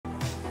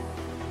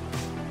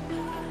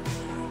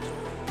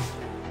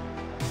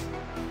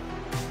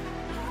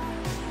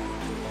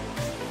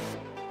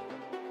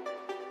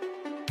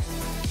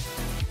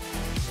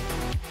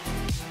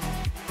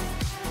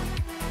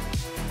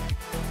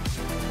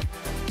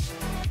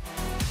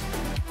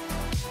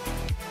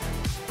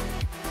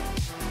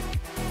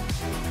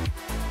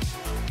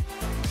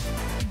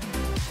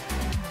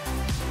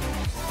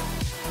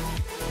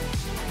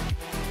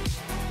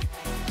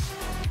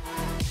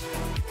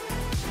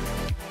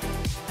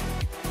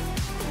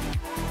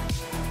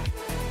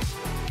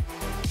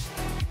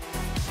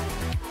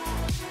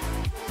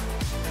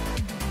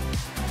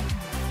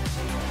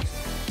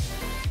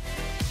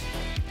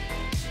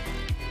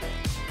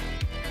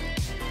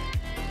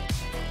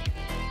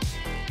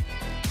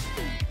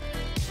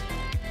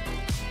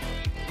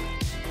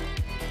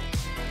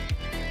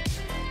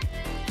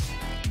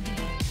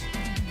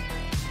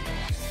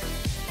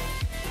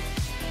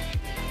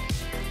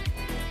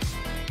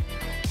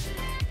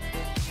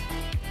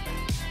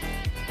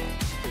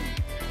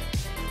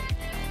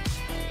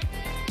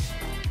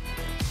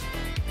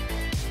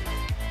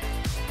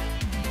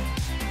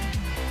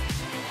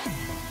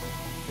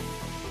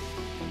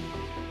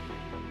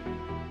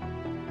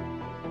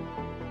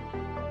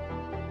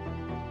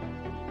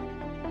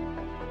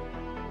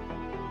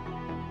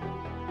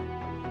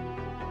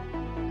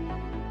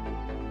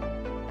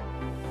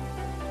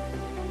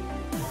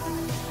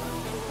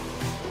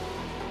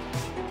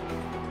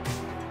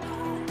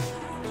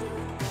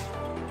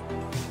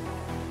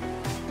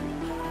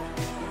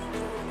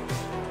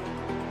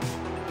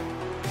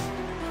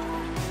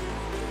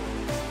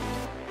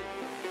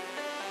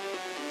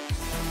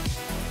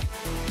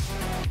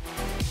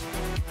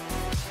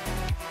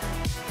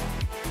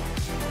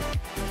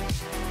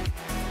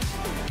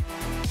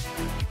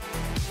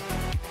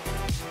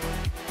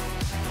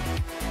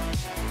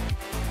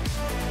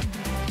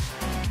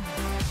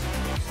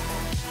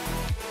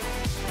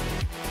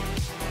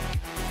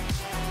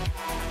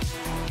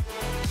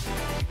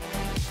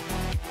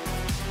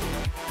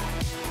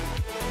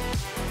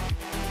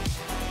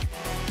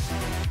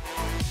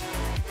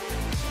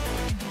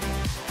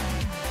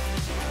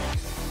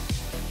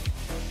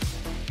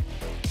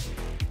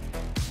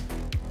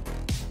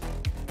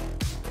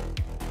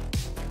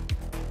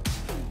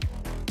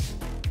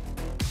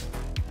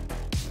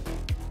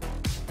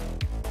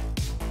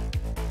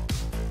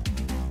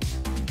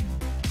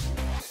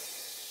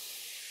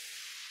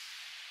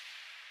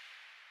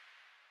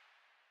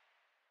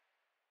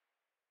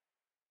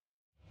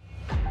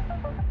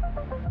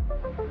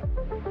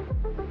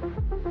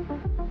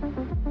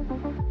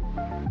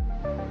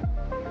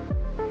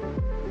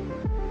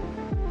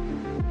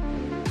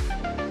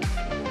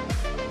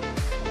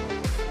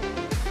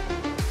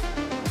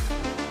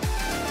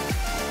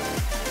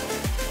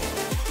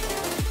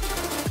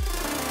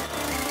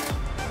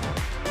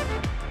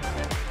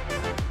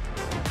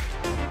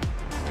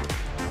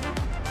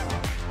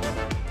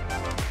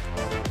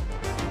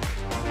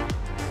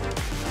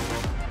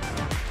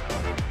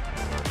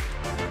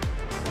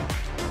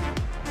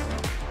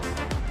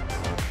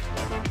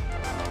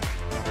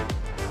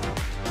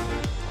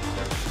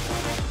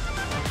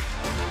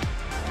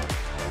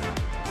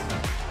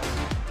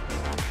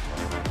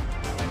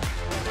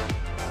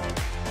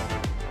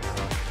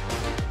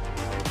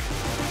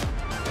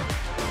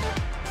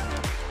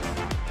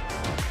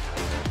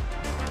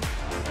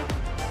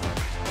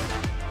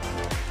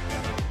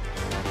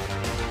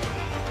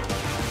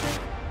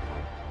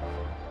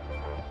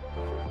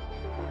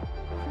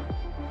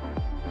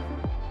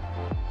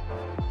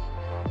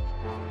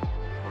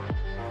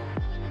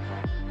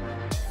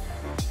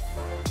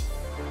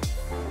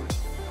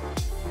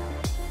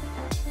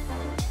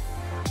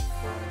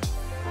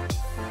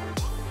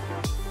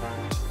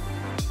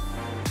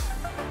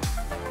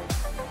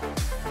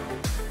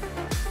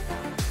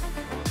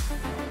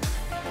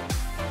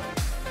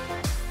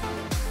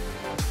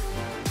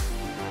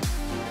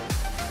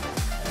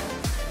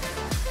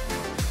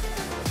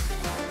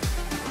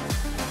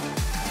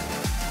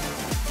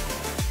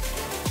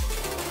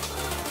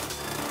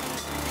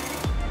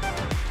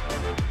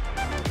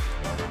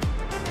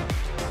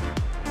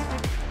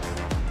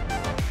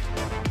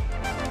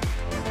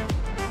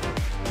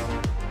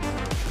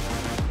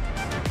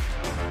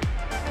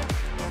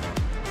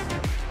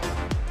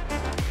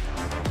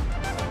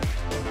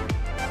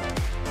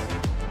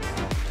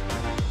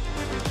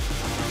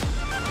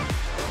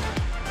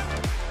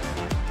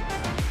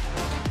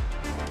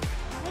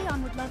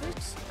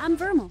I'm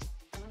VRML.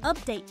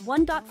 Update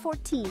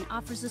 1.14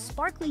 offers a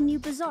sparkly new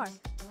bazaar,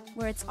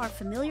 where it's our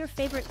familiar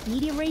favorite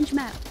medium range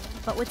map,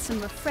 but with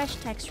some refreshed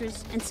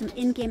textures and some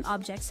in-game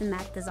objects and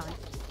map design.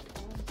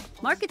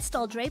 Market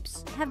stall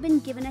drapes have been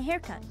given a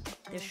haircut.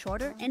 They're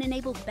shorter and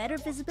enable better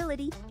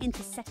visibility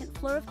into second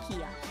floor of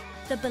Kia.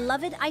 The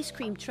beloved ice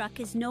cream truck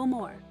is no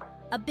more.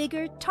 A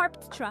bigger,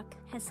 tarped truck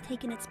has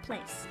taken its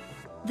place.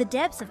 The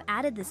devs have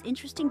added this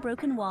interesting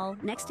broken wall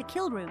next to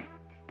Kill Room.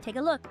 Take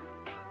a look.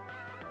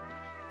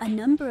 A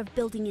number of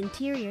building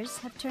interiors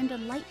have turned a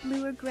light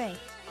blue or gray.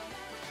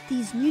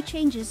 These new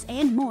changes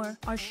and more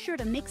are sure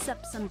to mix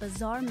up some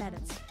bizarre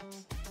metas.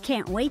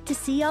 Can't wait to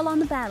see y'all on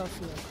the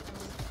battlefield.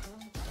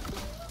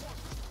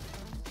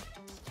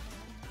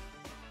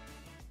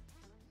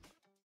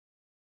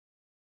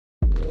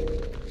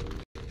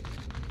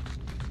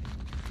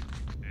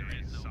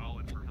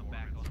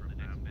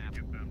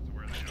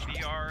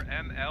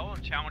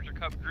 VRML Challenger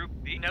Cup Group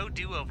B. No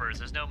do-overs,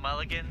 there's no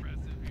mulligan.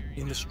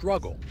 In the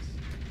struggle,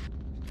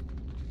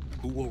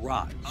 who will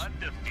rise?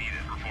 Undefeated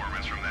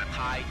performance from that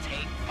High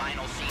take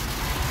final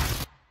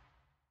season.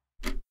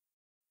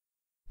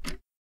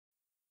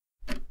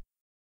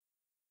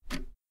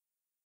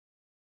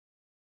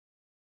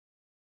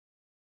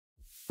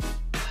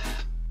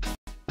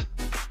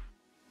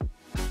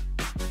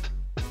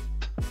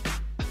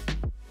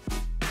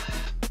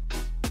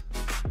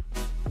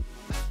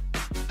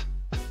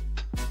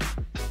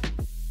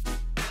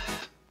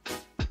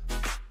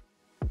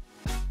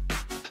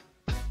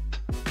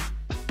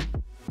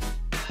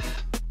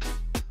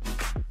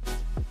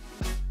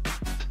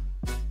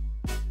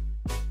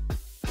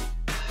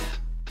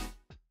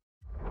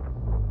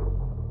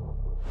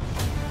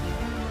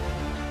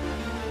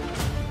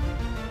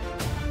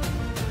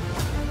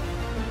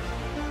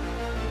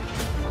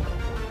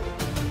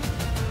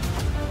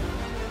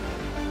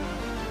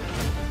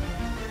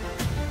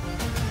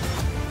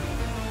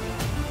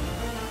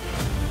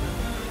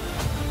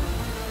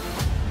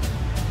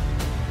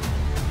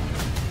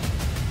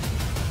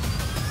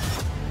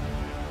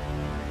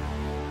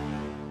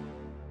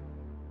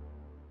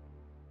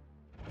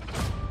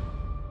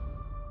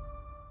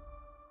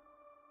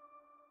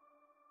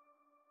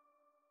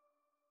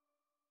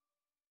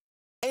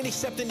 Ain't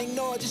accepting,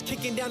 ignore, just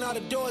kicking down all the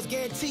doors.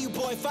 Guarantee you,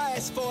 boy, if I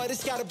ask for it,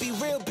 it's gotta be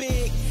real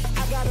big.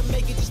 I gotta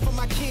make it just for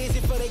my kids,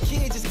 and for their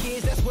kids, it's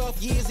kids. That's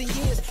wealth, years and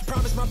years.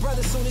 Promise my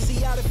brother, soon as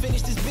he out and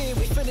finished his bid,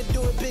 we finna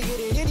do it bigger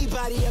than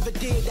anybody ever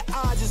did. The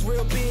odds is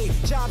real big,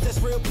 jobs that's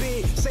real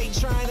big. Satan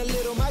trying a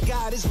little, my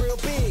God is real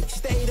big.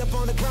 Stayed up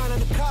on the grind on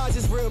the cars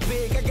is real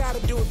big. I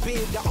gotta do it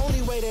big, the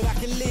only way that I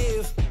can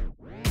live.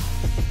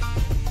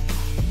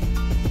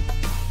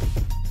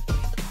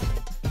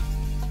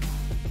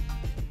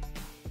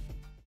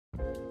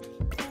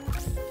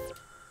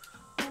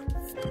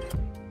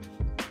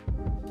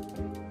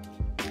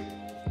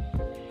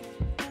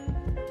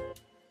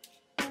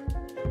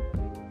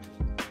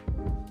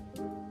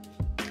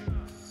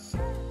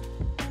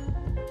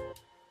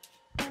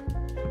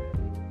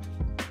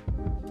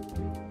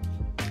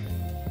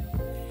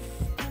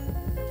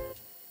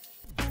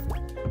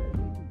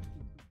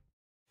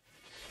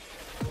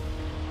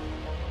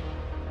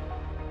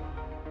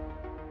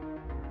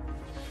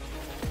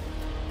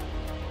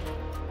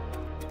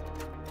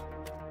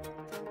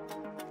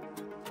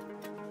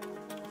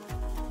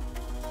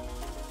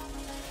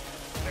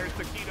 There's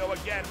Taquito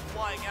again,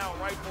 flying out,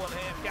 rifle in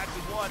hand,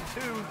 catches 1,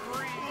 2,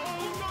 3.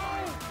 Oh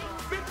no!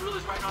 Big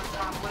Blue's right on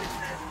top, what is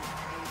this?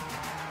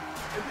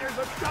 And there's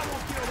a double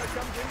kill that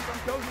comes in from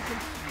Cozy.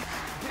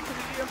 Hit to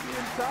the EMP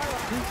inside.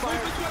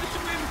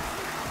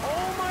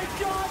 Oh my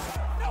God!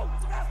 No!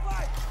 It's a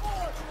 5,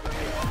 4,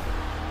 3.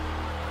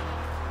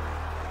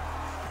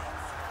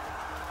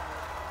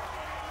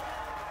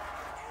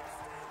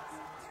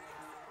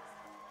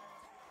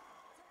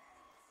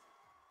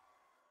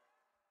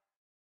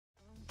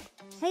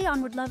 Hey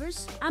Onward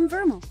lovers, I'm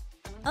VRML.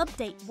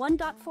 Update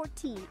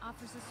 1.14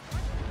 offers a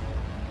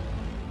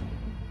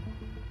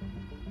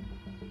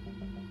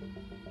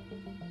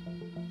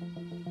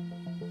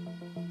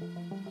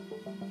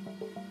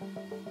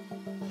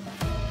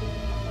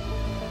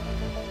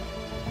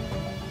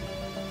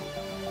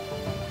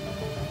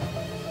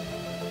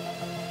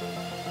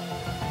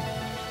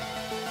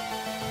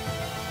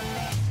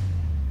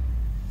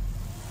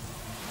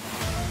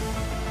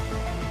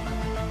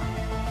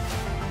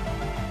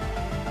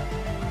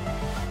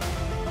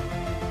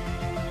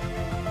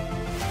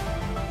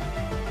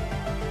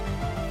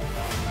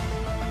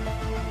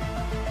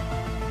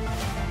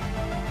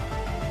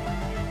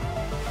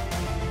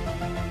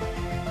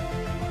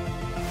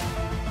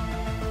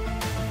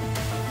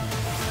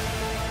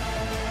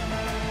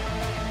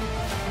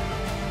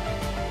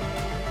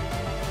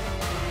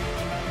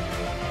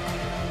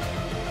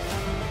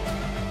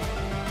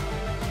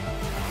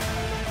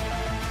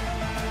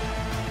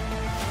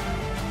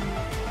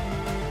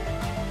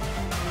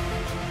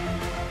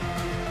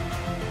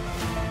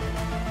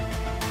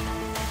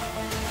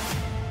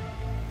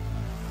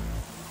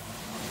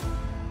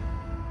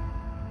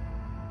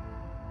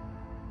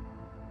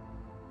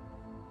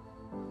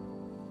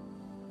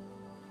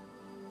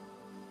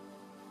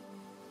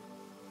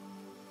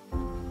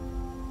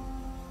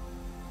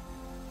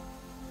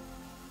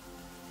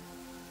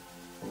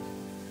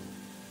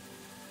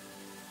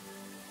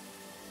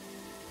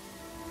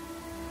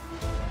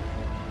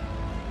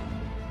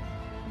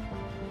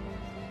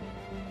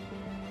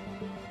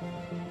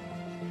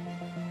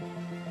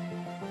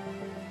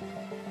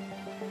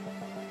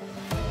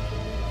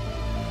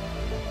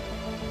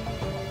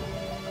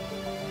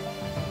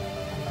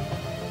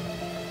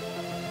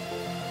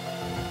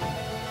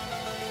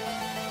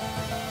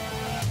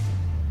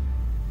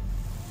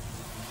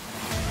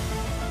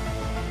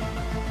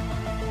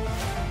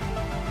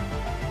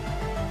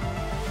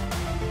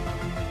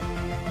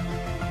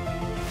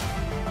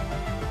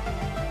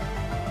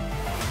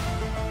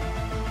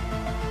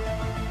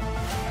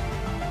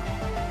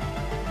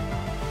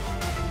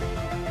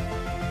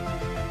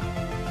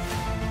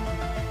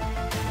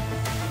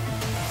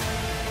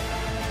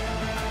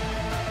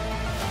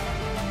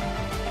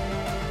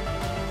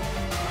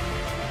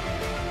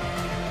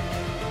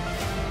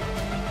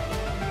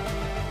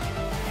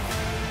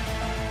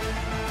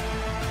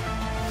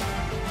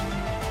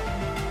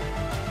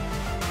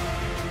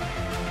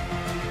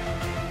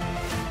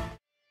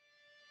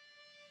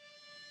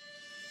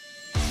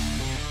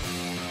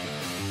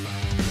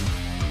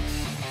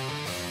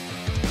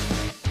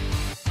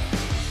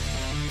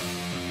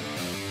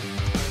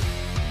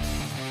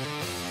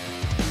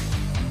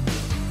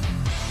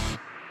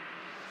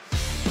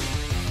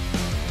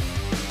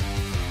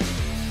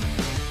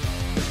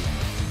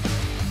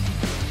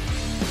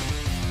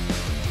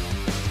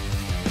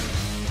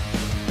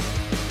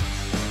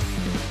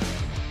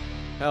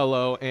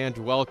Hello and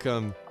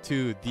welcome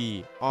to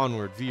the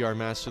Onward VR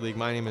Master League.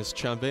 My name is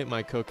Chumbe,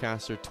 my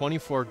co-caster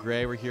 24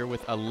 Gray. We're here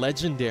with a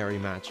legendary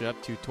matchup,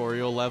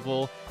 tutorial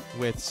level,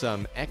 with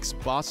some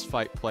ex-boss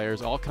fight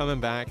players all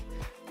coming back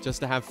just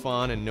to have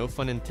fun and no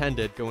fun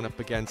intended, going up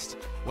against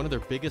one of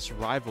their biggest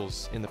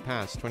rivals in the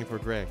past, 24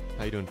 Gray.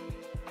 How you doing?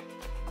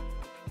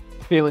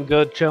 Feeling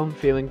good, Chum.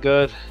 Feeling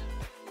good.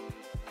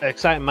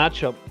 Exciting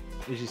matchup,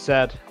 as you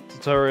said.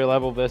 Tutorial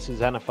level versus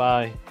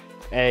NFI.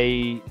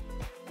 A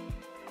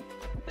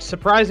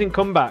surprising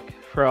comeback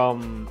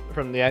from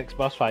the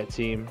ex-boss fight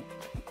team,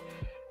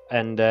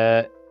 and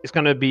it's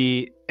going to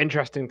be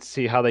interesting to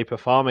see how they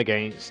perform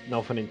against,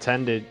 no fun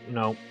intended,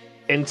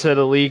 into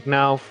the league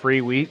now, 3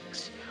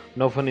 weeks,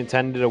 no fun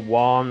intended, are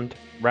warmed,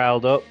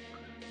 riled up.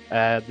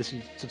 This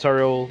is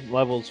tutorial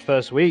level's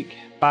first week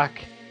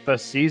back,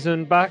 first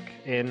season back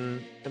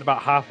in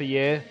about half a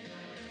year.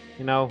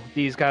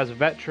 These guys are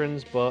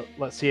veterans, but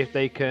let's see if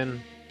they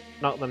can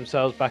knock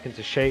themselves back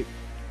into shape.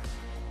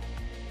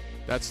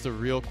 That's the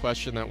real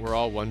question that we're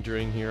all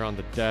wondering here on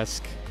the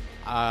desk.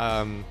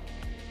 A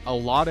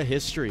lot of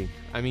history.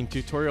 I mean,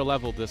 tutorial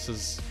level, this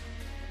is...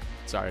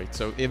 Sorry.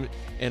 So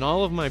in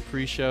all of my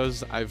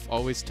pre-shows, I've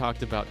always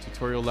talked about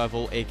tutorial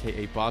level,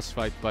 aka boss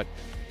fight, but,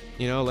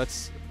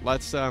 let's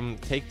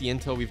take the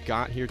intel we've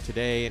got here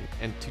today,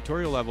 and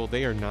tutorial level,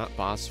 they are not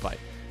boss fight.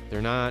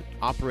 They're not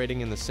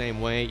operating in the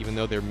same way, even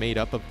though they're made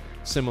up of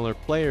similar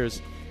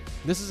players.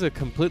 This is a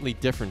completely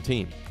different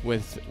team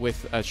with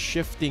a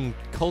shifting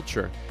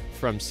culture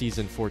from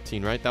Season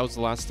 14, right? That was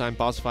the last time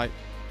boss fight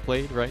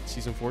played, right?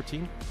 Season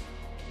 14?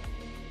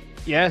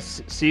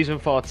 Yes, Season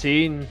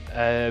 14.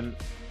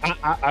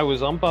 I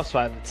was on boss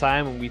fight at the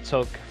time, and we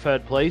took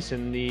 3rd place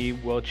in the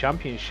World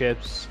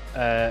Championships.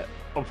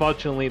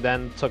 Unfortunately,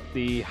 then took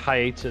the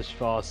hiatus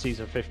for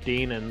Season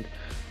 15, and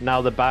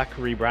now they're back,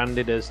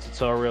 rebranded as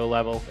tutorial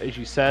level. As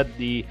you said,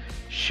 the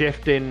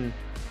shift in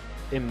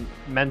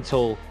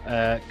mental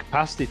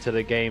capacity to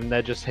the game.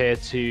 They're just here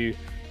to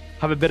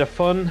have a bit of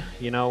fun.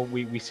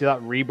 We see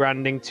that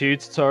rebranding to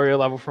tutorial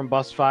level from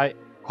boss fight,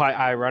 quite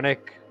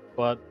ironic,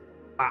 but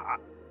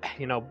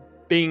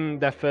being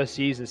their first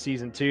season,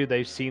 Season 2,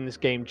 they've seen this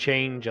game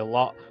change a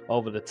lot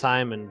over the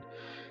time, and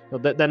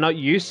they're not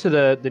used to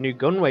the new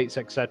gun weights,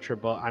 etc.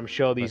 But I'm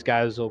sure these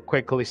guys will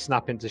quickly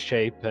snap into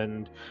shape,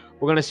 and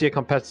we're going to see a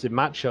competitive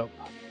matchup.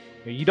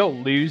 You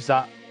don't lose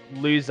that.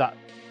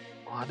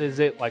 What is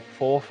it, like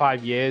 4 or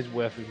 5 years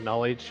worth of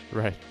knowledge,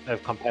 right,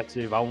 of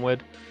competitive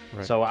Onward.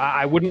 Right. So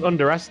I wouldn't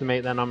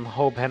underestimate them. I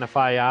hope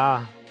NFI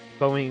are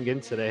going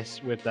into this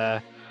with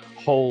their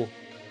whole,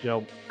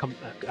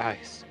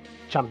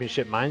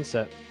 championship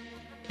mindset.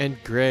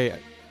 And Gray,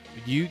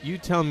 you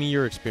tell me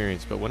your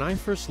experience, but when I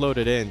first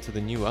loaded into the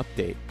new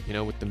update,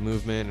 with the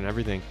movement and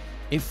everything,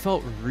 it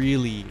felt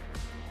really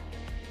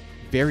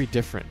very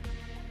different.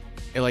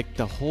 Like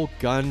the whole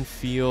gun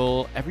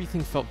feel,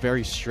 everything felt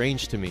very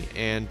strange to me.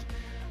 And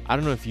I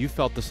don't know if you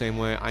felt the same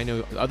way. I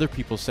know other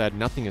people said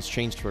nothing has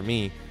changed for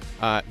me.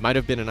 It might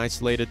have been an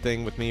isolated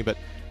thing with me, but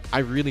I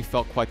really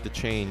felt quite the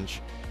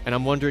change. And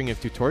I'm wondering if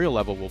tutorial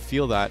level will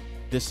feel that.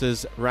 This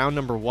is round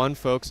number 1,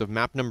 folks, of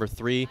map number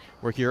 3.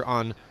 We're here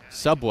on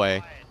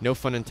Subway, no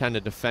fun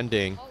intended,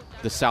 defending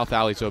the South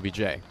Alleys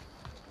OBJ.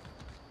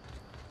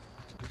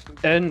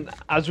 And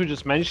as we're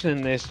just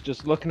mentioning this,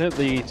 just looking at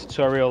the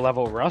tutorial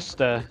level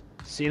roster,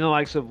 seeing the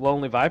likes of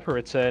Lonely Viper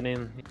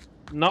returning,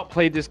 not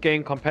played this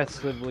game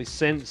competitively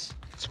since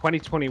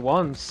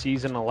 2021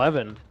 Season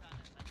 11.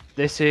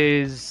 This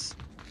is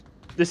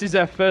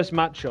their first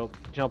matchup,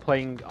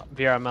 playing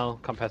VRML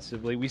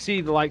competitively. We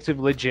see the likes of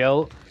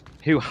Legil,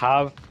 who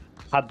have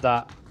had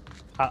that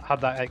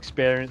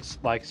experience,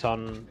 like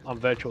on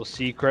Virtual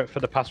Secret for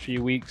the past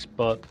few weeks,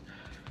 but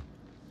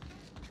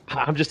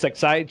I'm just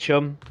excited,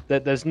 Chum,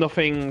 that there's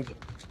nothing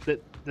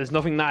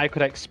that I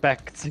could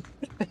expect.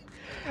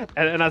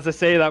 and as I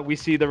say that, we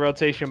see the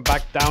rotation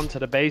back down to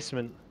the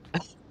basement.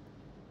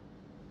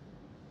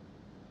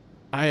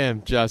 I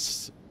am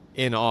just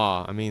in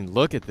awe. I mean,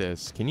 look at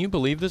this. Can you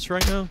believe this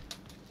right now?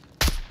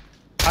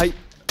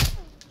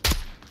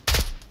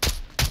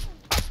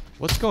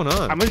 What's going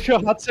on? I'm unsure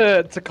how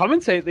to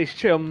commentate this,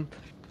 Chum.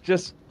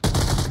 Just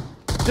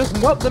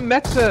not the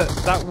meta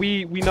that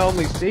we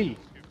normally see.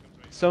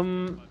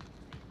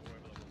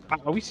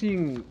 Are we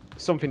seeing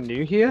something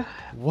new here?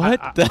 What?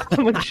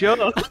 I'm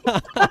unsure.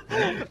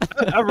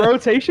 A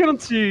rotation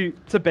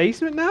to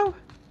basement now?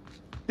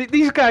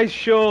 These guys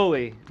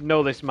surely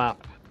know this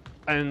map,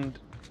 and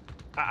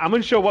I'm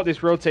unsure what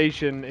this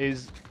rotation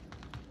is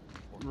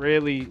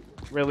really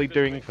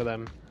doing for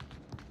them.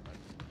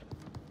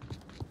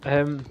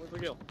 Okay.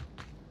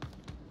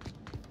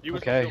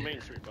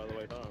 Main Street, by the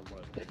way.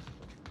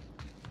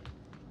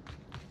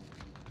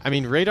 I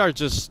mean, Radar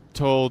just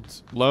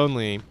told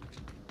Lonely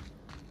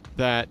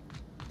that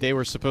they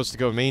were supposed to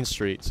go Main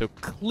Street, so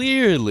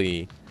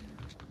clearly,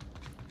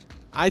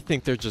 I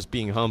think they're just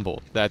being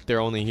humble, that they're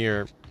only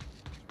here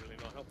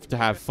to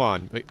have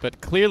fun,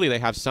 but clearly they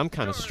have some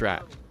kind of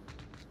strat.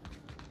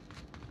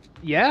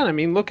 Yeah, I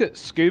mean, look at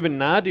Scoob and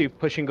Nadu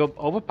pushing up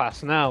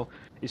overpass now.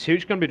 Is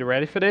Hooch going to be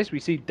ready for this? We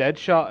see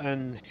Deadshot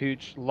and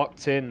Hooch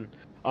locked in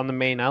on the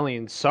main alley,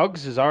 and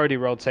Suggs is already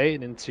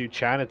rotated into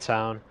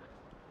Chinatown.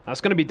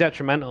 That's going to be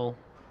detrimental.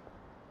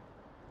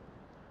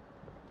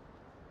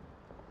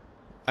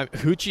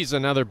 Hoochie's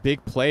another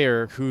big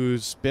player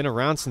who's been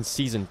around since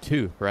Season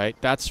 2, right?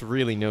 That's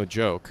really no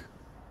joke.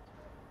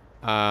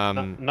 Not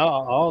at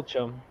all,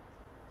 chum.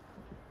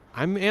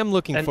 I am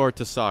looking forward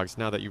to Soggs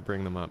now that you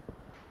bring them up.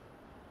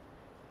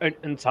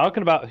 And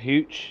talking about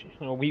Hooch,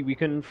 you know, we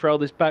can throw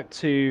this back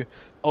to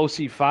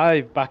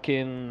OC5 back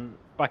in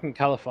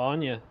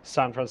California,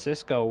 San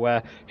Francisco,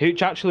 where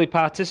Hooch actually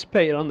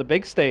participated on the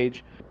big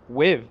stage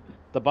with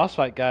the boss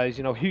fight guys.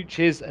 You know, Hooch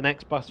is an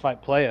ex-boss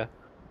fight player,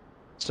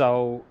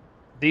 so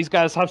these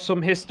guys have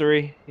some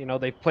history. You know,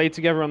 they've played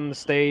together on the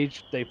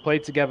stage. They've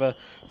played together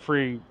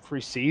through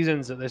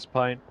seasons at this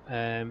point,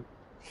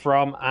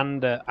 from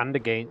and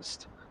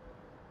against.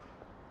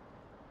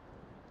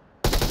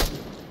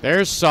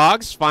 There's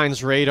Soggs,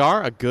 finds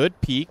Radar, a good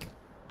peek.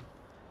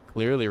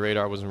 Clearly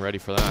Radar wasn't ready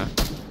for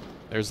that.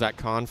 There's that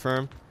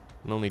confirm.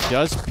 And only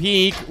does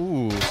peek.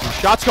 Ooh, some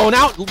shots going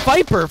out.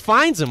 Viper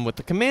finds him with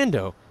the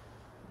commando.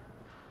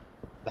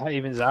 That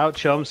evens out,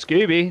 chum.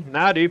 Scooby,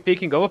 nah, dude,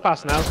 peeking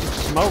overpass now.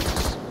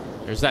 Smokes.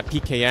 There's that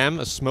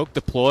PKM, a smoke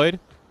deployed.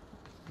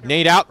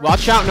 Nade out,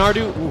 watch out,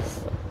 Nardu.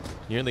 Oof.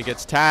 Nearly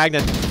gets tagged,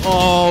 and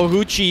oh,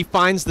 Hoochie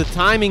finds the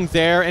timing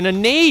there, and a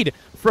nade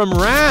from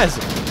Raz.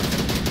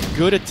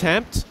 Good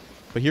attempt,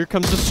 but here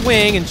comes the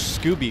swing, and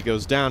Scooby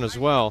goes down as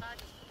well.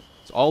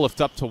 It's all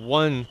left up to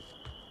one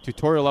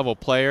tutorial level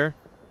player.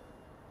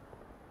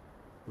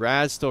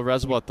 Raz still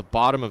resable at the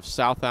bottom of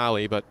South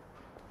Alley, but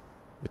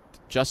with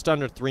just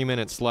under 3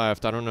 minutes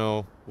left, I don't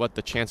know what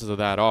the chances of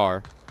that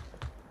are.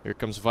 Here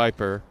comes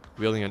Viper,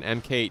 wielding an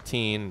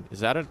MK18. Is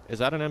that an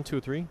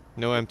M23?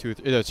 No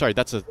M23. Sorry,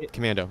 that's a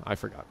commando. I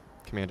forgot.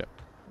 Commando.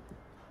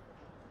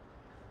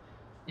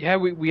 Yeah,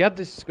 we had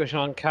this discussion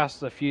on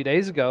cast a few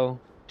days ago.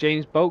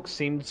 James Boak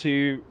seemed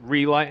to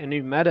relight a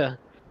new meta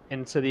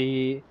into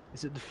the,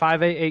 is it the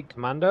 588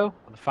 Commando?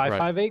 Or the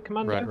 558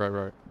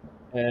 Commando?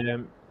 Right.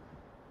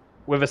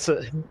 With a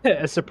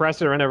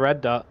suppressor and a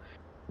red dot.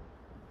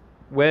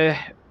 Where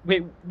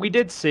we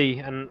did see,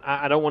 and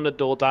I don't want to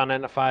dull down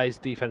NFI's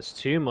defense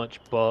too much,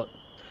 but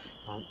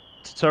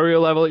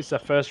tutorial level, it's their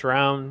first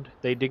round.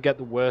 They did get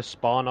the worst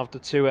spawn of the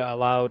two. It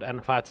allowed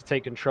NFI to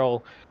take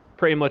control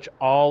pretty much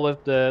all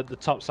of the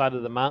top side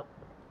of the map.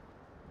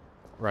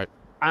 Right.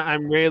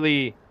 I'm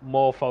really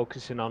more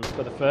focusing on,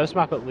 for the first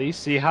map at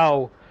least, see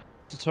how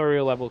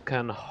tutorial level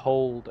can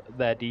hold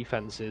their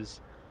defenses,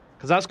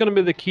 because that's going to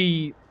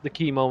be the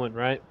key moment,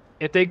 right?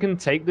 If they can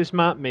take this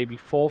map maybe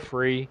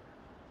 4-3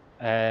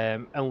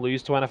 and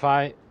lose to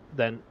NFI,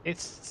 then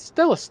it's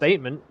still a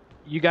statement.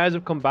 You guys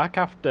have come back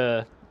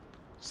after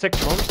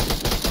 6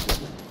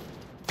 months,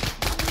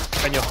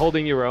 and you're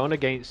holding your own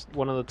against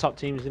one of the top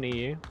teams in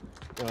EU.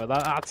 Well,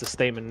 that's a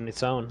statement in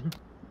its own.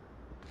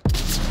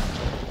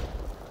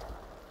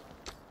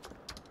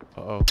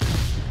 Uh-oh.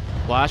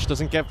 Flash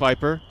doesn't get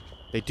Viper.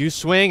 They do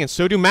swing, and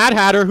so do Mad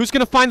Hatter. Who's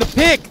going to find the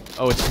pick?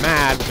 Oh, it's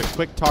Mad with a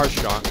quick tar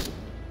shot.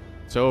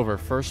 It's over.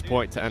 First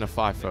point to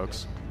NF5,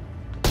 folks.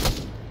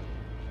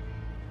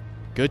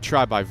 Good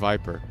try by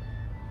Viper.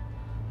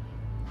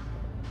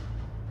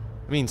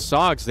 I mean,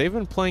 Soggs, they've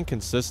been playing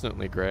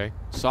consistently, Gray.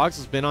 Soggs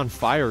has been on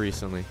fire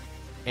recently.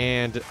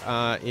 And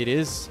it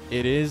is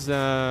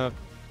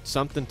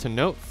something to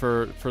note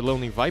for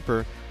Lonely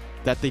Viper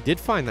that they did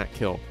find that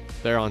kill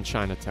there on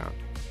Chinatown.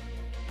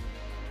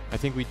 I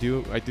think we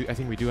do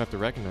have to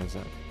recognize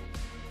that.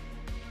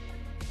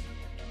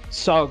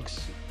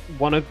 Soggs,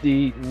 one of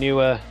the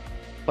newer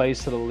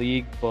players to the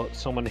league, but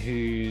someone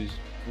who's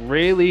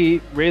really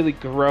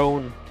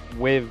grown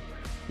with,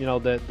 you know,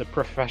 the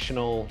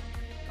professional,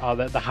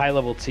 the high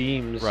level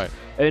teams. Right.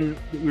 And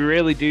we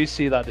really do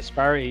see that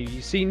disparity.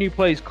 You see new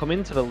players come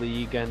into the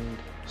league, and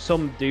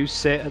some do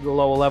sit at the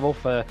lower level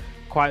for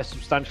quite a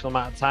substantial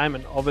amount of time,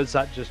 and others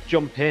that just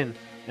jump in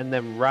and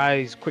then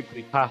rise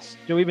quickly past,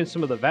 you know, even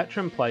some of the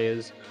veteran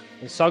players,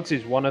 and Soggs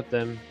is one of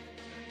them.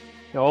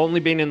 You know,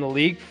 only been in the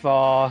league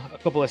for a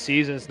couple of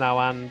seasons now,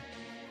 and,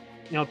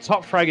 you know,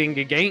 top fragging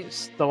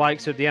against the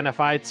likes of the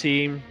NFI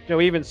team, you know,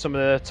 even some of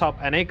the top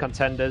NA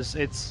contenders.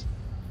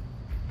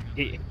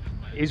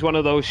 He's one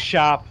of those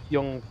sharp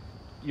young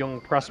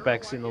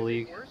prospects in the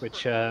league,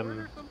 which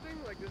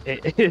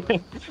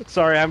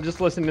sorry, I'm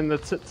just listening to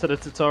the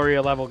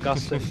tutorial level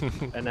gossip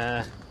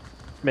and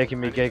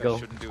making me giggle.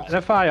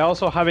 NFI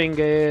also having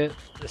the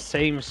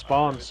same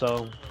spawn,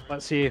 so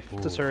let's see if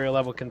tutorial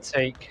level can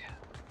take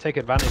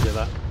advantage of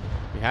that.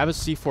 We have a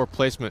C4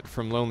 placement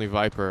from Lonely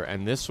Viper,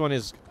 and this one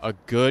is a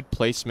good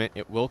placement.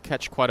 It will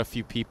catch quite a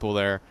few people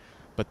there,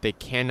 but they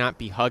cannot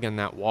be hugging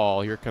that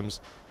wall. Here comes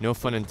No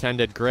Fun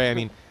Intended. Gray, I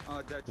mean,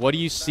 what do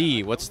you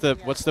see? What's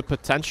the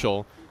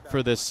potential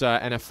for this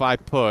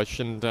NF5 push,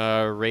 and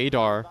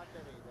Radar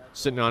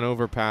sitting on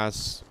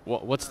overpass?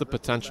 What's the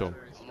potential?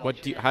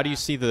 How do you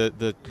see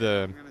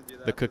the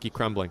cookie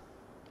crumbling?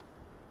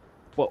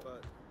 Well,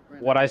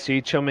 what I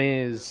see, Chum,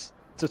 is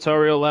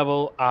tutorial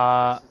level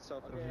are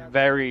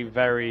very,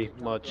 very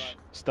much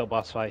still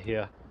boss fight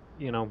here.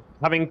 You know,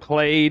 having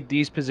played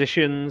these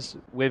positions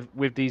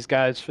with these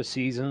guys for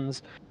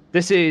seasons,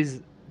 this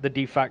is the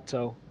de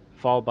facto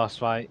fall boss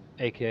fight,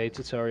 aka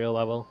tutorial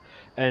level,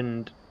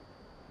 and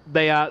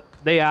they are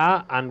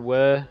and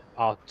were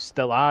or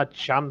still are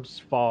champs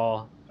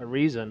for a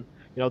reason.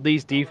 You know,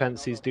 these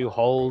defenses do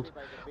hold.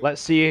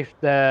 Let's see if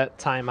their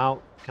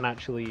timeout can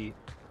actually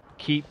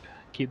keep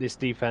this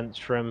defense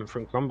from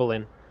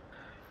crumbling.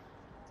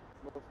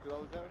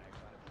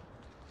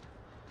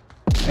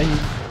 And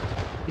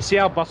you see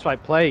how boss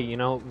fight play, you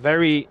know,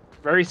 very,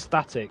 very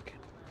static.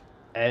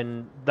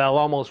 And they'll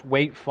almost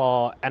wait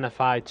for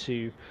NFI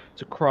to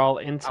crawl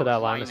into their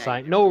line of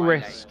sight. No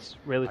risks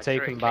really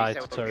taken by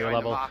tutorial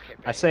level.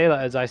 I say that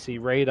as I see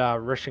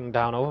Radar rushing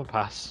down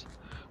overpass.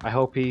 I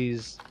hope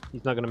he's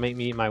not going to make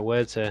me eat my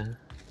words here.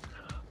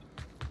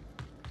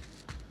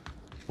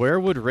 Where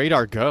would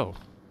Radar go?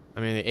 I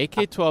mean, the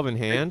AK-12 in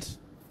hand,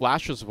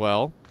 flash as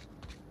well.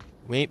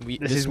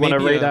 This is one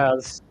of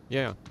Radar's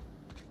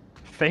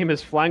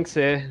famous flanks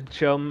here,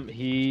 chum.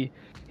 He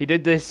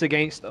did this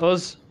against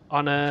us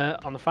on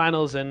the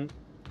finals, and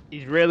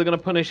he's really going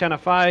to punish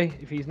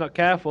NFI if he's not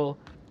careful.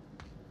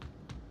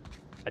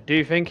 I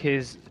do think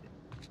if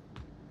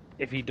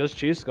he does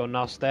choose to go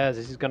north stairs,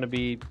 this is going to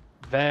be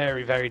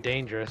very, very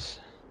dangerous.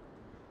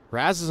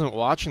 Raz isn't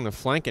watching the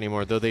flank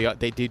anymore, though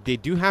they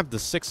do have the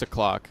 6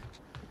 o'clock.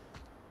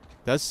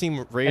 Does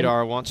seem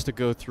Radar wants to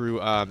go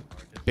through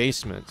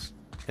basement,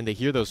 and they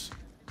hear those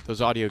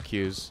audio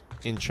cues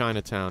in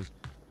Chinatown.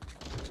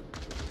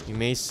 You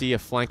may see a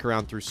flank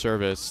around through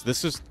service.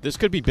 This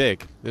could be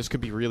big. This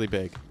could be really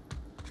big.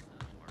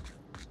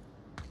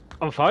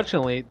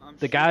 Unfortunately,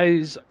 the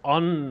guys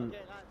on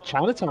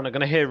Chinatown are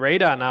going to hear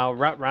Radar now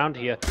wrap round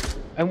here.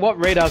 And what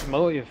Radar's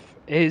motive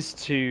is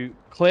to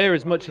clear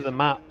as much of the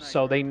map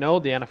so they know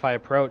the NFI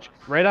approach.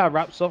 Radar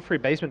wraps up through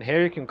basement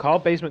here. He can call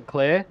basement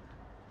clear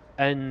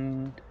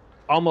and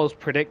almost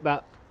predict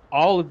that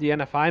all of the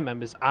NFI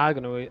members are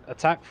going to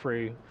attack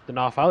through the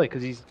North Alley,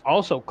 because he's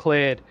also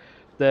cleared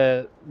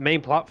the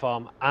main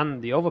platform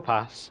and the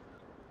overpass.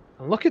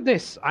 And look at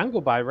this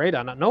angle by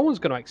Radar. Now, no one's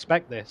going to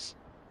expect this.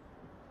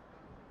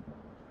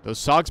 Those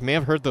Sogs may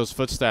have heard those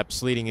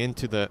footsteps leading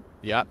into the...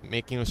 Yeah,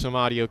 making some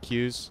audio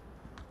cues.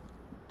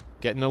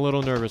 Getting a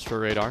little nervous for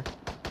Radar.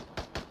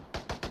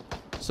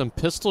 Some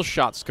pistol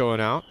shots going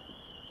out.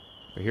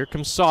 But here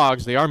comes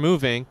Sogs. They are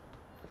moving.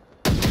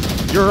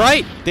 You're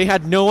right. They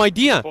had no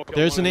idea.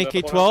 There's an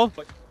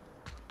AK-12.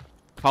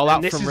 Call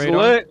out from Radar.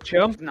 Alert,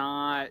 chum.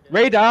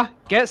 Radar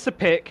gets the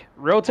pick,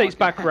 rotates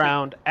back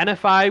around.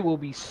 NFI will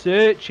be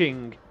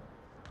searching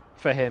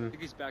for him.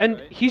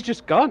 And he's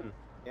just gone.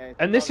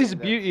 And this is the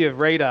beauty of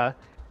Radar.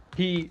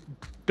 He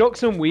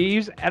ducks and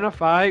weaves.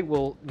 NFI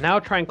will now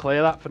try and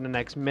clear that for the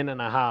next minute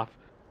and a half.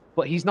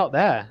 But he's not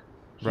there.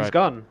 He's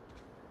gone.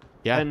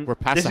 Yeah, and we're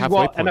past this the is halfway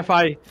what point.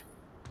 NFI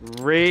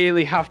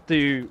really have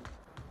to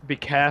be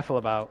careful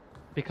about,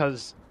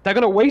 because they're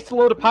going to waste a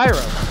load of pyro.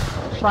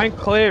 Try and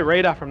clear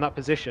Radar from that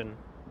position,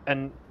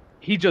 and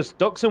he just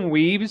ducks and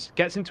weaves,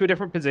 gets into a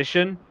different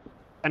position,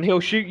 and he'll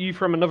shoot you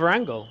from another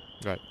angle.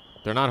 Right.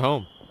 They're not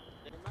home.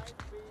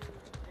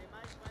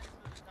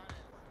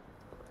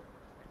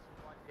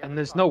 And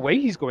there's no way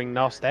he's going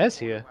north stairs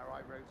here.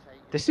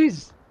 This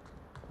is...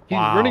 He's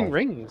running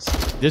rings.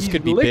 This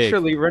could be big. He's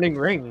literally running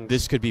rings.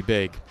 This could be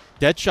big.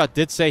 Deadshot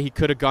did say he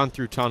could have gone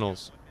through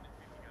tunnels.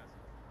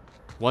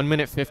 1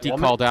 minute 50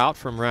 called out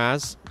from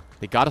Raz.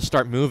 They got to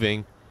start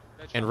moving.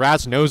 And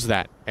Raz knows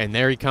that. And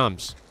there he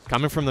comes.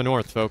 Coming from the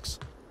north, folks.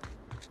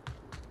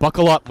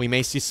 Buckle up. We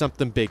may see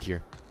something big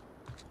here.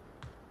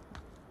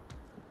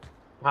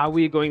 How are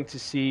we going to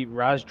see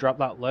Raz drop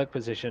that lurk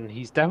position?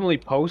 He's definitely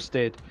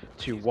posted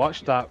to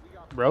watch that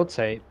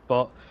rotate,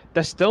 but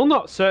they're still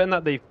not certain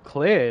that they've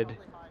cleared.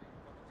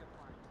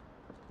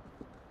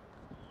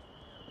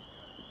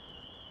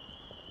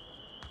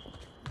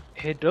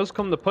 Here does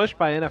come the push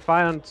by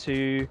NFI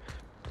onto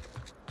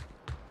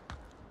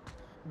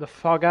the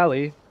Fog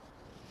Alley.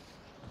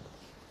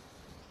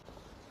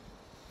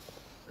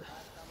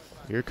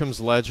 Here comes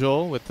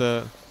Legel with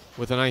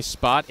a nice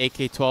spot.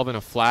 AK-12 and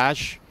a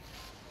flash.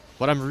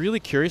 What I'm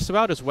really curious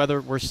about is whether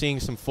we're seeing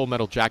some Full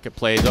Metal Jacket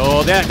plays.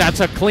 Oh, that's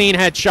a clean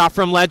headshot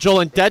from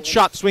Legel, and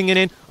Deadshot swinging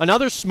in.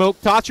 Another smoke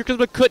toss. Here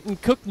comes a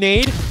cook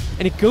nade,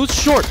 and it goes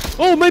short.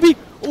 Oh, maybe.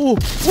 Oh,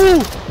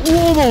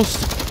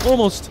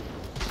 almost.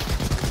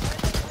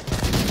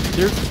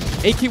 There's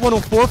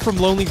AK-104 from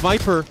Lonely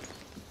Viper.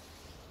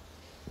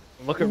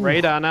 Look at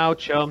Radar now,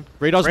 chum.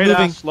 Radar's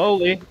moving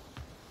slowly.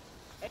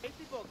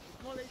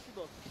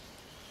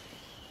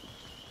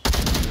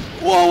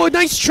 Whoa, a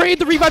nice trade.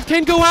 The revive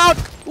can go out.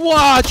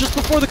 Wow, just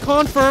before the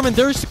confirm, and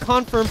there's the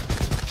confirm.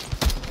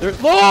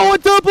 Oh, a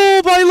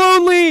double by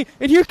Lonely.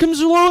 And here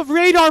comes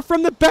Radar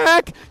from the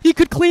back. He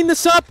could clean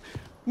this up.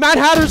 Mad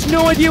Hatter's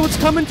no idea what's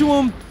coming to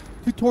him.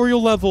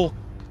 Tutorial level.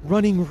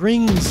 Running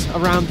rings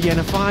around the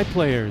NFI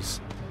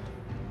players.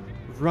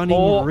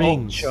 Running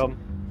rings. Up, chum.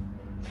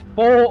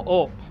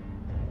 4 up.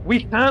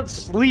 We can't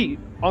sleep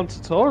on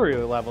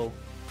tutorial level.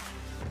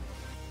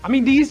 I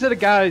mean, these are the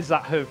guys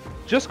that have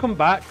just come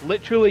back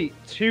literally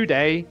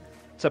today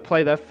to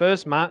play their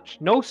first match.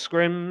 No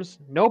scrims,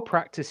 no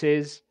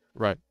practices.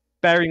 Right.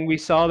 Bearing, we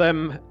saw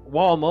them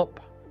warm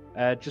up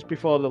just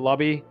before the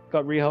lobby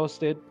got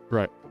rehosted.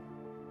 Right.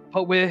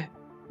 But we're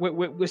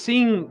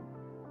seeing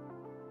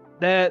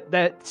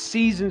their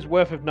season's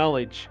worth of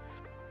knowledge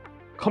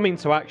coming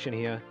to action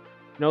here.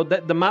 You know,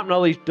 the map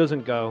knowledge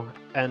doesn't go,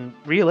 and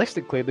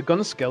realistically, the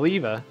gun skill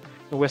either.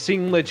 And we're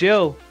seeing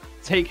Legil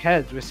take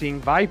heads. We're seeing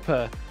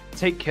Viper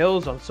take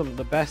kills on some of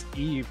the best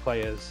EU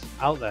players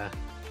out there.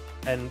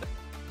 And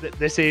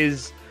this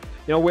is,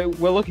 you know,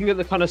 we're looking at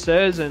the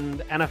connoisseurs,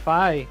 and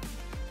NFI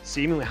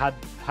seemingly had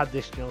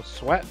this, you know,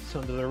 swept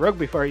under the rug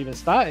before it even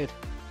started.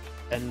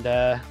 And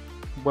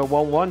we're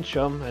 1-1,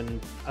 chum.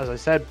 And as I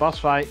said, boss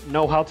fight,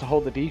 know how to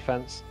hold the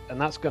defense, and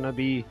that's going to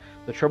be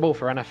the trouble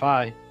for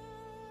NFI.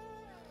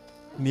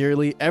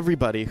 Nearly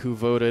everybody who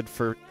voted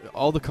for,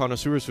 all the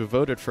connoisseurs who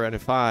voted for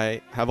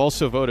NFI have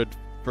also voted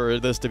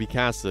for this to be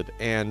casted.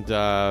 And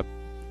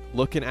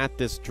looking at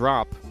this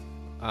drop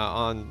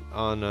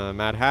on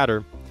Mad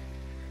Hatter,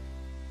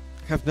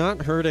 have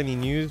not heard any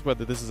news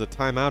whether this is a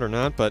timeout or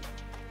not, but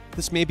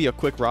this may be a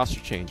quick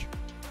roster change.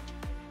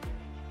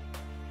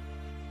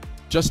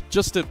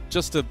 Just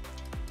to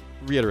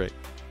reiterate,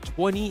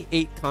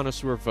 28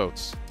 connoisseur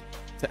votes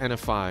to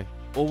NFI,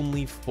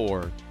 only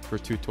 4 for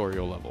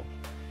tutorial level.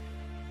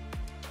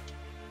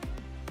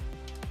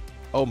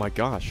 Oh my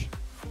gosh.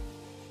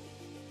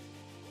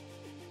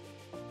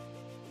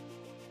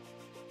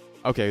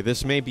 Okay,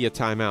 this may be a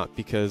timeout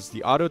because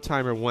the auto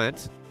timer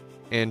went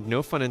and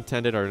No Fun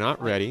Intended are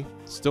not ready,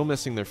 still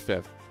missing their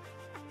 5th.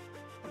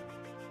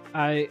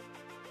 I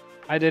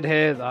did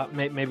hear that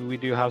maybe we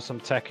do have some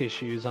tech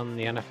issues on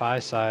the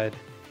NFI side,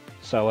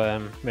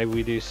 so maybe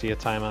we do see a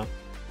timeout.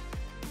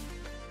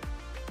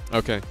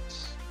 Okay.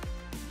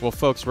 Well,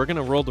 folks, we're going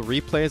to roll the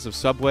replays of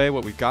Subway,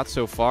 what we've got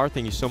so far.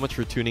 Thank you so much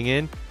for tuning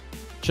in.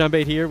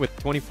 Chumbait here with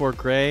 24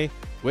 Gray,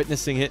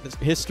 witnessing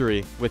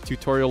history with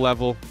tutorial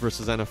level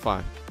versus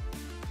NFI.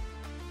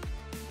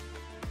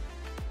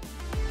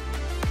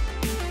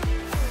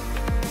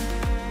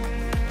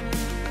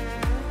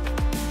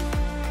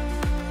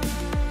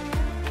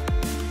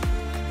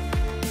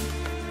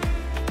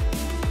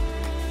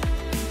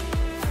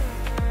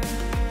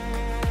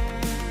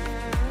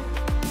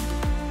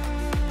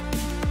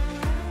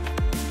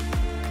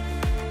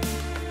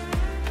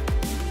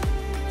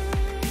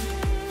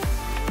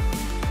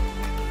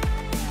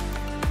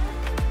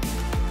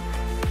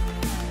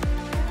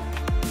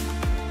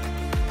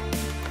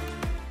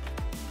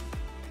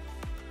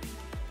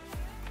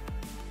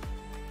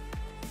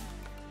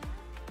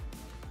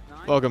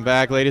 Welcome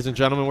back, ladies and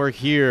gentlemen. We're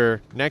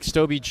here. Next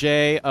OBJ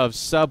of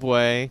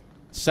Subway.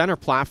 Center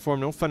platform,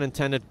 no fun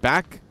intended.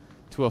 Back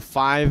to a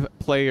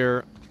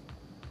 5-player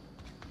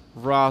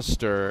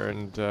roster.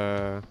 And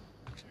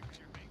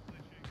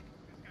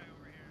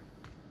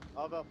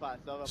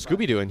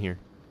Scooby-Doo in here.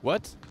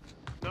 What?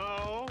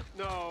 No,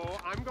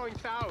 I'm going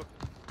south.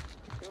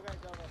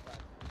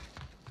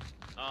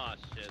 Oh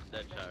shit,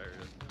 that child.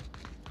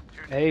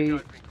 A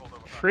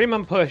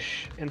 3-man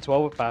push into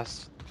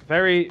overpass.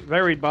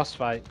 Very boss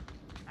fight.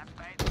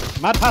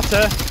 Mad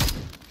Hatter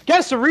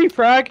gets a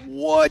refrag.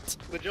 What?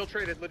 Legil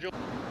traded, Legil.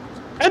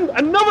 And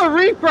another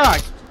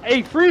refrag.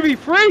 A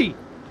 3v3.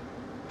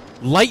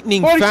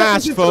 Lightning 40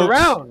 fast, seconds into the folks.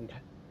 round.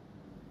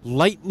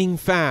 Lightning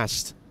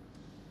fast.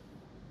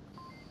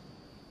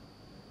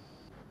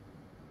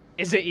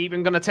 Is it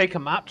even going to take a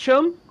map,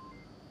 chum?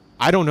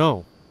 I don't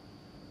know.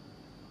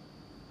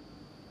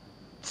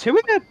 2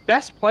 of their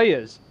best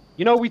players.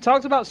 You know, we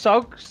talked about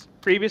Sogs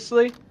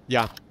previously.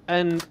 Yeah.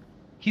 And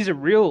he's a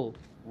real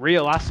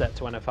asset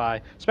to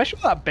NFI, especially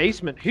with that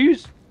basement.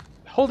 Who's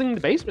holding the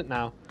basement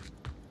now?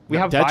 We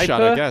have Deadshot,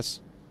 Viper. I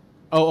guess.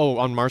 Oh,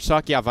 on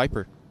Marsoc? Yeah,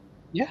 Viper.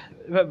 Yeah,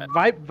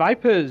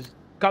 Viper's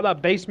got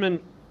that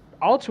basement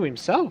all to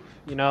himself.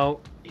 You know,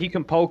 he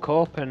can poke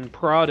up and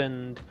prod,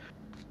 and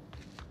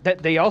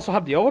they also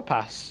have the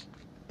overpass.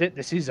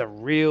 This is a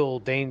real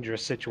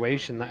dangerous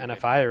situation that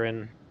NFI are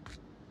in.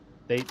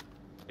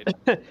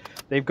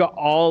 They've got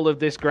all of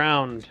this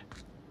ground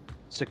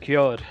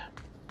secured.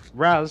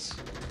 Raz,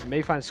 you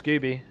may find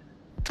Scooby.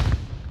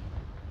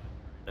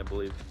 I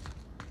believe.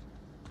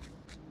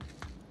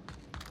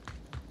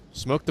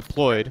 Smoke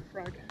deployed.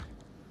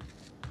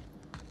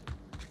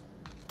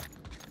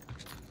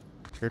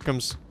 Here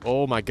comes...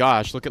 Oh my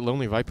gosh, look at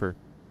Lonely Viper.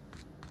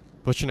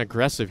 Pushing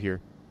aggressive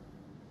here.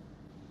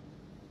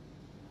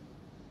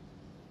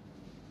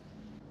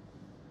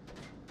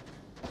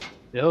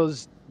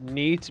 Those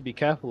need to be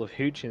careful of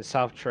Hooch in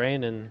South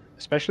Train, and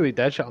especially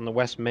Deadshot on the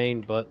West Main,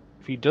 but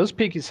if he does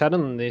peek his head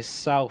on this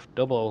South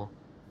double...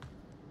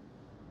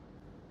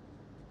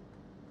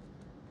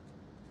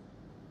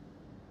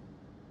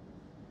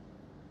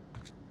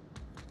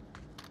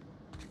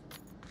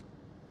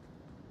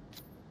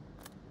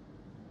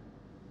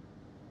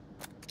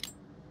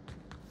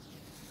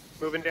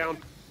 Moving down.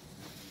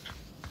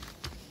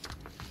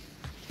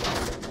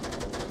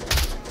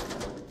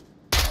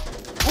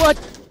 What?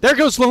 There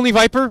goes Lonely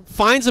Viper.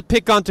 Finds a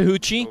pick on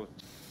Tahuchi.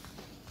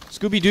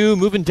 Scooby-Doo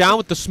moving down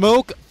with the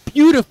smoke.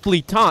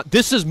 Beautifully taunt.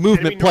 This is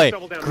movement play.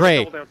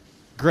 Gray.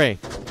 Gray.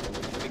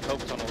 Big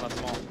hope tunnel, that's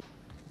small.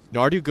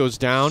 Nardu goes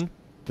down,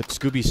 but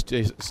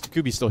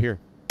Scooby's still here.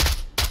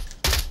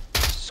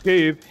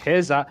 Scoob,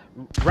 here's that.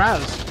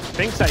 Raz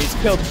thinks that he's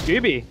killed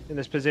Scooby in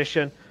this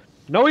position.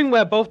 Knowing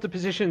where both the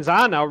positions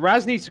are now,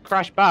 Raz needs to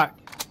crash back.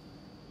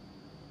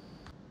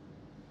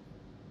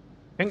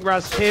 I think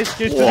Raz hears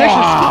Scoob's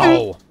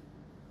position.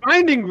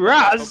 Finding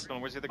Raz. Oh,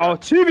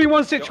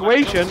 2v1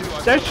 situation.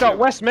 Deadshot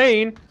West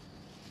Main.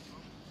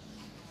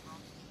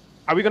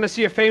 Are we going to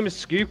see a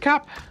famous Scoob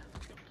cap?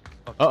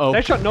 Uh-oh.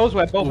 Deadshot knows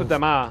where both of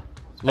them are.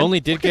 Lonely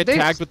did get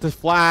tagged with the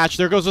flash.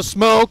 There goes a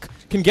smoke.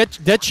 Can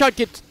Deadshot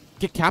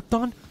get capped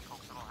on?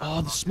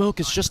 Oh, the smoke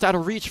is just out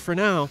of reach for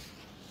now.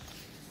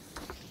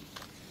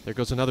 There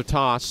goes another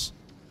toss.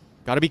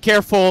 Gotta be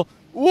careful.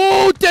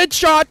 Whoa,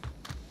 Deadshot!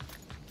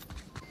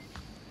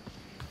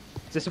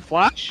 Is this a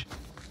flash?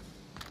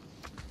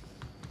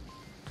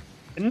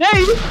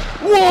 Nade!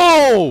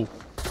 Whoa!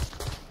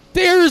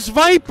 There's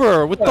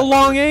Viper with the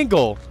long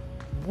angle.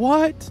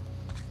 What?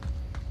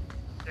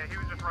 Yeah, he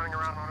was just running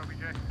around on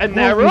OBJ. And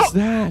they're What up. was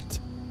that?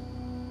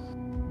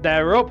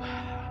 They're up.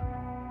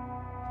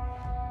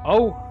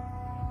 Oh,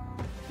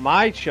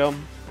 my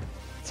chum.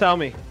 Tell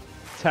me,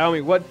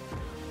 what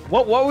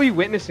are we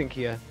witnessing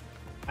here?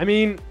 I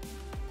mean,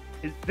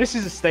 this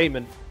is a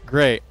statement.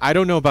 Great. I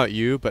don't know about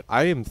you, but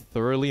I am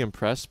thoroughly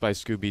impressed by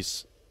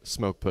Scooby's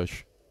smoke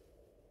push.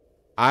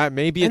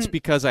 Maybe it's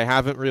because I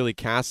haven't really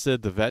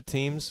casted the vet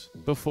teams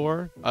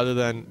before, other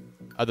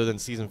than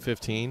season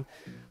 15,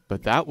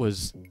 but that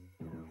was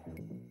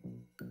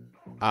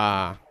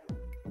I'm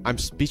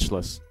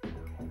speechless.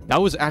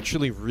 That was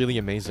actually really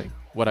amazing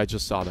what I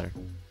just saw there.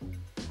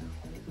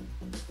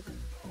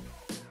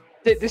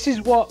 This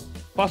is what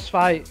boss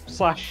fight /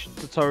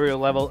 tutorial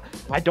level.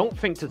 I don't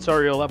think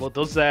tutorial level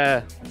does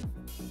their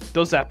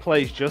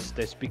plays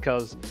justice,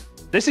 because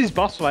this is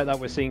boss fight that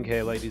we're seeing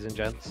here, ladies and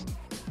gents.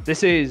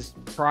 This is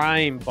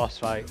prime boss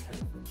fight.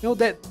 You know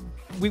that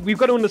we've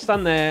got to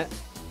understand that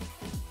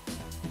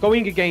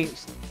going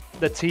against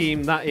the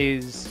team that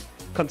is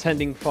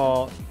contending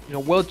for, you know,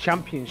 world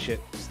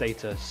championship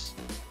status,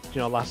 you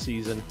know, last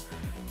season,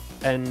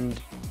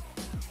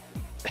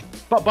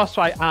 but boss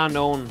fight are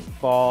known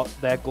for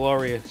their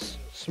glorious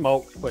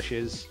smoke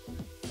pushes,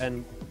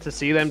 and to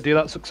see them do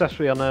that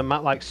successfully on a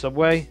map like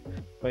Subway,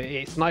 but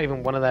it's not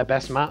even one of their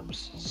best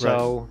maps.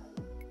 So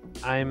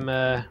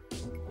right.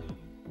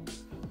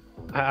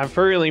 I'm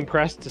thoroughly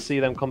impressed to see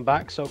them come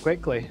back so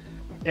quickly.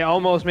 It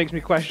almost makes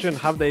me question,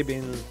 have they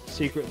been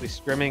secretly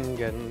scrimming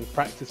and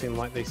practicing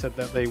like they said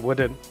that they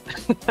wouldn't?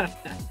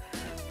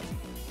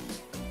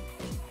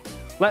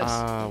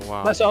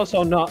 Let's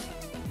also not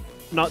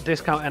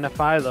discount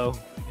NFI though.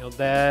 You know,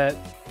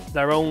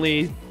 they're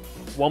only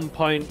one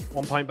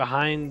point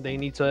behind. They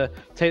need to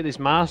take this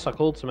Marsok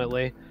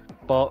ultimately,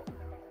 but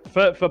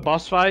for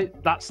boss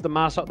fight, that's the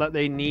Marsok that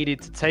they needed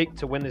to take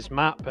to win this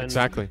map, and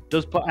exactly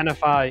does put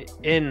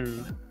NFI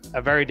in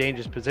a very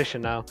dangerous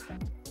position now.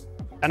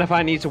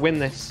 NFI needs to win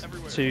this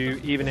to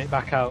even it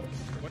back out.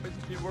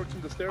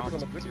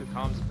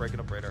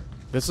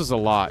 This is a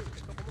lot.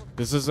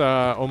 This is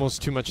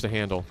almost too much to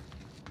handle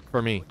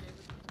for me.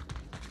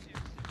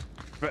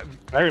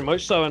 Very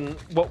much so. And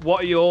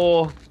what are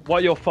your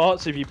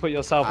thoughts if you put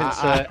yourself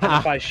into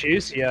NFI's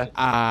shoes here?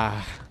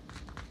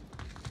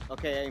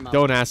 Okay,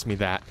 don't ask me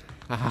that.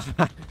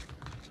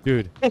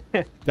 Dude,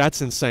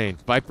 that's insane.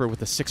 Viper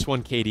with a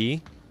 6-1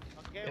 KD.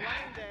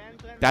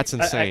 That's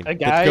insane.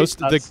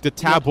 The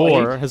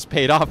Tabor has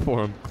paid off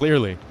for him,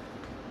 clearly.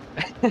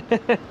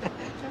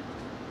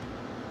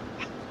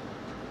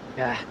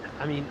 Yeah,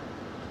 I mean,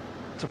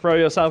 to throw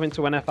yourself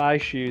into NFI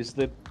shoes,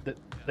 the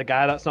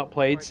guy that's not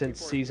played since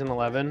season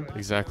 11,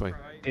 exactly,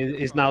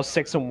 is now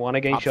 6-1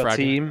 against your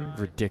team.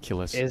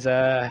 Ridiculous. Is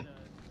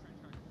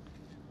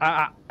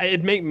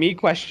it'd make me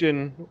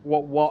question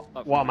what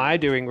am I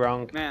doing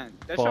wrong? Man,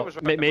 that but shot was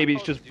right. Maybe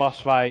it's just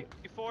boss fight.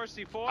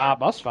 C4.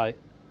 Boss fight.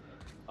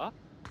 Huh?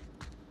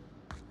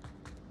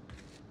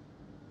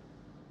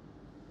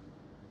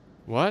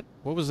 What?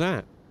 What was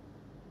that?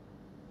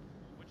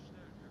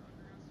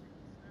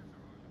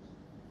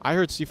 I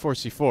heard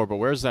C4, but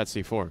where's that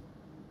C4?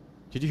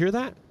 Did you hear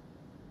that?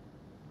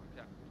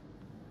 Yeah.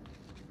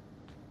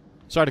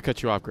 Sorry to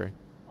cut you off, Gray.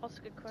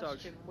 Ask a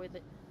question with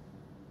it.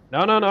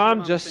 No,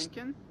 I'm just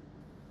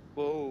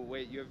Whoa,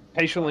 wait, you have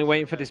patiently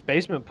waiting for this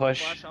basement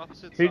push.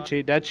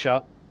 Hoochie, dead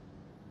shot.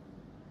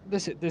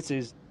 This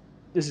is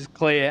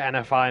clear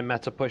NFI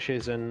meta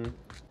pushes, and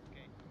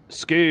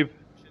Scoob,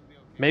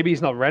 maybe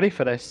he's not ready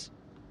for this.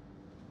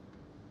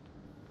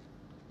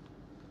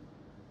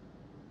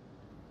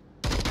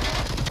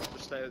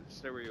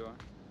 stay where you are.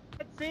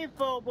 Let's see,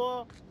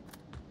 Fobo.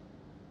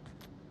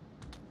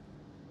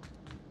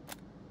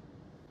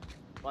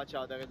 Watch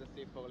out, there is a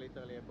C4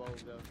 literally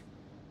above there.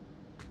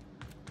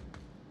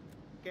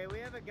 Okay, we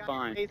have a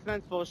guy in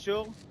basement for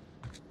sure.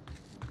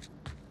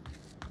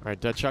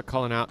 Alright, Deadshot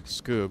calling out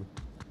Scoob.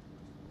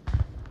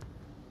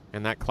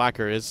 And that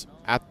clacker is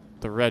at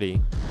the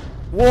ready.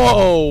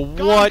 Whoa,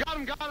 what? Got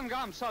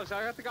him. So I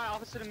got the guy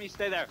opposite of me.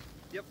 Stay there.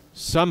 Yep.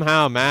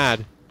 Somehow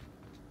Mad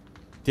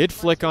did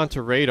flick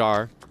onto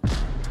radar.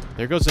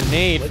 There goes a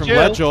nade from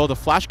Legel. Legel. The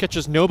flash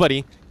catches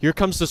nobody. Here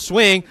comes the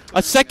swing.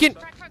 A second.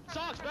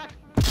 Sogs back.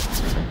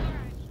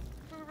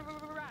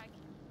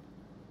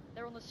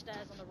 They're on the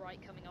stairs on the right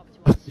coming up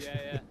to us.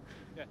 Yeah.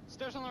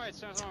 Stairs on the right.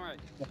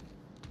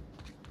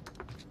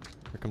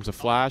 Here comes a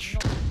flash.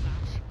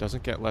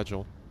 Doesn't get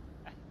Legel.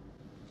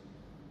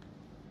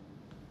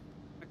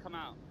 Come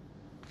out.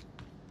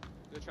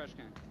 Do a trash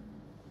can.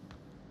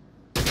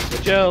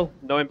 Joe,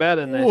 knowing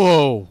better than this.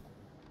 Whoa.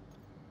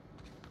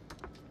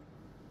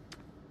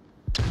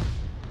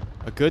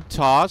 A good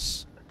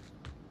toss.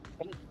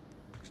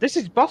 This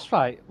is boss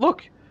fight.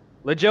 Look,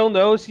 Legel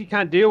knows he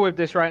can't deal with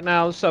this right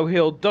now, so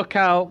he'll duck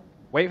out,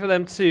 wait for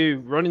them to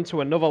run into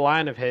another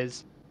line of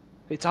his.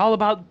 It's all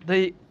about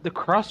the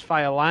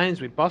crossfire lines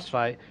with boss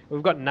fight.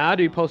 We've got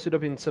Nadu posted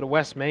up into the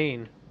west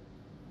main.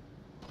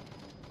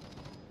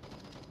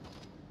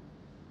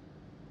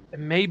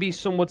 And maybe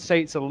some would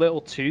say it's a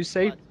little too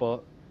safe,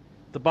 but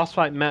the boss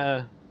fight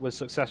meta was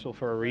successful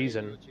for a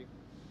reason.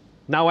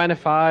 Now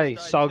NFI,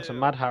 Sogs, and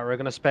Mad Hatter are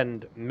going to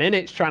spend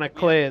minutes trying to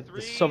clear the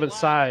southern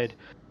side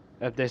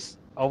of this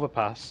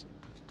overpass.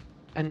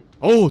 And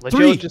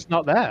Legel's just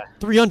not there.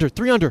 3 under.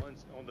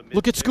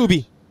 Look at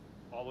Scooby.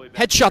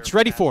 Headshots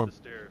ready for him.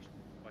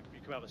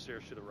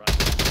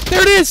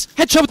 There it is!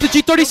 Headshot with the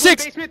G36!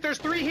 Basement, there's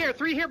 3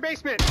 here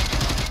basement!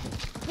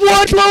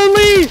 What?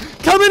 Lonely!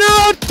 Coming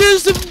out!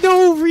 There's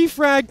no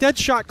refrag. That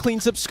shot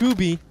cleans up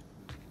Scooby.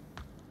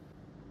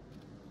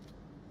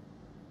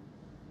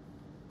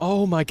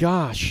 Oh my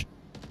gosh.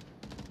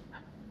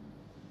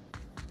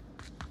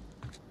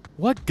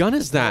 What gun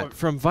is that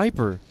from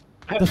Viper?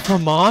 The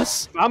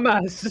FAMAS?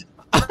 FAMAS.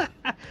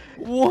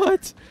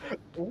 What?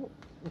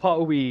 What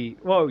are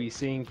we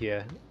seeing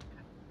here?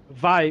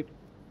 Vibe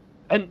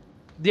and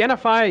the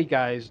NFI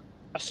guys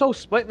are so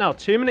split now.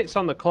 2 minutes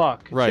on the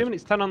clock. Right. 2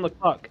 minutes 10 on the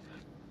clock.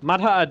 Mad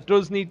Hatter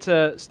does need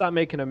to start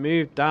making a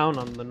move down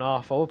on the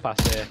north overpass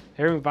here.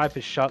 Hearing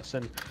Viper's shots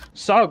and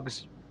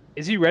Sogs,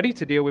 is he ready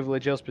to deal with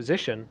Legel's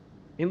position?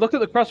 I mean, look at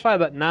the crossfire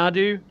that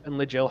Nadu and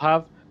Legel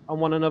have on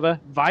one another.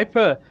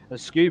 Viper and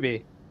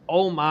Scooby.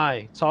 Oh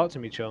my. Talk to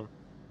me, chum.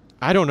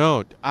 I don't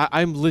know.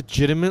 I'm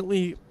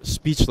legitimately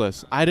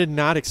speechless. I did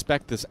not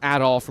expect this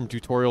at all from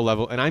tutorial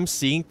level, and I'm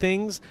seeing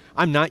things.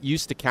 I'm not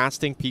used to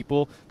casting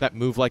people that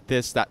move like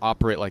this, that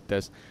operate like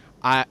this.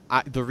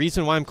 The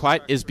reason why I'm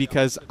quiet is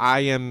because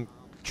I am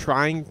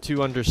trying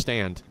to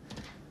understand,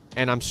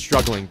 and I'm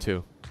struggling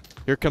to.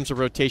 Here comes a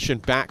rotation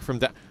back from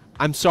that.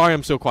 I'm sorry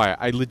I'm so quiet.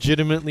 I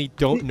legitimately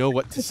don't know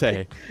what to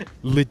say.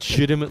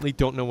 Legitimately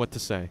don't know what to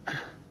say.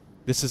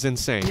 This is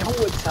insane. Yo,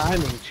 what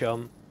timing,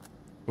 chum.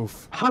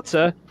 Oof.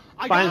 Hatter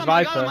finds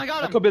Viper. I got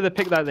him. That could be the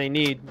pick that they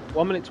need.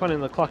 1 minute 20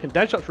 on the clock, and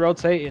Deadshot's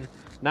rotating.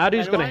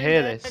 Nadu's going to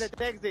hear this.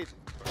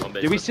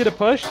 Do we see the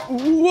push?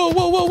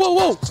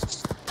 Whoa.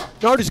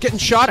 Nadu's getting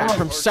shot at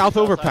from South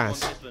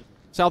Overpass.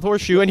 South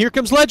Horseshoe, and here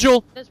comes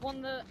Legel.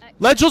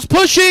 Legel's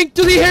pushing!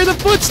 Does he hear the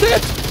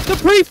footsteps? The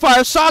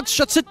pre-fire. Sogs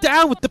shuts it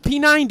down with the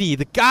P90.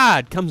 The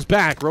God comes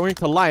back, roaring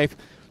to life.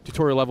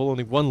 Tutorial level,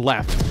 only 1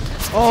 left.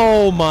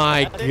 Oh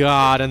my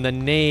God, and the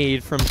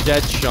nade from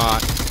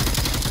Deadshot.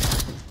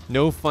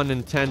 No fun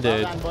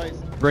intended.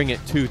 Bring it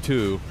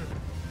 2-2.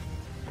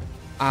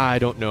 I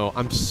don't know.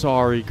 I'm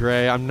sorry,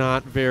 Gray. I'm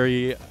not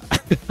very...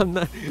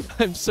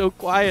 I'm so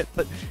quiet,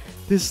 but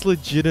this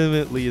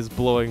legitimately is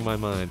blowing my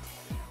mind.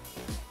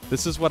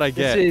 This is what I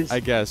get,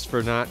 I guess,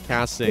 for not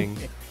casting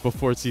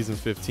before Season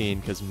 15,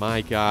 because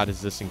my God,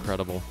 is this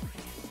incredible.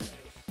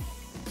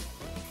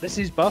 This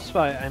is boss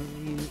fight. I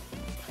mean,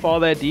 for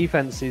their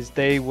defenses,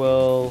 they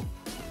will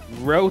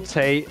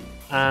rotate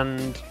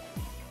and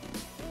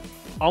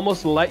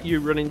almost let you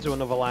run into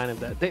another line of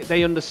that.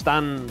 They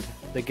understand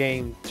the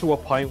game to a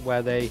point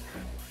where they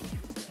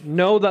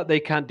know that they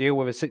can't deal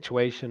with a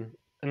situation,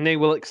 and they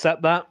will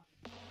accept that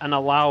and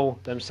allow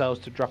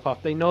themselves to drop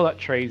off. They know that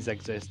trades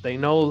exist. They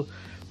know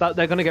that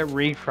they're going to get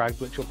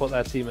refragged, which will put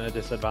their team at a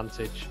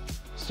disadvantage.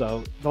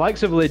 So the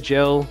likes of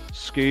Legel,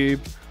 Scoob,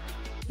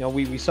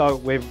 we saw it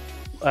with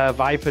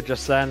Viper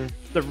just then.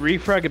 The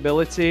refrag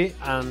ability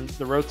and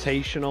the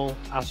rotational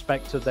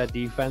aspect of their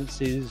defense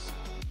is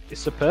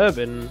superb,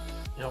 and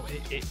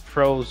it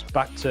throws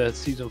back to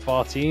Season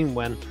 14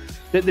 when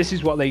this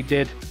is what they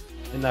did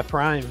in their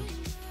prime.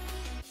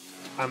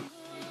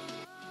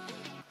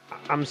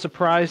 I'm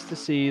surprised to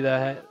see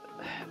them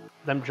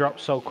drop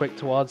so quick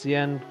towards the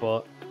end,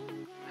 but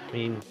I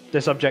mean,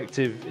 this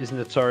objective is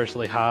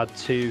notoriously hard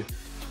to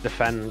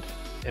defend,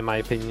 in my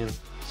opinion.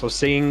 So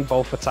seeing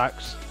both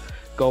attacks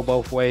go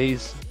both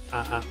ways,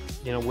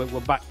 we're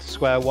back to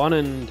square one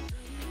and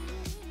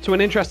to an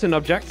interesting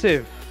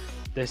objective.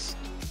 This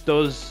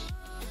does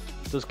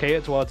cater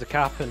towards a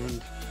cap,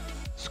 and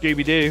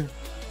Scooby-Doo.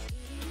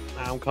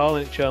 I'm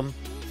calling it, chum.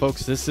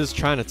 Folks, this is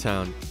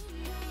Chinatown.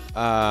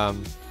 7-2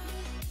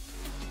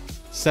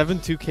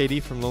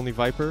 KD from Lonely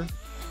Viper.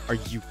 Are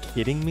you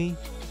kidding me?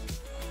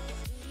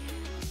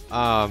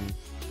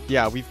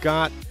 Yeah, we've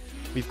got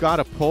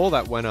a poll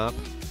that went up,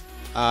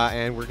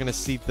 and we're gonna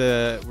see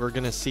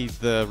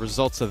the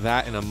results of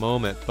that in a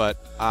moment. But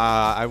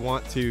I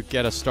want to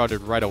get us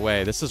started right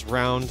away. This is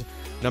round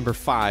number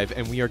 5,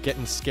 and we are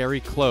getting scary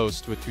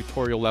close to a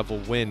tutorial level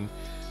win,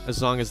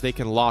 as long as they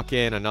can lock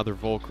in another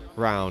Volk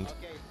round.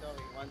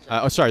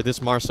 This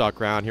Marsoc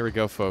round. Here we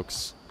go,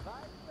 folks.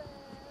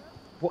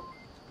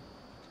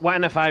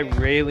 What NFI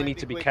really need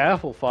to be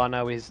careful for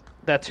now is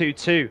they're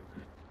 2-2,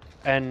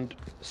 and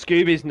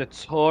Scooby's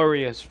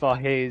notorious for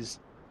his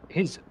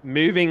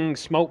moving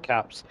smoke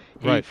caps.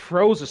 He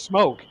throws a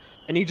smoke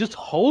and he just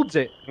holds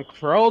it and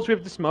crawls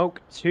with the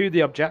smoke to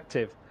the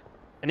objective.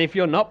 And if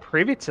you're not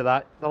privy to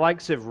that, the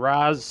likes of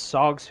Raz,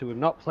 Sogs, who have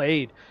not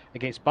played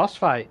against boss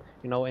fight,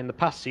 you know, in the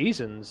past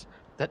seasons,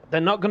 that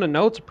they're not going to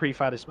know to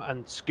pre-fire this,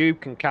 and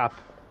Scoob can cap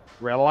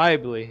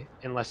reliably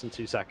in less than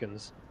 2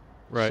 seconds.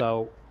 Right.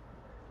 So.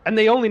 And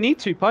they only need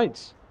 2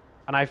 points.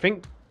 And I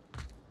think,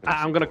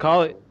 I'm going to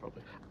call it,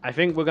 I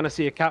think we're going to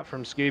see a cap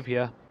from Scoob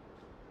here.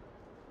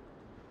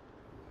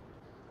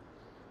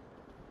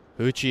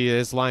 Uchi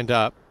is lined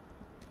up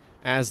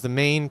as the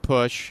main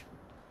push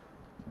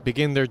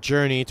begin their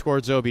journey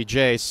towards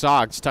OBJ.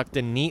 Sogs tucked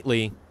in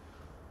neatly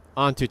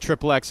onto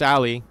Triple X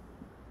Alley.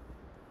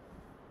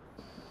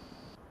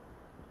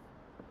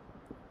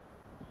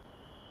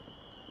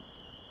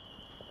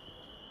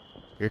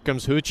 Here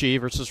comes Hoochie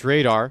versus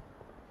Radar.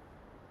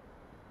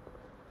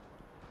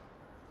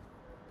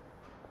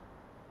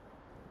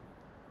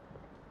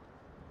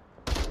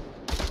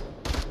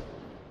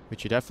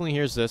 Hoochie definitely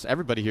hears this.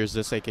 Everybody hears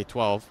this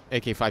AK-12.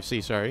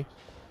 AK-5C, sorry.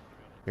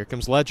 Here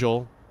comes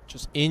Legel,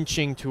 just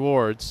inching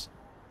towards.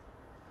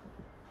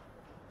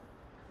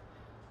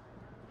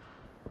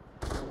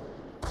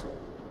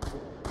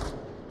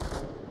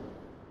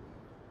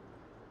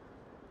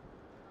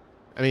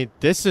 I mean,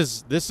 this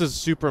is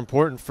super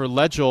important for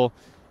Legel,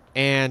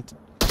 and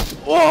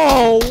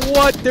oh,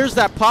 what? There's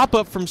that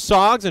pop-up from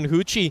Sogs, and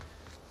Hoochie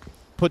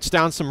puts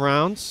down some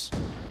rounds.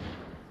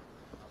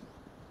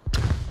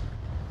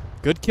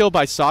 Good kill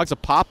by Sogs, a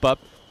pop-up.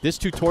 This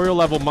tutorial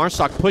level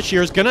Marsoc push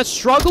here is gonna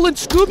struggle, and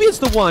Scooby is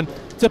the one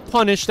to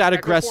punish that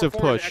aggressive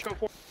push.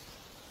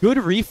 Good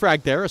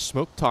refrag there, a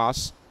smoke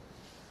toss.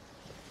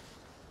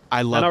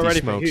 I love these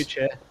smokes.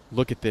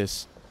 Look at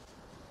this.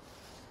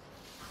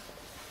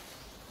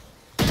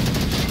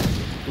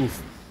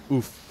 Oof,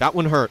 oof. That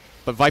one hurt,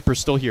 but Viper's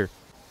still here.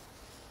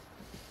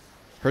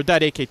 Heard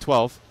that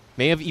AK-12.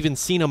 May have even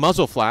seen a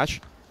muzzle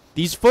flash.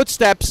 These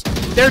footsteps,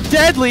 they're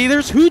deadly.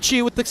 There's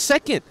Hoochie with the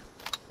second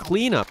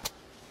cleanup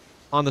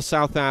on the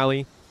South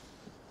Alley.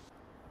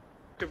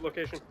 Good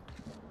location.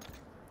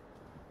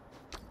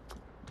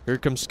 Here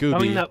comes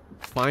Scooby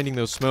finding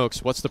those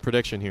smokes. What's the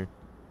prediction here?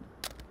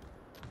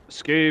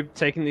 Scoob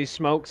taking these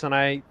smokes, and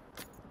I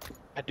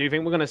do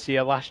think we're going to see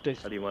a last-ditch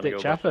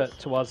effort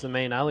towards the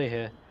main alley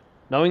here.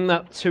 Knowing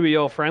that 2 of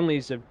your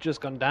friendlies have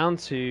just gone down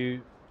to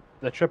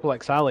the Triple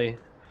X Alley,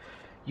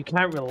 you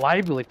can't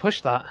reliably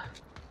push that.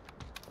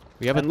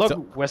 We have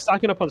look, we're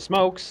stacking up on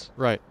smokes.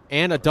 Right,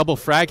 and a double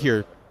frag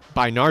here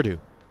by Nardu.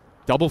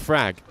 Double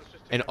frag.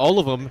 And all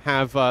of them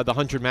have the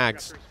 100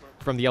 mags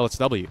from the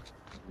LSW.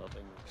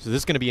 So this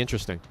is going to be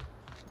interesting.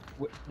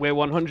 We're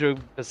 100%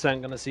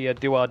 going to see a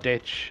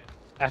do-or-ditch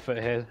effort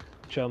here,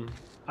 chum.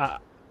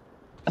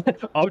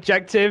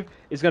 Objective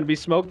is going to be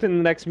smoked in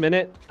the next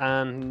minute,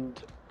 and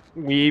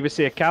we either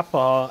see a cap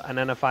or an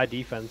NFI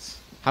defense.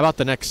 How about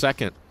the next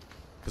second?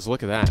 Because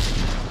look at that.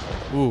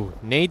 Ooh,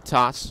 nade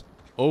toss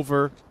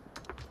over.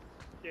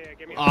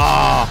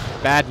 Ah,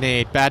 bad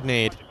nade, bad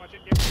nade.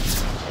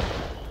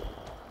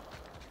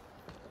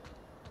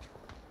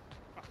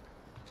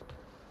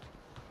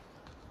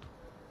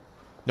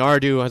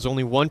 Nardu has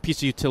only one piece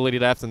of utility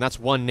left, and that's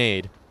one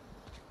nade.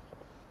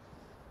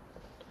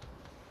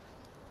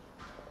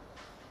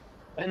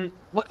 And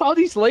look at all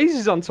these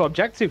lasers onto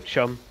objective,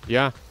 chum.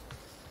 Yeah.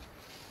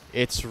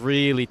 It's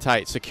really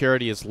tight.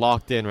 Security is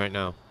locked in right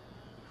now.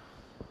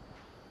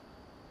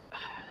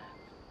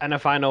 And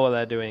if I know what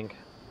they're doing,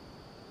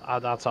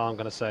 that's all I'm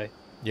going to say.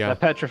 Yeah. They're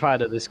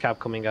petrified of this cap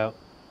coming out.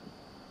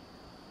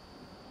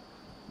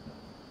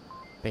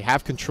 They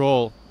have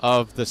control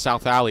of the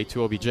South Alley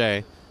to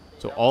OBJ.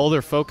 So all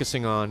they're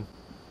focusing on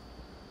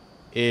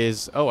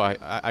is... Oh,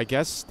 I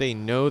guess they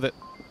know that...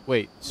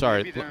 Wait,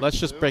 sorry. Let's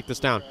just break this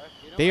down.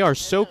 They are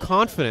so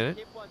confident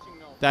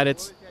that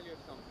it's...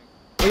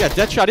 Oh yeah,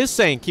 Deadshot is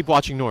saying keep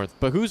watching north.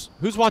 But who's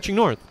watching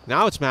north?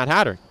 Now it's Mad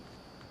Hatter.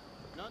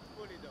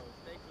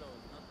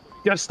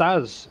 Just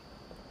as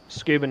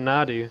Scoob and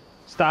Nardu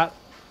start.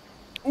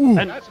 Ooh.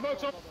 And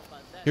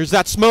here's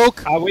that smoke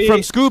from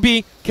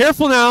Scooby.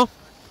 Careful now.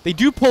 They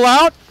do pull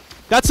out.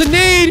 That's a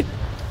nade.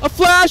 A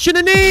flash and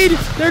a nade.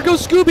 There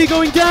goes Scooby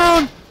going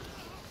down.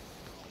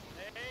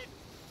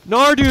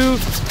 Nardu.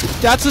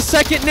 That's a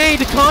second nade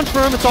to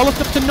confirm. It's all left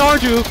up to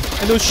Nardu.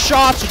 And those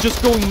shots are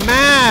just going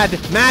mad.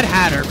 Mad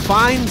Hatter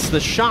finds the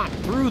shot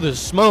through the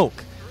smoke.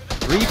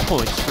 3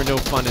 points for no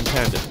fun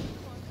intended.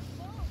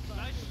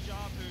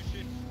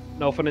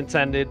 No fun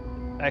intended.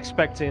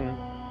 Expecting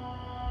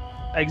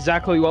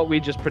exactly what we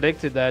just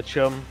predicted there,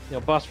 chum. You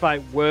know, boss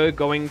fight were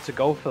going to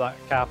go for that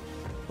cap,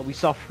 but we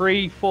saw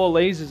 3-4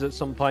 lasers at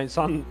some points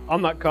on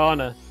that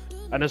corner,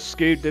 and a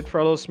Scoot did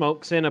throw those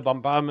smokes in, a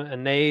bombardment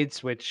and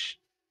nades, which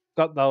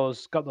got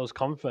those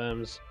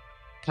confirms.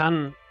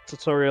 Can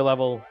tutorial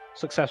level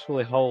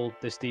successfully hold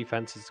this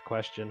defense is the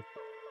question.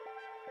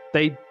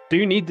 They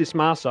do need this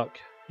Marsok,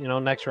 you know,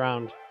 next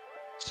round.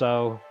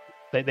 So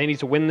they need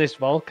to win this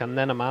Volk and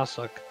then a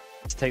Marsok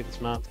to take this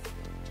map.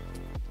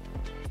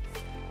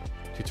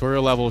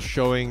 Tutorial level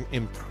showing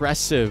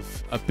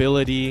impressive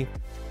ability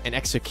and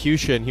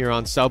execution here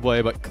on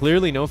Subway, but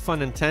clearly no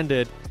fun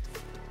intended.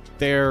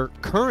 Their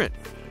current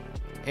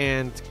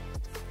and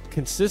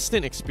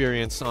consistent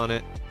experience on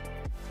it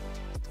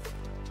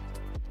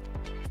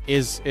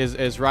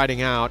is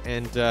riding out,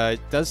 and it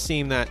does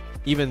seem that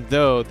even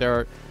though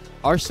there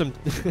are some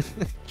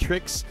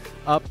tricks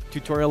up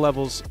tutorial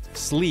level's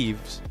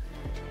sleeves,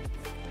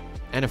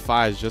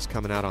 NFI is just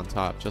coming out on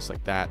top, just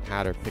like that.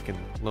 Hatter picking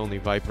Lonely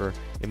Viper.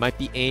 It might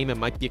be aim, it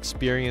might be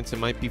experience, it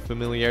might be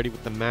familiarity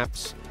with the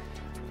maps.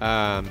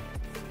 But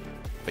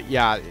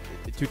yeah,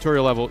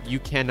 tutorial level, you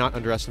cannot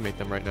underestimate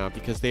them right now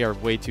because they are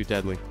way too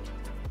deadly.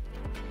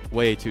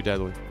 Way too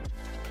deadly.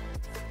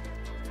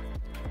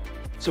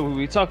 So when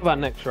we talk about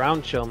next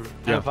round, chum,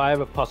 yeah. If I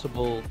have a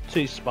possible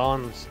 2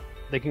 spawns,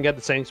 they can get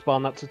the same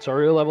spawn that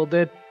tutorial level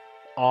did,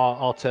 or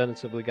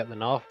alternatively get the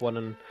north one,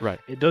 and right.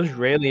 It does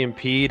really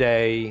impede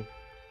a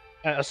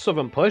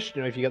southern push,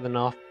 you know, if you get the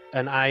north,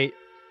 and I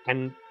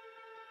can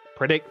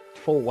predict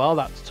full well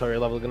that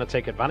tutorial level is going to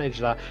take advantage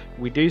of that.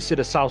 We do see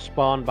the south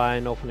spawn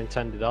by no pun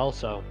intended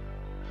also.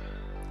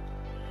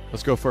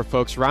 Let's go for it,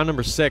 folks. Round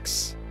number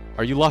 6.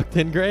 Are you locked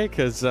in, Gray?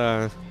 Because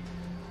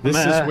this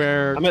is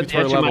where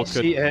tutorial level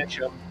could.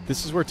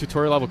 This is where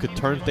tutorial level could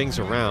turn things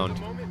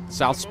around.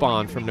 South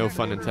spawn from no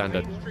fun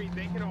intended.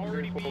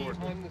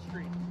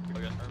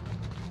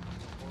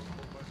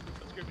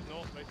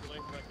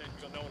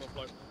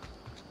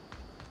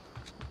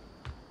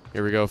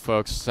 Here we go,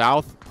 folks.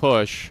 South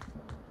push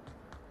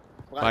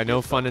by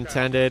no fun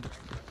intended.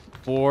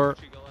 Four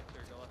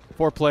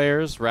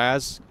players.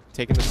 Raz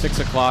taking the 6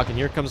 o'clock, and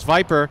here comes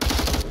Viper.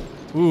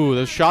 Ooh,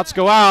 those shots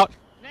go out.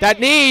 That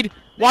nade!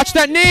 Watch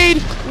that nade!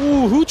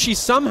 Ooh, Hoochie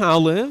somehow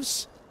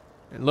lives.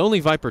 And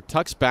Lonely Viper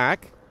tucks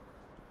back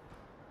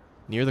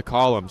near the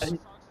columns.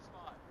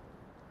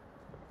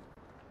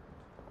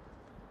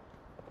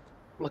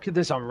 Look at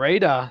this on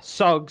radar.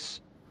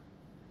 Suggs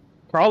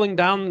crawling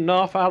down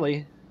North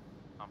Alley.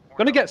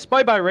 Gonna get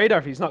spied by radar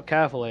if he's not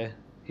careful here.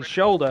 His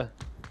shoulder,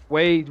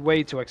 way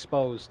too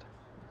exposed.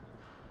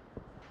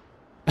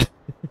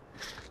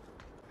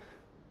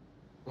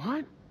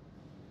 What?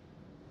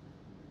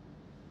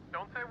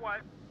 Don't say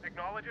what.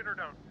 Acknowledge it or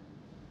don't.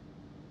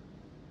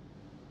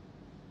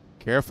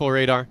 Careful,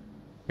 radar.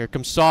 Here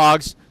comes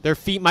Soggs. Their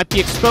feet might be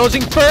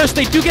exposing first.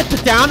 They do get the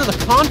down and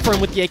the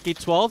confirm with the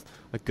AK-12.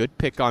 A good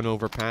pick on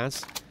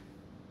overpass.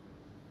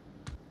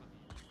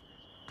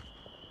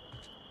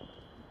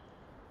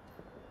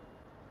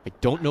 I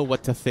don't know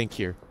what to think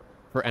here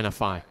for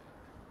NFI.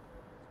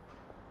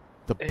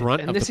 The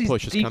brunt of the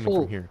push is coming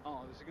from here.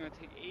 Oh, this is gonna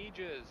take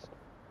ages.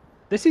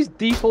 This is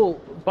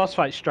default boss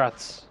fight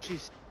strats.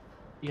 Jeez.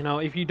 You know,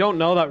 if you don't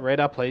know that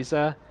radar plays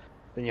there,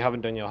 then you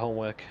haven't done your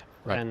homework.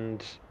 Right.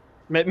 And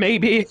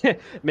maybe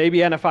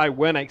NFI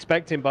weren't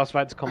expecting boss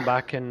fight to come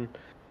back. And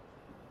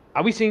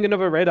are we seeing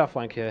another radar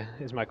flank here?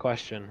 Is my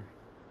question.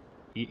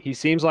 He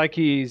seems like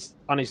he's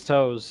on his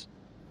toes.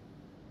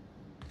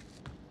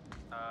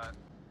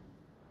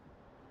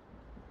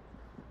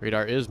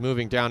 Radar is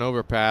moving down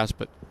overpass,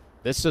 but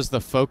this is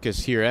the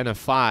focus here.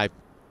 NF5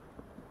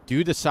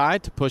 do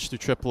decide to push through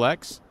Triple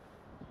X.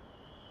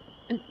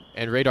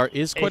 And Radar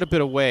is quite a bit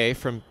away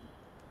from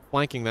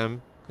flanking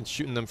them and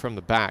shooting them from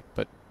the back.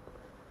 But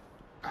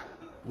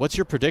what's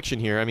your prediction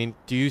here? I mean,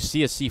 do you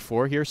see a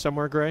C4 here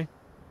somewhere, Gray?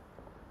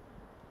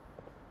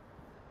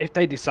 If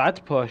they decide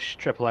to push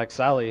Triple X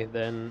Alley,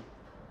 then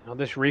you know,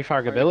 this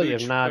refargability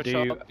of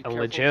Nadu and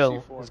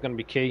Legil is going to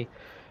be key.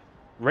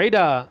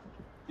 Radar...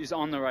 He's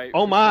on the right.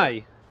 Oh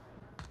my!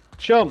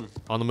 Chum!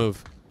 On the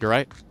move. You're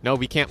right. No,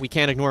 we can't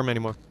ignore him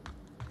anymore.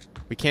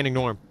 We can't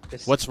ignore him.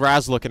 What's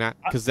Raz looking at?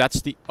 Because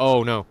that's the...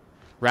 Oh, no.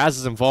 Raz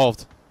is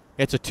involved.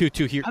 It's a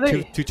 2-2 here.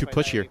 2-2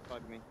 push here.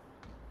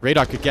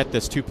 Radar could get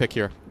this 2-pick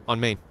here on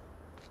main.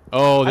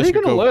 Oh, this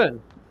could go...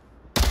 learn?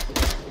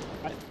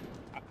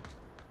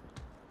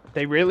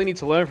 They really need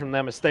to learn from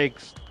their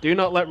mistakes. Do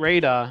not let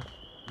Radar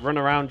run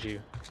around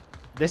you.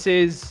 This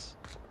is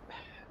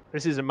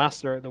a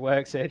master at the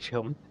works here,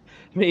 chum.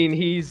 I mean,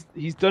 he's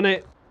done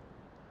it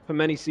for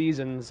many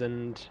seasons,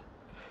 and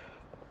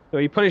so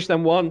you punish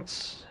them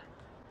once,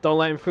 don't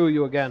let him fool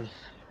you again.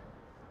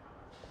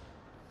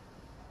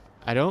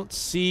 I don't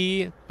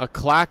see a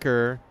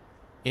clacker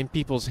in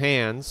people's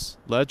hands.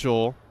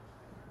 Legil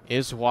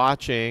is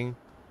watching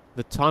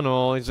the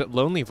tunnel. Is it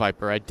Lonely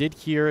Viper? I did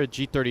hear a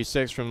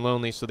G36 from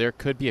Lonely, so there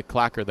could be a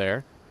clacker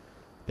there.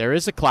 There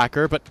is a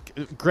clacker,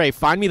 but Gray,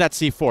 find me that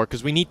C4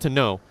 because we need to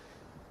know.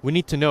 We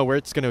need to know where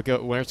it's gonna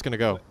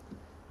go.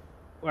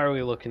 Where are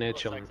we looking at,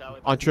 chum?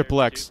 On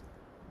triple X.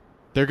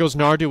 There goes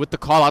Nardu with the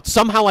call out.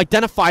 Somehow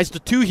identifies the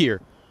 2 here.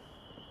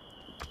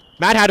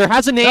 Mad Hatter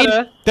has a nade.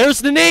 There's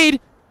the nade.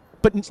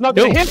 But it's not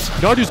no. gonna hit.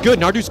 Nardu's good.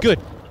 Nardu's good.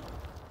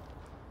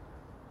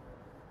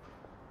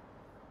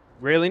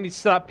 Really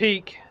needs that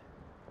peak.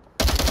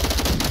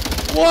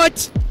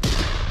 What?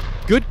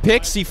 Good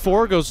pick.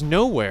 C4 goes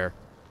nowhere.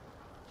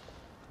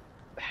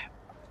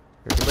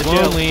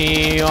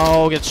 Lonely.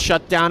 Oh, gets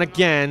shut down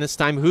again. This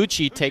time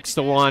Hoochie takes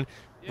the one.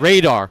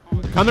 Radar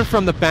coming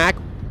from the back.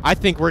 I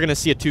think we're going to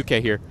see a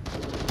 2K here.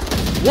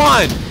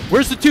 1.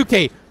 Where's the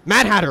 2K?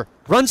 Mad Hatter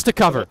runs to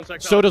cover.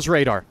 So does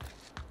Radar.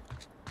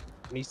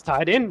 And he's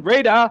tied in.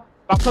 Radar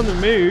back on the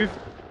move.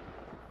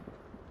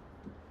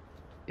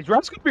 Is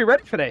Raz going to be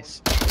ready for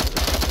this?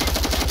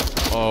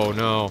 Oh,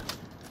 no.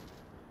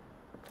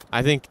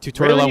 I think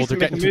tutorial levels are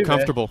getting too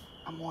comfortable.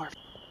 I'm more.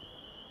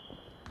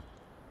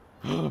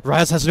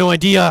 Raz has no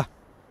idea.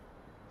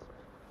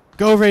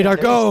 Go, Radar,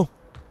 go.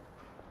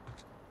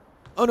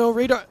 Oh, no,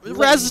 Radar.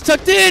 Raz is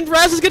tucked in.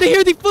 Raz is going to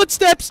hear the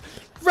footsteps.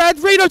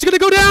 Radar's going to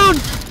go down.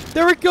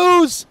 There it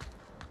goes.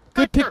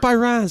 Good pick by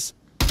Raz.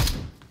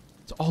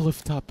 It's all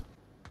lift up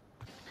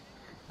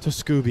to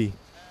Scooby.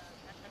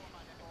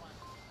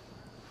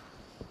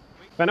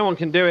 If anyone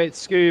can do it,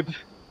 Scoob.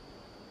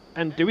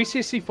 And do we see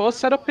a C4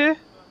 set up here?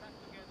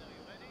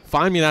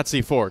 Find me that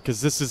C4, because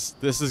this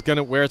is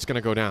gonna where it's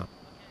gonna go down.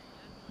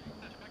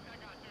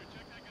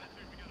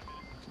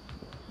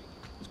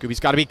 Scooby's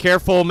got to be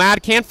careful.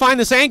 Mad can't find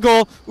this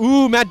angle.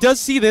 Ooh, Mad does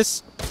see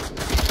this.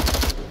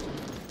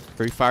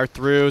 Free fire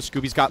through.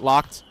 Scooby's got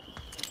locked.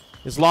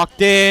 Is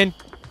locked in.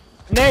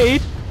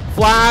 Nade.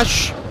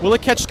 Flash. Will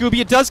it catch Scooby?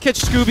 It does catch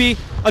Scooby.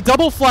 A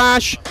double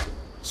flash.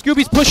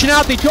 Scooby's pushing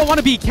out. They don't want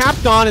to be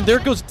capped on, and there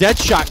goes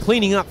Deadshot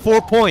cleaning up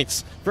 4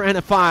 points for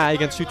NFI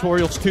against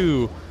Tutorials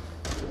 2.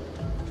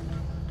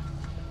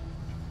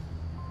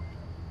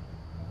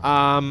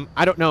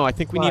 I don't know. I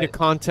think we need to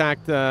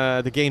contact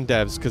the game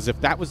devs, because if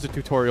that was the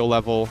tutorial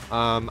level,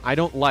 I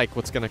don't like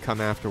what's going to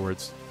come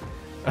afterwards.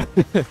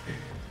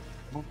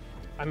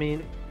 I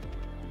mean,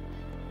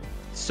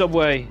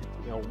 Subway,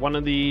 one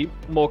of the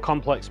more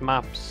complex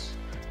maps,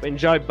 but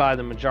enjoyed by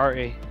the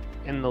majority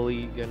in the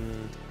league,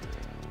 and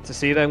to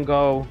see them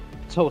go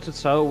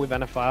toe-to-toe with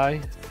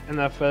NFI in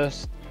their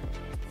first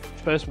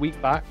week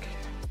back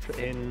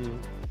in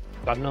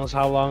God knows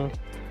how long,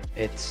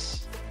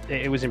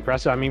 it was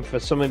impressive. I mean, for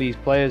some of these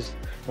players,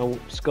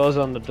 scores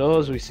on the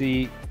doors, we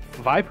see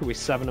Viper with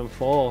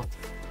 7-4,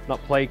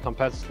 not played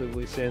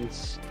competitively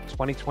since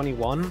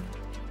 2021.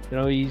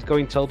 He's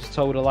going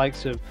toe-to-toe with the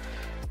likes of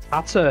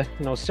Hatter,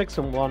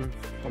 6-1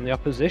 on the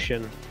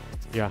opposition.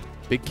 Yeah,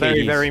 big KDs.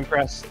 Very, very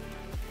impressed.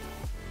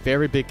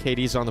 Very big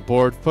KDs on the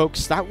board.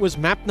 Folks, that was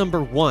map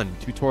number 1.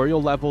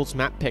 Tutorial levels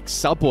map pick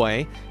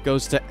Subway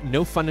goes to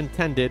no fun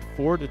intended,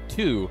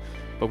 4-2.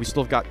 But we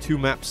still have got 2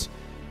 maps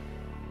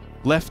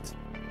left.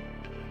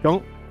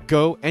 Don't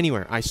go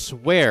anywhere. I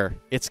swear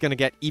it's going to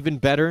get even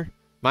better.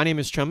 My name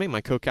is Chumme,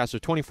 my co-caster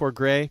 24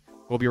 Gray.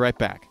 We'll be right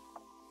back.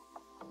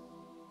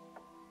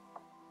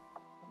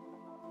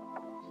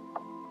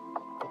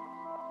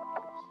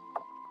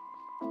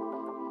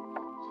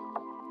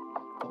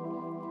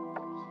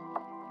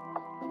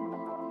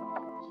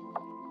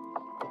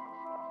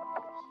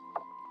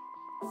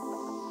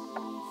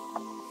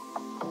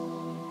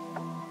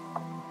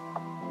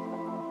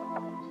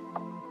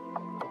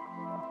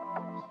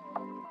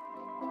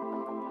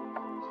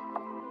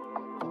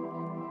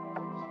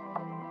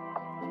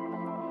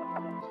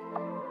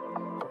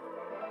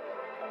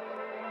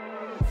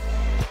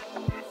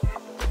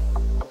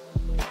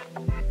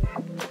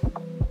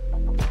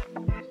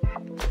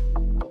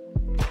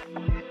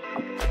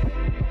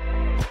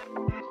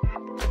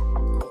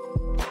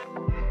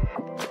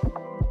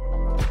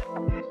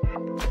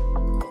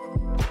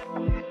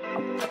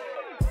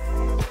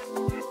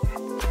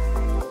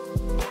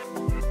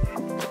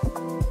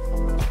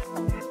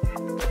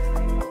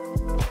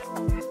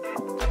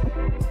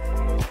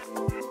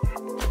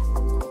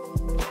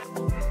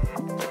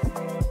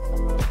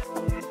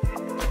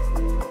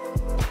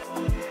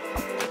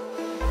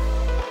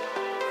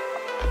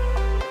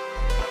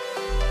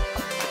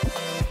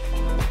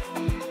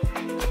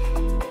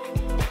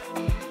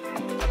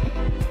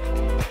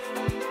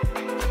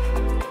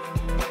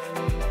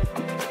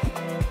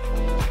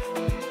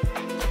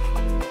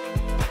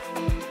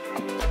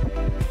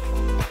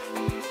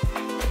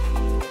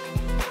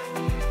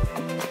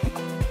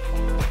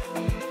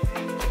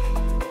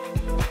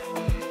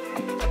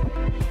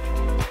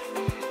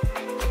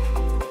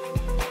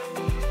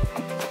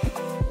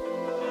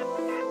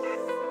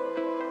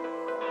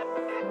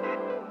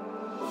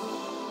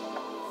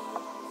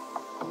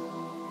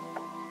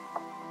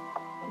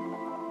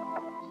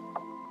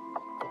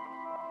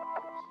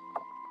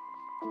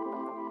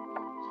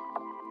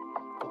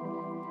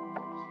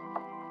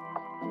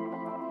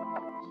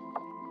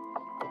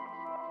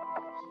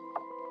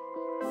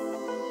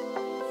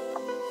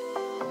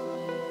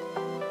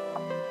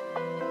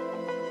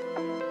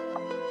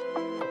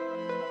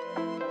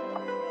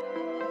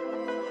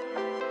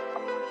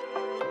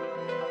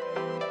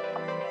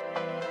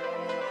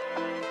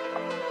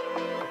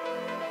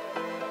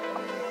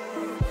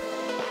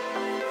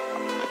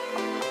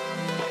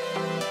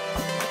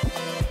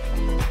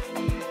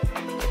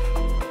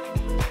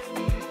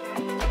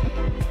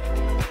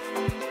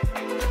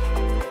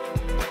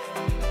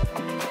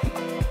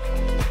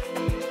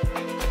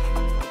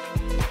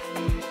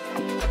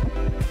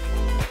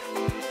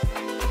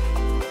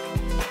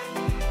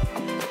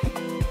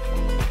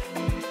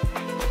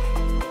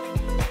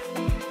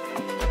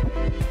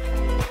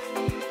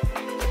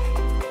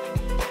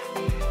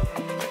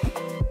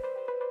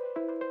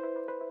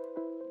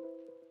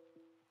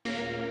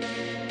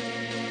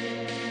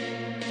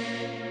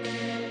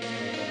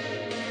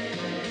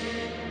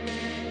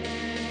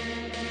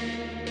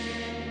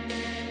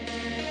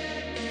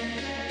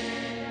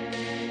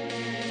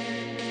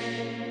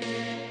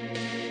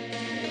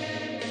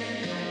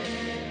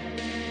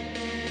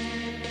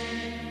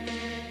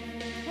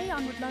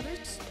 Onward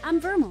lovers, I'm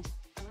VRML.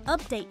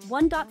 Update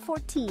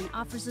 1.14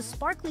 offers a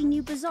sparkling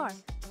new bazaar,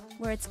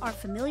 where it's our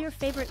familiar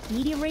favorite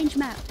medium range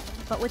map,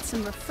 but with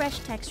some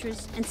refreshed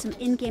textures and some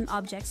in-game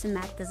objects and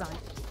map design.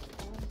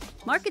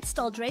 Market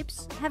stall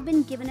drapes have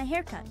been given a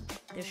haircut.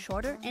 They're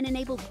shorter and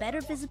enable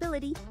better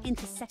visibility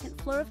into second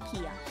floor of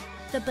Kia.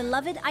 The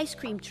beloved ice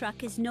cream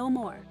truck is no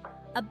more.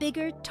 A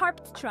bigger,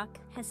 tarped truck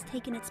has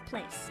taken its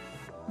place.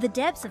 The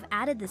devs have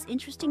added this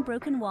interesting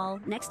broken wall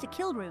next to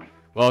Kill Room.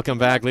 Welcome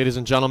back, ladies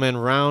and gentlemen.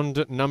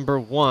 Round number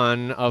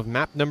 1 of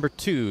map number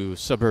 2,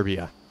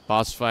 Suburbia.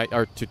 Boss fight,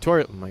 or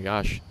tutorial, oh my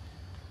gosh.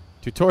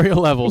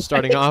 Tutorial level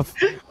starting off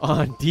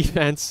on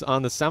defense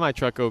on the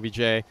semi-truck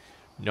OBJ.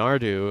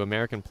 Nardu,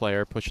 American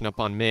player, pushing up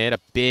on mid. A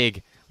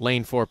big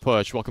lane 4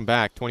 push. Welcome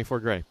back, 24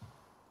 Gray.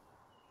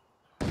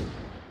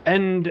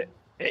 And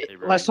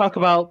let's talk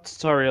about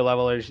tutorial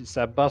level, as you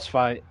said. Boss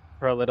fight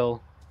for a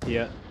little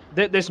here.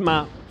 This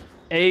map,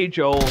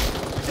 age-old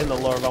in the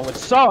lore of Onward.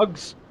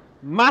 Sogs!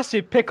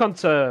 Massive pick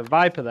onto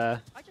Viper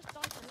there. I just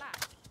died to lag.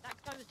 That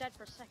guy was dead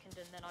for a second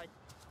and then I...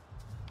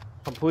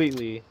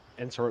 Completely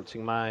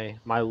interrupting my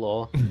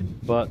lore.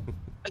 But...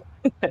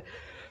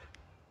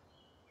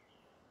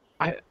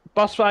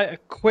 boss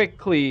fight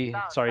quickly...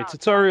 Sorry,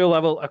 tutorial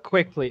level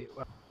quickly...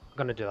 I'm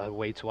going to do that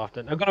way too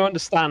often. I'm going to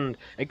understand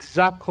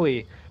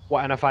exactly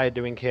what NFI are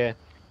doing here.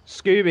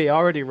 Scooby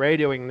already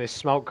radioing this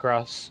smoke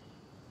cross.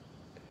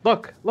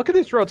 Look at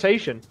this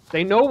rotation.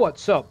 They know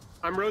what's up.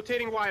 I'm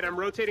rotating wide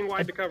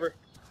to cover.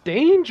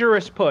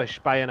 Dangerous push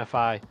by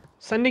NFI.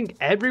 Sending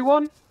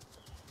everyone?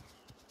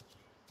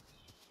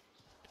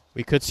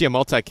 We could see a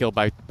multi-kill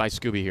by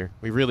Scooby here.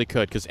 We really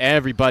could, because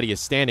everybody is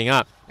standing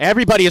up.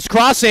 Everybody is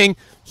crossing.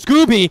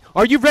 Scooby,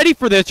 are you ready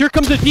for this? Here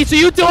comes the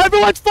DCU till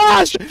everyone's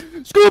flash!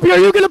 Scooby, are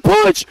you going to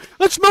push?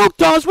 The smoke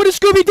toss. What is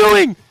Scooby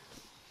doing?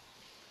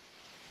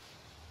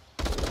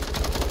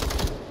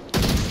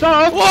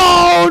 Stop!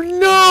 Oh,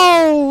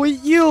 no!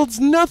 It yields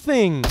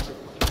nothing.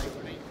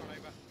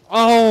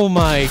 Oh,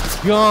 my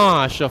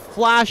gosh. A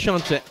flash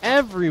onto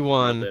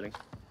everyone.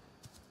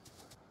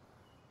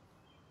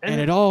 And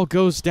it all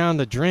goes down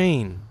the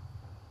drain.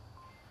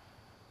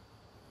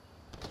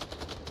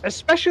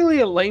 Especially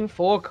a lane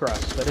 4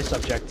 cross for this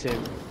objective.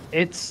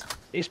 It's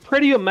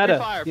pretty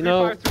meta. You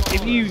know,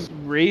 if you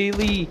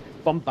really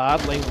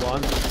bombard lane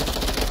 1,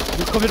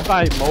 you're covered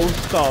by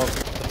most of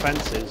the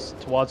fences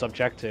towards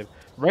objective.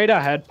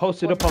 Radar head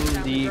posted up on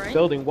the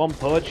building 1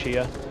 perch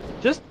here.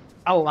 Just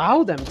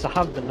allow them to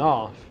have the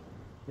north.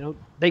 You know,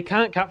 they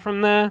can't cap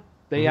from there.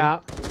 They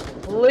are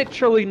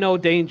literally no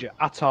danger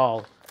at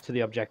all to the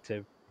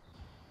objective.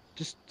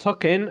 Just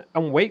tuck in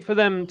and wait for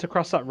them to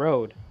cross that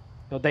road.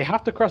 You know, they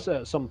have to cross it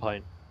at some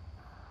point.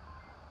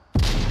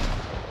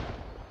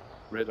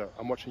 Radar,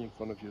 I'm watching in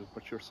front of you.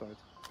 What's your side?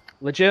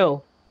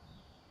 Legil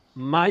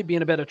might be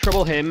in a bit of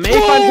trouble here. May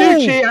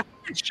find Hoochie.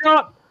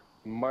 Shot.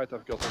 Might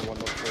have gotten one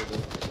off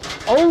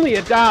Radar. Only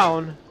a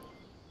down.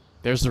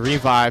 There's the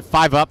revive.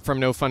 5 up from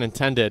No Fun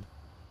Intended.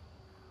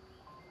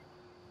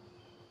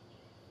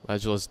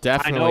 Legil is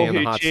definitely in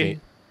the hot seat.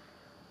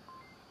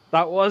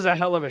 That was a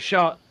hell of a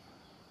shot.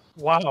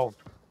 Wow.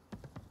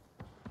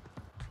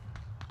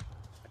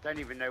 I don't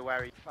even know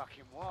where he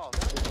fucking was.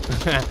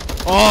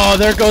 Oh,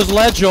 there goes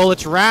Legil.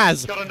 It's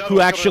Raz who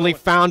actually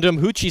found him.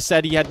 Hoochie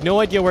said he had no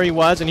idea where he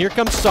was, and here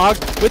comes Sog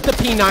with the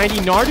P90.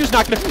 Nardu's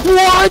not gonna...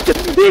 What?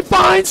 He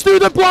finds through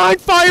the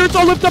blind fire. It's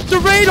all lift up to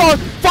Radar.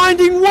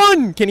 Finding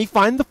 1. Can he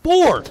find the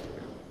 4? And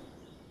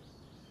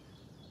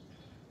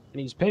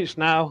he's pitched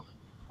now.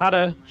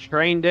 Hadda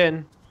trained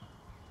in.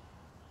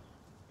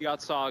 You got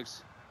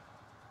Sogs.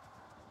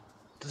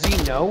 Does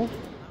he know?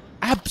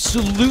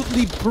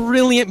 Absolutely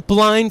brilliant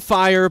blind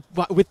fire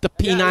with the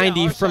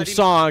P90 from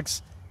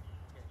Sogs.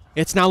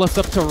 It's now left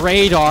up to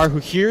Radar, who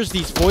hears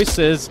these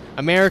voices,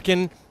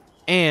 American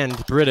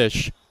and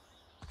British.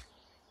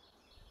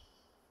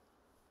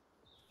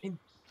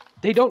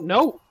 They don't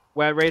know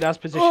where Radar's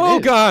position is. Oh,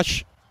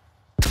 gosh.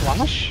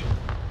 Flash?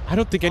 I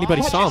don't think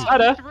anybody saw him.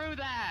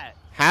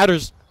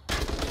 Hadda.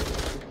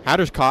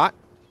 Hatter's caught.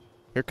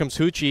 Here comes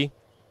Hoochie.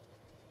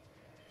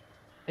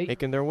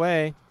 Making their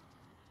way.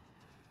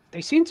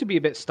 They seem to be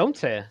a bit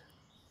stumped here.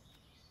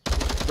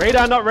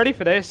 Radar not ready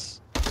for this.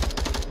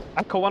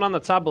 Echo 1 on the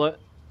tablet.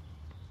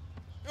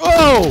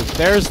 Oh!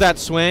 There's that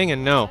swing,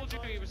 and no.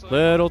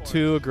 Little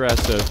too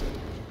aggressive.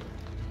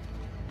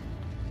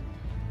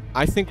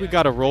 I think we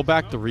got to roll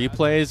back the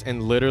replays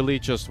and literally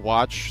just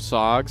watch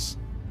Sogs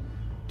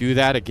do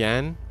that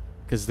again,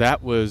 because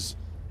that was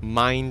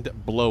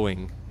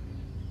mind-blowing.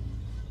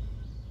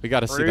 We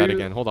got to see that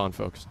again. Hold on,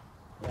 folks.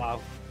 Wow.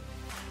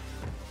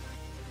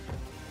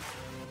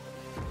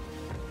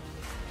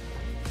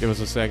 Give us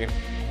a second.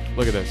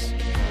 Look at this.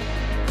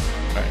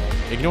 All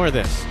right, ignore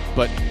this.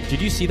 But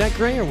did you see that,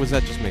 Gray, or was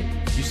that just me?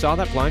 You saw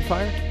that blind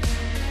fire?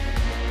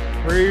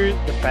 Through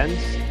the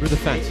fence. Through the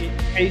fence. It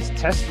pays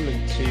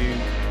testament to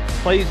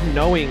players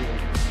knowing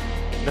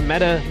the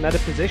meta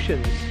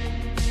positions.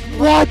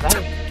 What?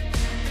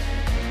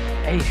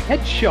 A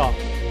headshot.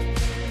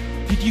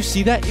 Did you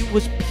see that? It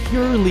was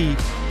purely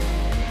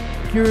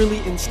purely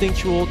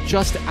instinctual,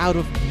 just out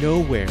of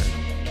nowhere.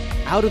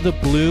 Out of the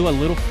blue, a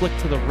little flick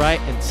to the right,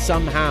 and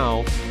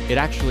somehow it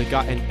actually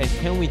got, and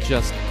can we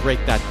just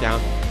break that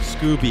down?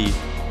 Scooby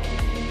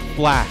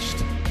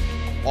flashed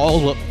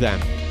all of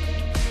them.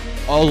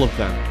 All of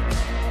them.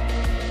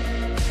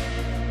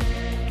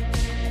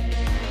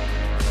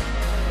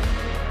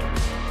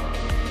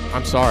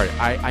 I'm sorry,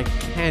 I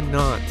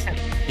cannot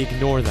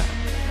ignore that.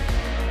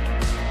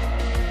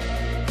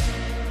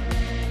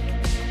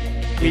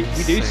 We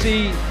do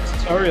see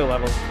tutorial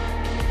level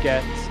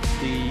get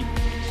the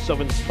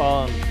southern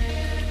spawn,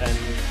 and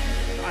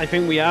I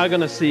think we are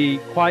going to see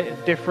quite a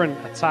different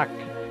attack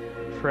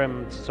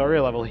from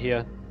tutorial level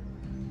here.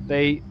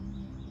 They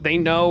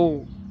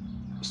know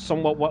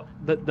somewhat what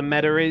the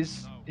meta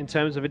is in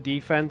terms of a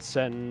defense,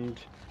 and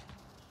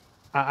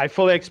I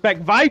fully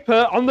expect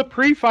Viper on the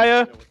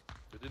pre-fire.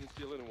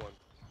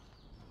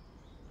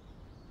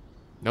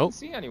 Nope.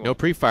 No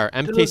pre-fire.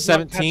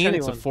 MK17.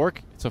 It's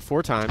a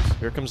 4 times.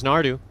 Here comes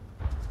Nardu.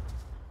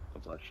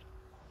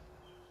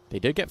 They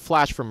did get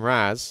flash from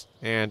Raz,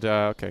 and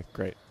okay,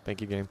 great.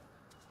 Thank you, game.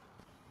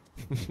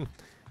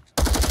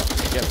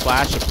 Get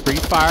flash of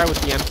pre-fire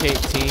with the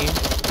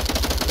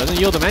MK18. Doesn't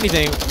yield them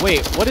anything.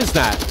 Wait, what is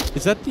that?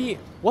 Is that the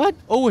what?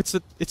 Oh, it's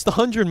the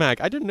 100 mag.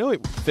 I didn't know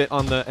it fit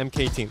on the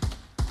MK18.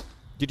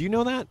 Did you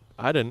know that?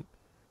 I didn't.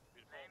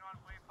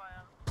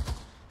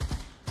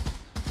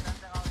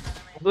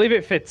 I believe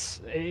it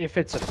fits. It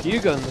fits a few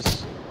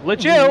guns.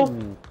 Legil.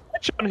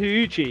 On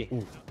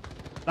Huichi.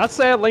 That's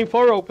lane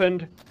 4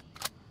 opened.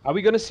 Are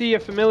we going to see a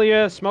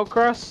familiar smoke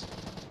cross?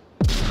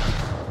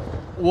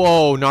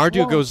 Whoa,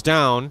 Nardu goes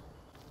down.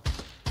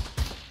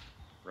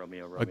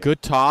 Romeo. A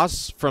good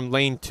toss from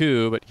lane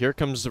 2, but here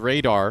comes the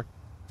radar.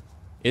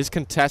 Is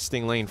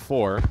contesting lane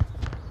 4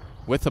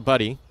 with a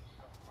buddy.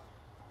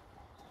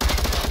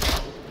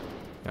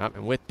 Yep,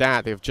 and with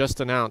that, they've just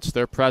announced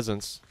their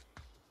presence.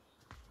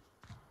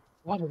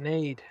 What a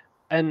nade.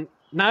 And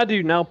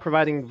Nardu now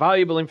providing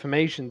valuable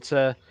information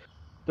to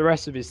the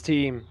rest of his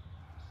team.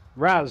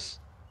 Raz,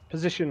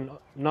 position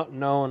not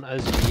known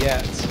as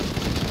yet.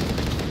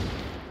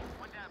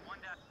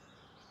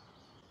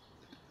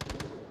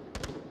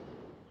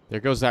 There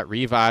goes that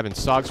revive, and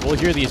Sogs, we'll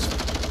hear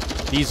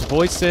these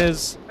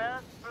voices.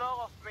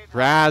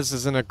 Raz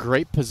is in a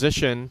great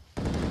position,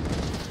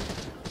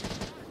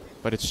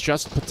 but it's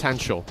just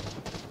potential.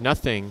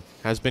 Nothing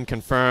has been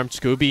confirmed.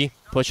 Scooby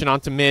pushing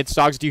onto mid.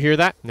 Sogs, do you hear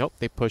that? Nope,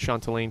 they push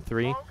onto lane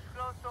 3.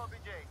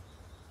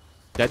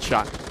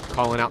 Deadshot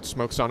calling out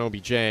smokes on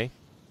OBJ.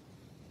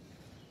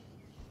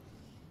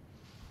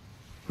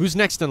 Who's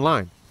next in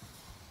line?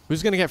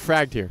 Who's going to get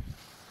fragged here?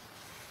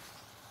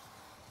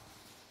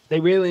 They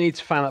really need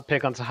to find that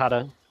pick onto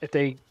Hadda. If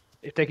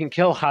they can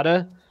kill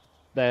Hadda,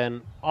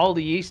 then all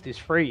the east is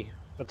free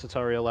for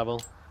tutorial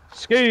level.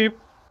 Scoop!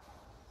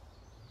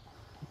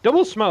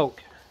 Double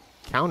smoke.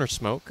 Counter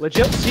smoke.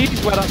 Legit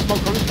sees where that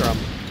smoke comes from.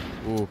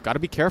 Ooh, gotta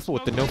be careful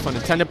with the no fun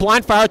intended.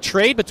 Blind fire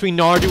trade between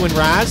Nardu and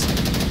Raz.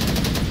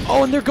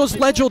 Oh, and there goes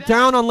Legil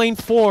down on lane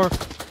 4.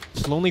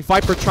 Lonely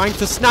Viper trying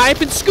to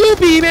snipe, and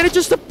Scooby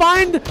manages to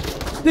find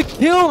the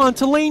kill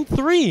onto lane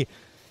 3.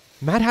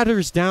 Mad Hatter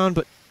is down,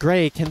 but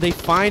Gray, can they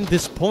find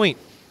this point?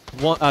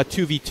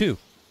 2v2.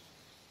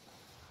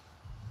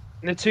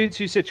 In a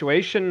 2-2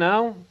 situation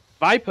now,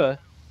 Viper,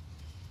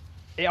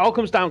 it all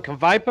comes down. Can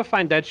Viper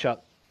find Deadshot?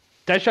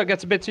 Deadshot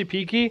gets a bit too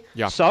peaky.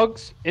 Yeah.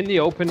 Sogs in the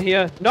open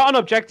here. Not an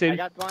objective. I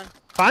got one.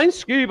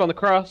 Finds Scoob on the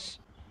cross.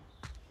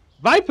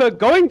 Viper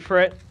going for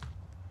it.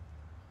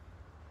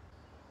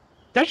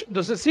 Deadshot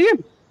doesn't see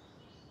him.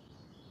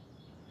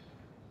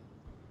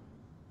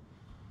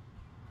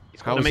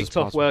 He's going to make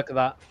tough work of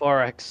that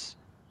 4x.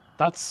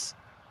 It's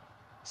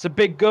a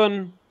big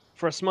gun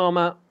for a small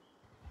map.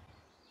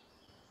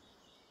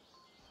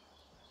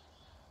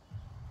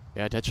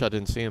 Yeah, Deadshot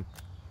didn't see him.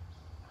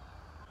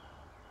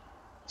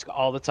 He's got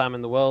all the time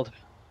in the world.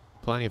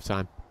 Plenty of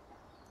time.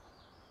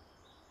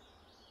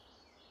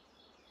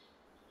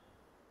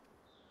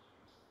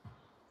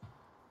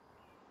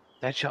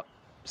 Deadshot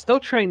still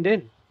trained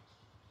in.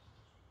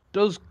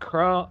 Does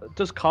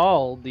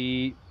call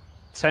the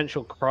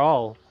potential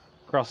crawl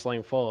across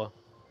lane 4.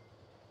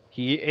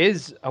 He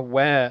is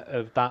aware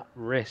of that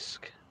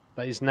risk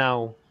that is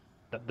now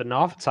the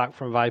north attack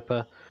from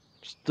Viper.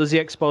 Does he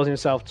expose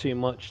himself too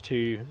much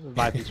to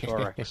Viper's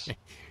 4x? I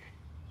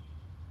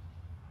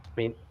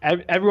mean,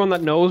 everyone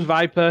that knows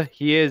Viper,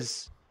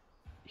 he's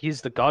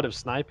the god of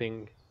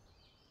sniping.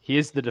 He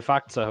is the de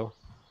facto.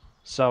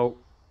 So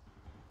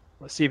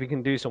let's see if he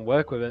can do some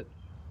work with it.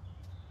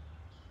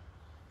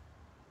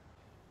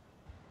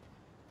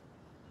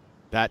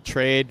 That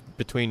trade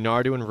between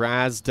Nardu and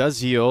Raz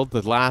does yield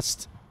the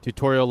last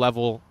tutorial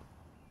level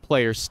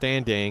player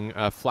standing,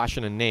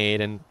 flashing a nade.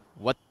 And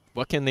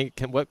what can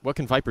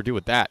Viper do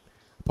with that?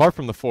 Apart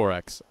from the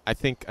 4x, I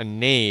think a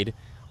nade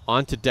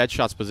onto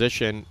Deadshot's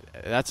position,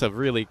 that's a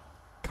really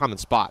common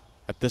spot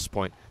at this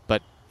point.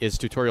 But is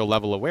tutorial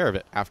level aware of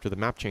it after the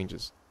map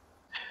changes?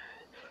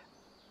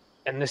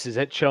 And this is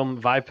it, Chum.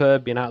 Viper,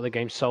 been out of the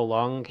game so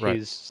long,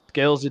 his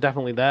skills are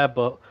definitely there,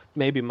 but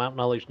maybe map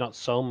knowledge not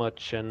so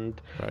much. And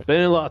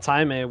spending a lot of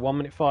time here, 1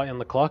 minute 40 on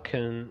the clock,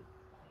 and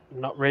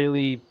not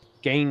really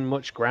gain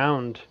much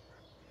ground.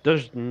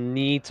 Does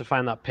need to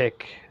find that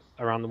pick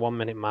around the 1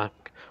 minute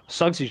mark.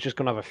 Suggs is just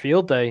going to have a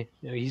field day.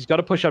 You know, he's got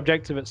to push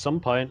objective at some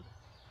point.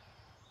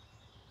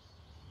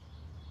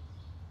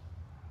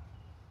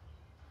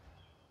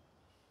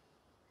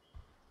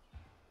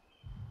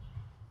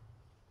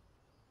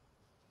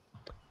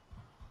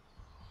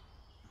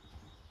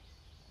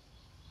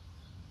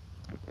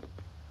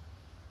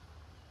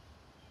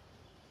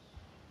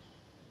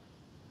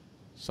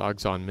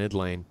 Soggs on mid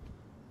lane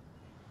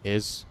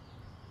is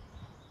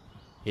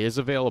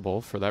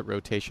available for that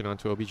rotation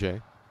onto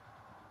OBJ.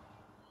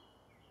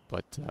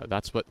 But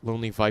that's what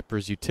Lonely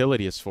Viper's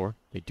utility is for.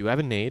 They do have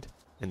a nade,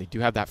 and they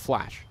do have that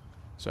flash.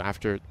 So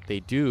after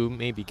they do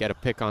maybe get a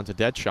pick onto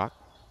Deadshot,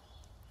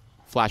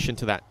 flash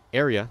into that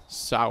area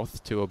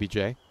south to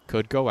OBJ,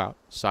 could go out.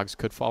 Soggs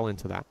could fall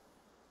into that.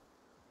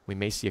 We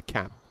may see a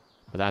cap,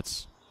 but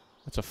that's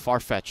a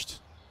far-fetched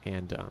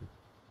and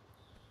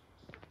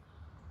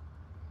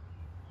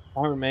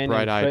remaining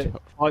bright-eyed.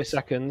 5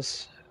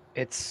 seconds.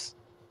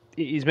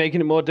 He's making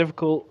it more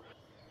difficult.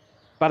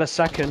 About a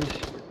second.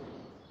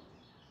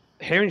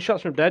 Hearing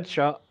shots from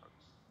Deadshot.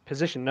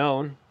 Position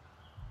known.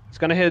 He's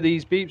going to hear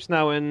these beeps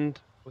now, and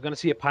we're going to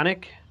see a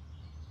panic.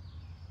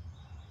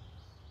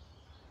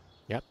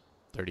 Yep,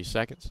 30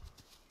 seconds.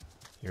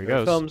 Here he Here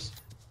goes. it comes.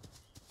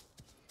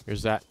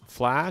 Here's that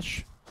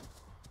flash.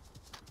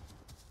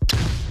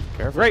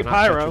 Careful, Great to not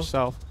catch pyro.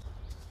 yourself.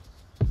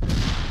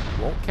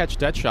 Won't catch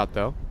Deadshot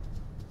though.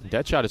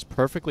 Deadshot is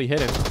perfectly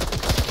hidden.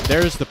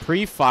 There's the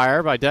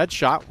pre-fire by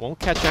Deadshot. Won't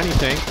catch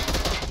anything.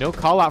 No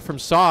call out from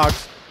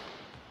Soggs.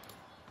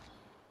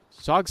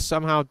 Soggs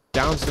somehow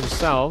downs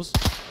themselves.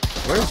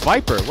 Where's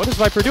Viper? What is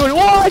Viper doing?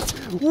 What?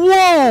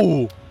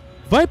 Whoa!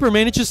 Viper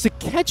manages to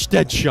catch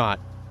Deadshot.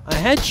 A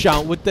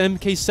headshot with the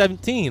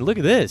MK17. Look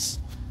at this.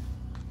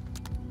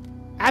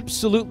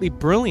 Absolutely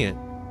brilliant.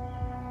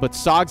 But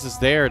Soggs is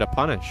there to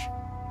punish.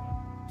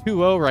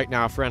 2-0 right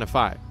now for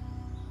NFI.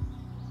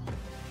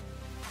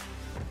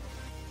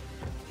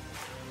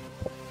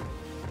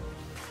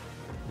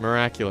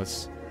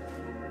 Miraculous.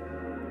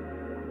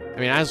 I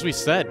mean, as we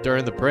said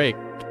during the break,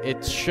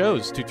 it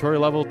shows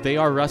tutorial level they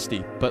are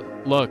rusty. But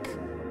look,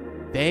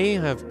 they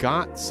have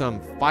got some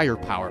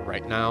firepower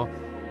right now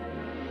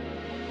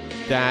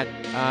that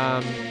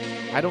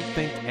I don't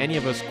think any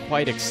of us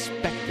quite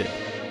expected.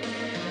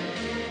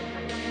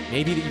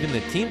 Maybe even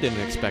the team didn't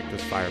expect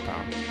this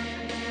firepower.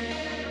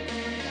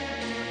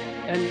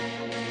 And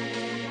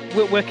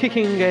we're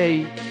kicking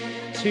a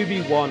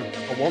 2v1,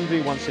 a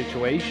 1v1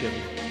 situation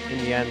in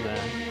the end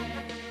there.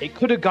 It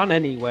could have gone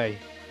any way.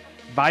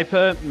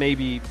 Viper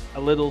maybe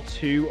a little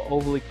too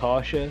overly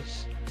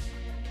cautious.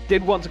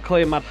 Did want to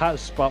clear Mad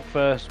Hatter's spot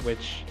first,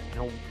 which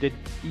did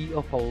eat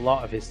up a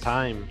lot of his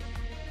time.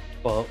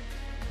 But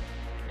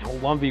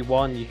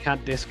 1v1, you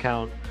can't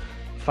discount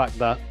the fact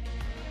that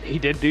he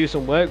did do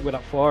some work with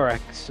that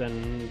 4x,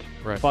 and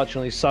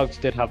unfortunately Soggs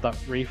did have that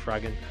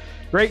refrag. And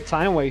great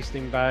time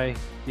wasting by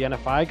the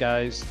NFI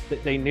guys.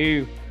 That they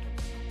knew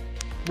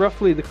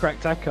roughly the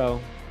correct echo.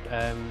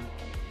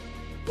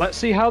 Let's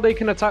see how they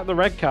can attack the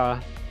red car.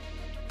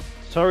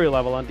 Tutorial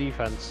level on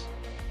defense.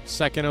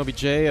 Second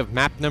OBJ of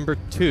map number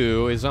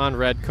 2 is on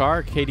red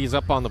car. Katie's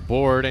up on the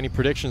board. Any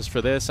predictions for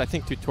this? I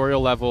think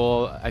tutorial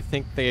level, I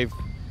think they're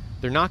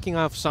knocking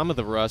off some of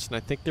the rust, and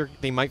I think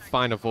they might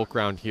find a Volk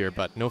round here,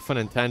 but no fun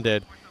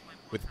intended.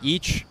 With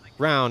each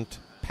round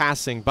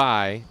passing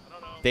by,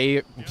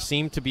 they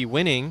seem to be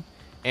winning,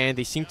 and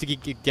they seem to be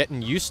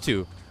getting used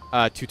to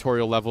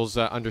tutorial level's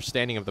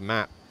understanding of the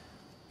map.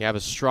 You have a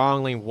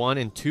strong lane 1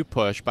 and 2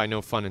 push by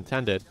no fun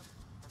intended.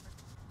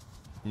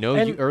 No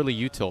early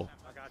util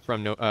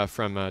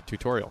from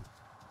tutorial.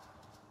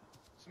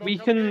 We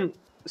can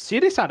see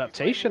this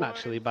adaptation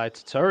actually by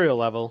tutorial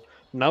level,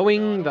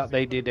 knowing that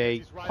they did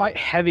a quite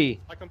heavy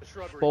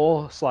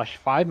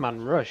 4/5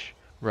 man rush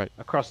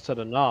across to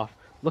the north.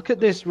 Look at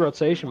this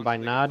rotation by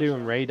Nadu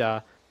and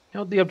Radar.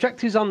 The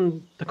objective's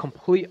on the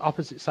complete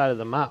opposite side of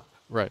the map.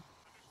 Right.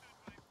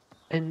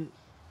 And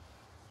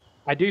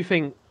I do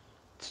think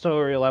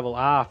tutorial level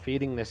are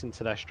feeding this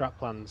into their strat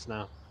plans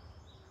now.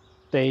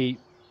 They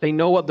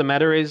know what the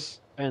meta is,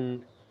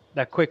 and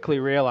they're quickly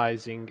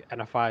realizing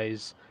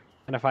NFI's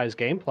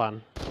game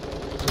plan.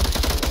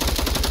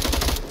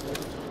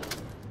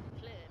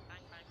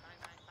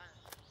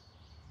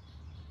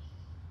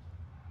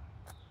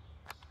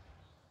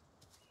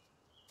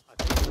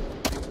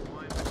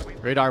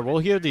 Radar will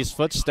hear these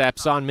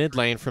footsteps on mid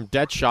lane from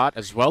Deadshot,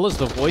 as well as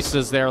the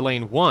voices there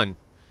lane 1.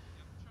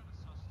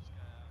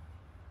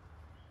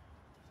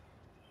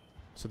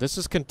 So this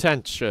is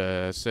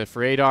contentious. If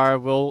Radar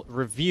will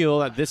reveal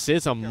that this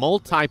is a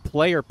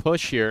multiplayer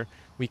push here,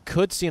 we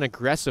could see an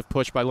aggressive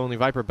push by Lonely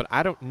Viper, but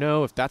I don't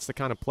know if that's the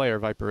kind of player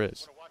Viper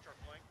is.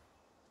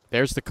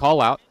 There's the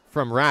call out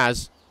from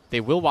Raz. They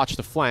will watch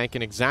the flank,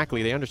 and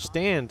exactly, they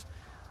understand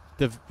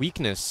the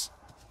weakness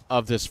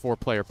of this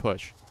 4-player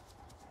push.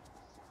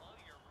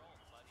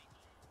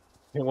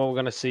 I think what we're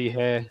going to see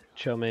here,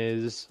 Chum,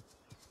 is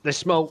the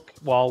smoke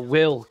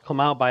will come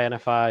out by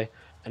NFI,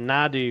 and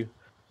Nadu,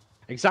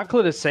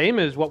 exactly the same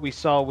as what we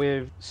saw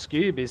with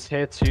Scoob, is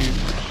here to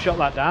shut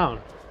that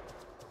down.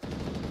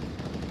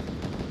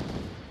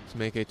 Let's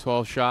make a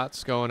 12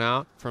 shots going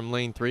out from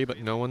lane 3, but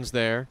no one's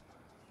there.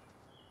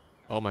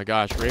 Oh my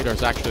gosh,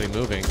 Radar's actually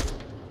moving.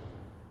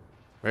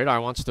 Radar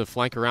wants to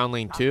flank around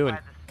lane 2 and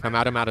come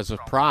at him out as a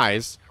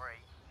prize.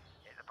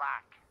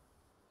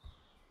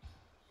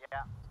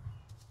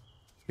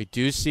 We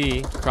do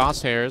see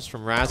crosshairs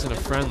from Raz and a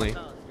friendly.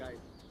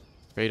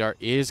 Radar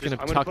is going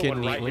to tuck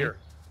in neatly.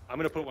 I'm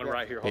going to put one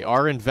right here. They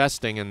are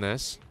investing in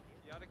this.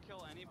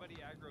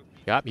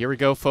 Yep, here we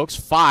go, folks.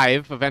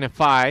 5 of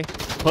NFI.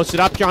 Posted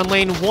up here on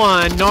lane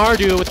 1.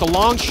 Nardu with the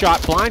long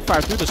shot. Blind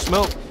fire through the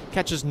smoke.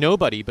 Catches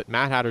nobody, but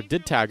Mad Hatter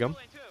did tag him.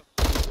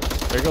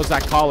 There goes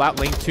that call out.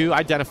 Lane 2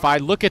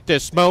 identified. Look at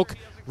this smoke.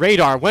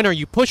 Radar, when are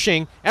you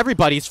pushing?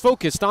 Everybody's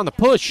focused on the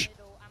push.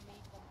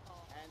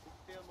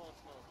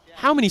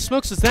 How many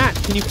smokes is that?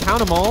 Can you count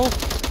them all?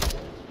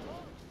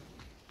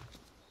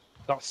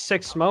 Got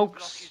 6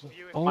 smokes.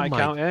 Oh my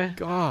count here.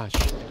 gosh.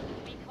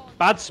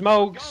 Bad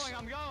smokes.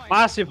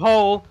 Massive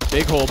hole.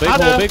 Big hole, big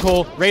hole, big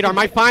hole. Radar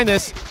might find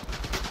this.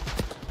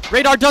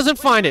 Radar doesn't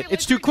find it.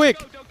 It's too quick.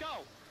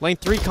 Lane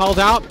 3 called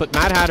out, but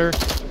Mad Hatter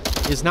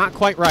is not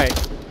quite right.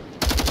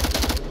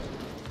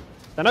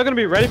 They're not going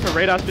to be ready for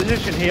Radar's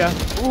position here.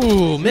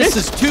 Ooh,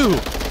 misses 2.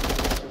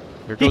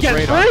 Here goes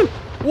Radar. Through.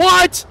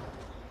 What?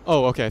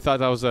 Oh, okay. I thought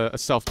that was a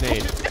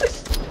self-nade.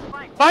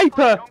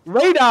 Viper,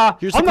 Radar,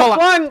 Here's on the call the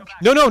flank.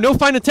 No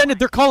fine intended.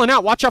 They're calling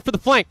out. Watch out for the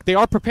flank. They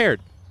are prepared.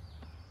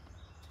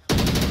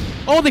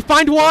 Oh, they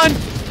find one.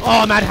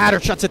 Oh, Mad Hatter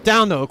shuts it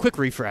down, though. A quick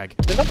refrag.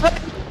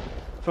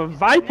 For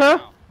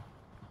Viper.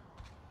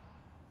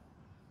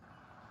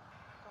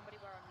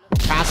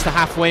 Past the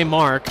halfway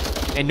mark,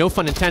 and no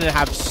fun intended to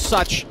have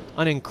such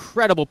an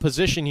incredible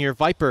position here.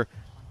 Viper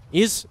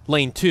is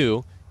lane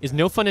 2. Is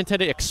no fun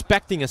intended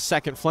expecting a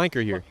second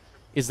flanker here.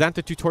 Is that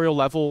the tutorial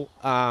level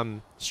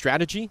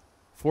strategy?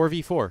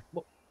 4v4.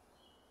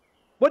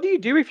 What do you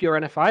do if you're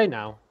NFI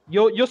now?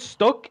 You're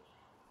stuck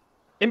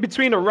in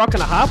between a rock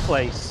and a hard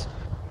place.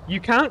 You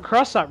can't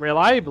cross that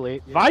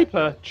reliably.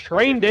 Viper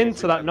trained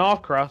into that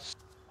north cross.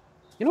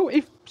 You know,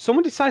 if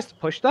someone decides to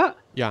push that.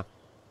 Yeah.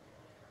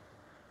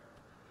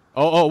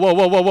 Oh,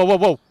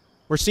 whoa.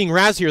 We're seeing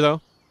Raz here, though.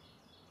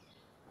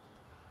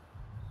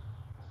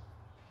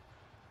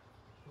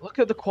 Look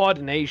at the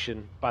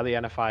coordination by the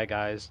NFI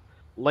guys.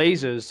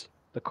 Lasers,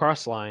 the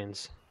cross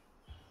lines.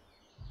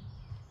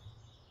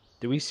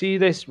 Do we see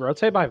this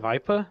rotate by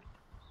Viper?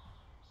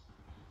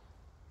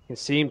 You can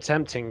see him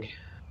tempting.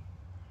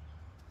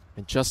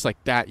 And just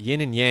like that,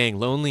 yin and yang,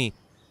 lonely.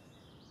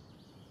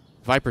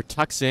 Viper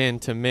tucks in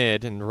to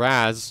mid, and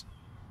Raz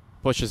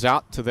pushes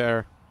out to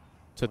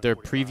their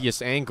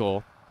previous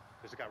angle.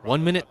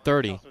 1 minute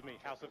 30.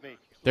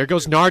 There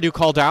goes Nardu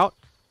called out.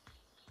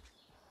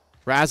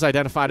 Raz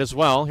identified as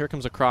well. Here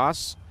comes a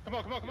cross. Come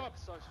on.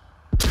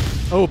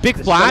 Oh, big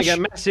flash.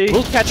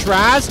 We'll catch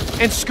Raz,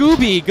 and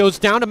Scooby goes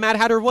down to Mad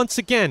Hatter once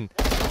again.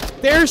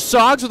 There's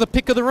Sogs with a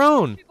pick of their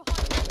own.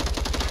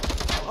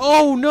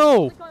 Oh,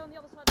 no.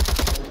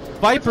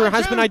 Viper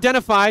has been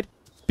identified.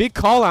 Big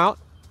call out.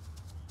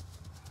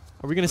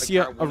 Are we going to see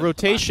a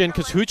rotation?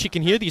 Because Hoochie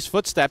can hear these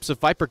footsteps if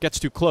Viper gets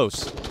too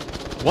close.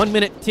 1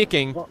 minute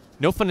ticking.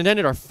 No fun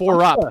intended are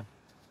 4 up.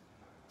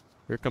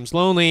 Here comes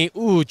Lonely.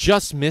 Ooh,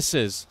 just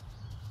misses.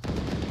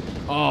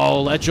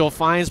 Oh, Legil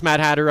finds Mad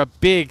Hatter. A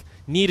big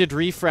needed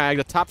refrag.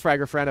 The top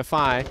fragger for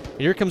NFI.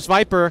 And here comes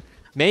Viper.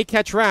 May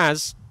catch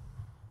Raz.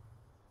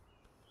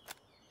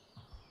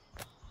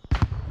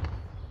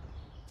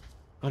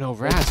 Oh, no,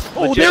 Raz.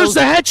 Oh, there's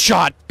the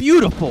headshot.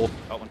 Beautiful.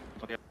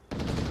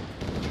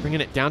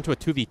 Bringing it down to a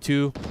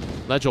 2v2.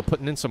 Legil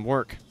putting in some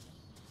work.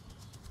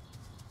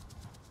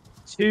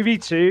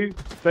 2v2.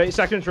 30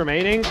 seconds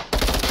remaining.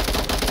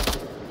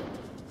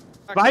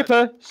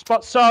 Viper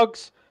spots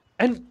Sogs.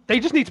 And they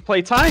just need to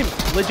play time.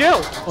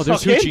 Legil. Oh,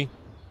 there's Hoochie.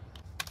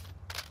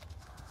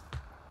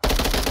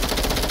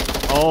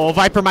 Oh,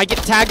 Viper might get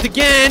tagged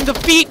again. The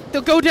feet,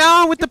 they'll go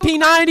down with the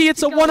P90.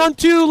 It's a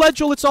 1-on-2.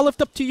 Legil, it's all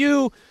left up to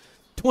you.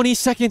 20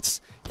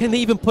 seconds. Can they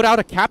even put out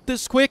a cap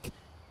this quick?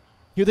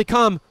 Here they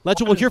come.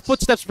 Legil will hear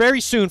footsteps very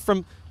soon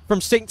from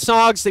St.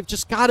 Sogs. They've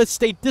just got to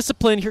stay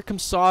disciplined. Here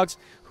comes Sogs.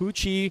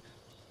 Hoochie.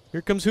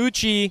 Here comes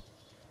Hoochie.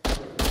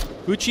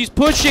 Hoochie's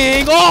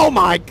pushing. Oh,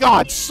 my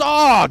God.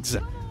 Sogs.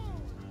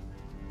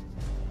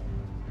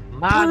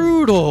 Man.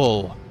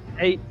 Brutal.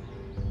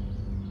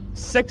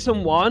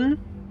 6-1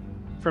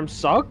 from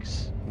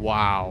Sogs.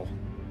 Wow.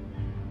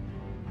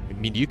 I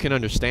mean, you can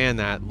understand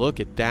that. Look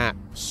at that.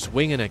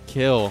 Swinging a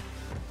kill.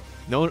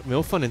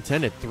 No fun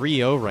intended.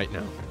 3-0 right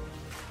now.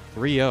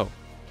 3-0.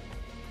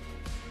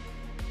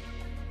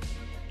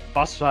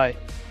 Boss fight.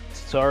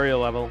 Tutorial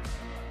level.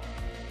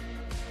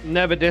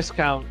 Never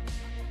discount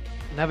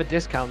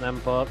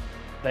them, but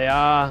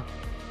they're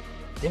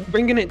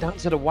bringing it down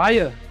to the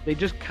wire. They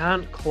just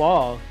can't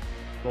claw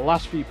the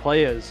last few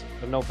players,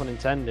 of no pun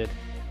intended,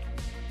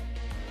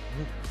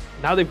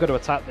 now they've got to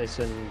attack this,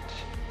 and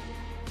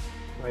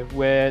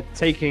we're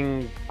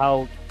taking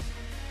out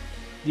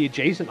the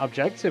adjacent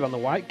objective on the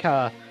white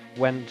car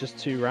went just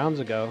 2 rounds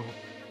ago,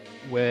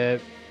 where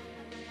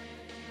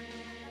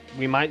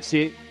we might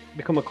see it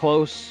become a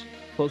close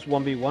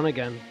 1v1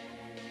 again.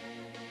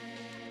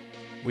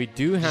 We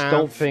do have.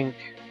 Don't think.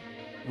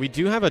 We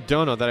do have a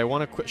dono that I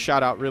want to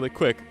shout out really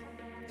quick.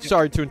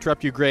 Sorry to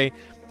interrupt you, Gray.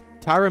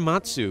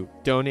 Taramatsu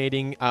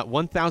donating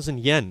 1,000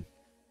 yen.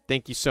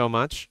 Thank you so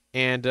much.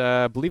 And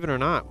believe it or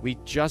not, we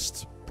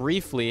just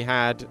briefly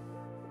had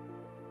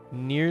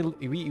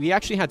nearly. We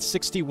actually had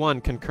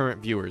 61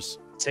 concurrent viewers.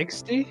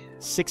 60?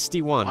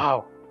 61.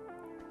 Wow.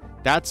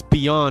 That's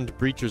beyond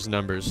Breacher's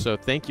numbers. So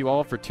thank you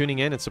all for tuning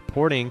in and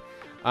supporting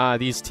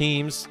these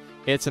teams.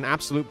 It's an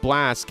absolute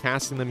blast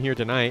casting them here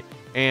tonight.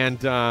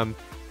 And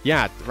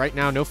yeah, right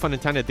now, no pun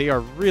intended, they are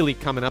really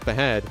coming up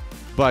ahead.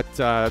 But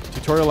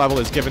tutorial level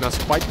has given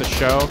us quite the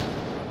show.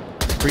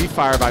 Free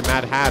fire by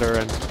Mad Hatter,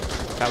 and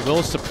that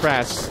will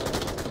suppress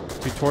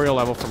tutorial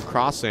level from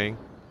crossing.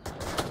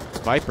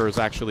 Viper is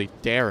actually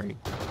daring.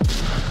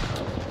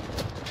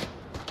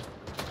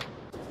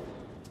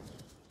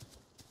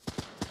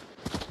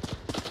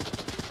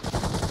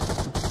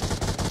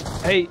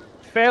 Hey,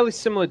 fairly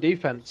similar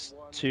defense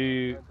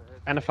to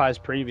NFI's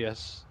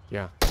previous.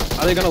 Yeah.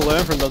 Are they going to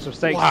learn from those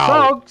mistakes?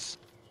 Wow. Sogs!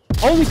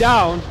 Only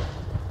down.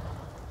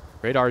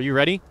 Radar, are you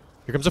ready?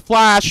 Here comes a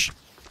flash.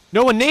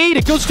 No, a nade.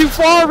 It goes too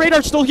far.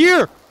 Radar's still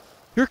here.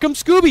 Here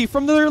comes Scooby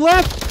from their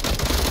left.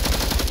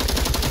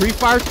 Free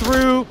fire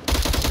through.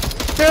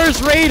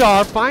 There's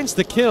Radar. Finds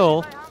the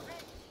kill.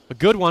 A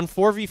good one.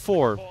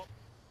 4v4.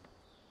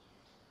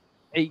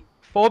 A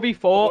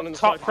 4v4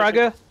 top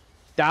fragger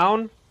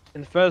down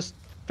in the first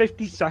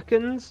 50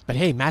 seconds. But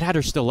hey, Mad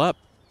Hatter's still up.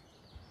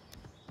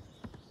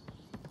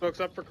 Smoke's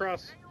up for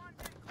cross.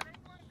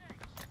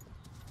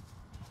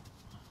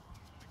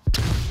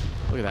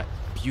 Look at that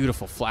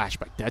beautiful flash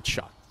by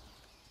Deadshot.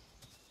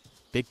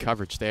 Big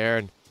coverage there.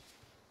 And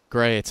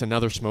Gray, it's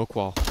another smoke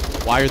wall.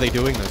 Why are they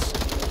doing this?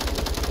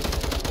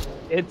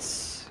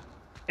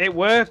 It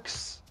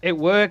works. It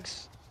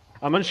works.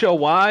 I'm unsure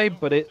why,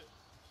 but it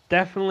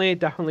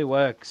definitely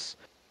works.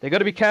 They got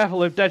to be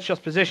careful of Deadshot's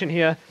position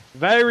here.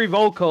 Very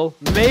vocal.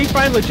 May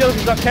find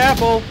Legility's not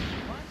careful.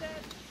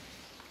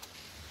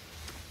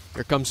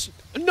 Here comes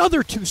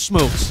another 2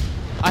 smokes.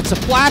 It's a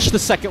flash, the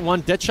second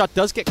one. Deadshot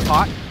does get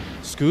caught.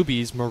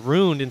 Scooby's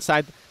marooned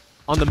inside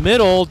on the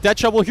middle.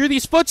 Deadshot will hear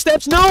these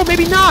footsteps. No,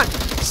 maybe not.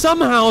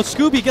 Somehow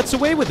Scooby gets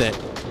away with it.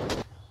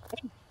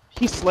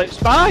 He slips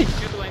by.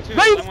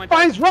 Ray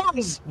finds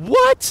Raz.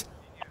 What?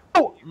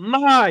 Oh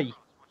my!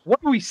 What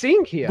are we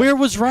seeing here? Where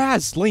was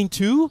Raz? Lane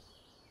 2?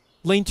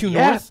 Lane 2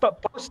 yeah, north?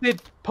 but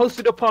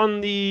posted up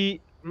on the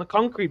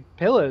concrete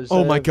pillars.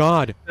 Oh my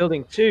god.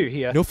 Building 2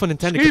 here. No fun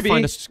intended. Scooby, Could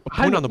find a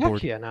point on the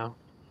board. Here now.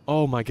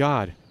 Oh my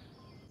god.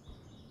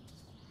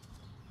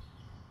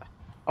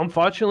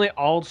 Unfortunately,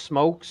 all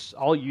smokes,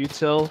 all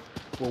util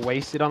were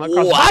wasted on that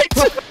cross. What?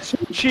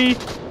 Hoochie.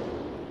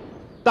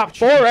 That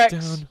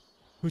 4x.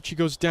 Hoochie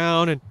goes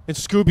down, and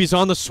Scooby's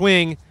on the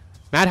swing.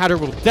 Mad Hatter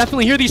will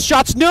definitely hear these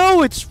shots.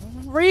 No, it's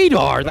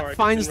Radar that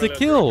finds the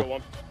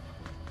kill.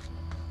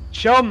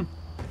 Chum,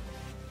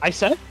 I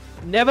said,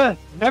 never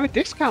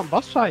discount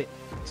boss fight.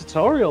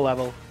 Tutorial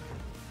level.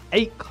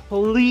 A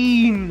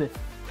clean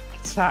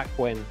attack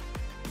win.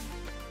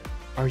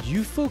 Are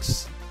you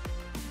folks...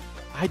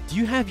 do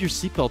you have your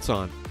seatbelts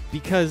on?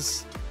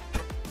 Because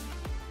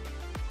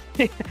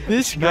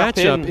this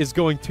matchup is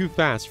going too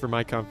fast for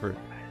my comfort.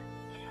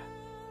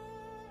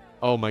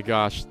 Oh my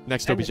gosh.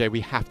 Next OBJ,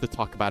 we have to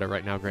talk about it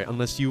right now, Gray.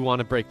 Unless you want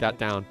to break that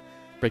down.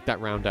 Break that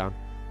round down.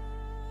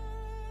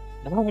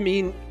 No, I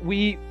mean,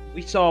 we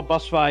saw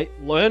boss fight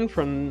learn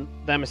from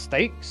their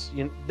mistakes.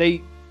 You know,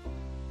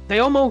 they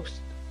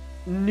almost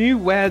knew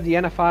where the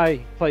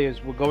NFI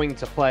players were going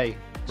to play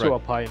to a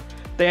point.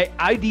 They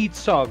ID'd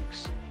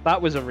Sogs.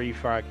 That was a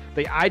refrag.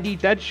 They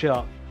ID'd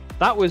Deadshot.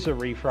 That was a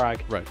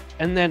refrag. Right.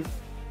 And then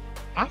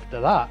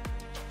after that,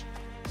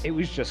 it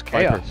was just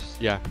chaos.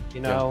 Viper. Yeah.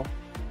 You know,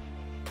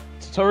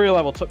 tutorial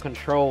level took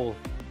control,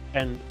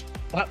 and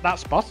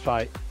that's boss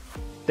fight.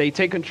 They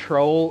take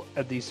control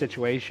of these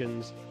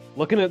situations.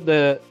 Looking at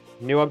the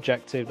new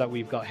objective that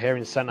we've got here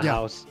in Center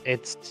House,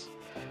 it's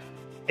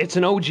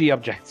an OG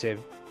objective.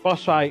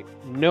 Boss fight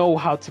know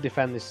how to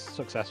defend this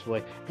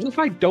successfully. Boss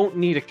fight don't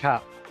need a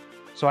cap,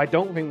 so I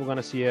don't think we're going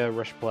to see a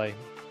rush play.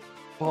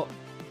 But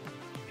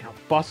you know,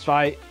 boss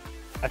fight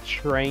are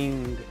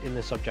trained in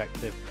this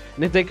objective,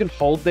 and if they can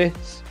hold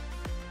this,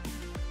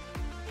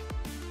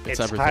 it's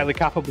highly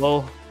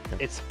capable.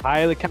 It's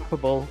highly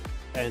capable,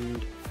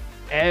 and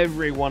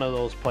every one of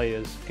those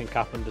players can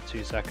cap under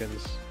 2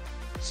 seconds.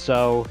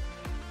 So,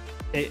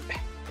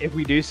 if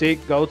we do see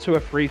it go to a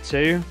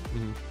 3-2,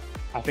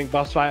 I think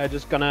boss fight are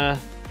just gonna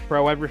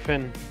throw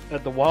everything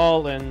at the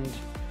wall, and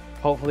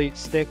hopefully it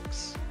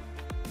sticks.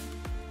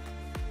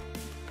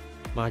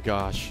 My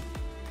gosh.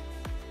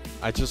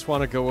 I just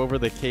want to go over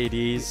the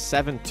KDs.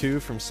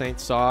 7-2 from St.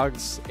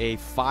 Sogs, a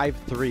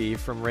 5-3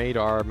 from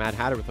Radar, Mad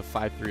Hatter with a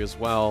 5-3 as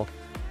well.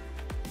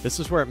 This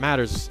is where it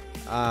matters,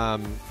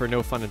 for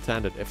no fun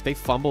intended. If they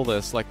fumble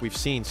this, like we've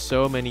seen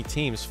so many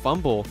teams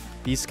fumble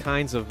these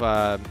kinds of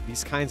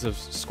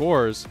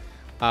scores,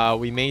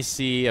 we may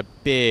see a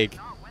big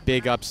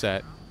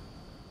upset,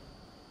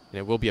 and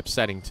it will be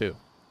upsetting too.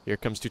 Here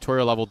comes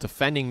Tutorial Level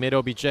defending mid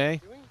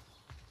OBJ.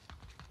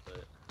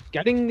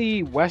 Getting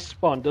the west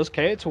spawn does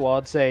cater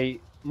towards a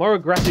more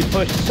aggressive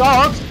push.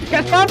 Sogs,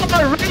 get down on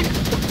the ring!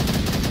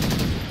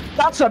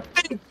 That's a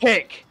big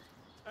pick.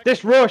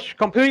 This rush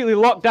completely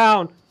locked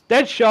down.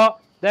 Dead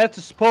shot, there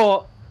to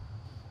support.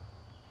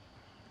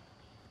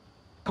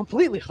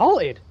 Completely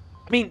halted.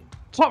 I mean,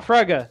 Top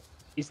Fragger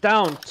is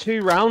down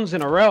 2 rounds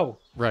in a row.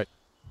 Right.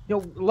 You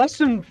know, less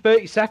than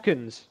 30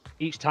 seconds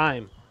each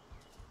time.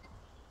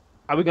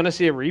 Are we going to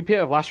see a repeat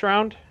of last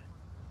round?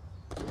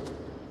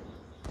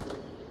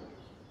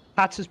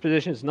 Hatter's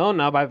position is known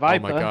now by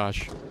Viper. Oh my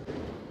gosh.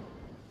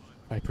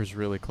 Viper's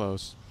really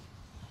close.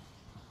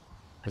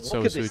 But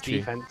so is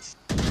Hoochie.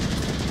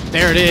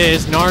 There it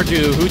is.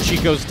 Nardu.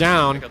 Hoochie goes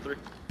down.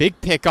 Big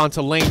pick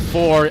onto lane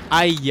 4.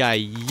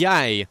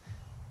 Ay.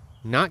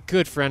 Not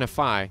good for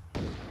NFI.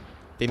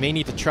 They may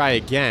need to try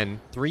again.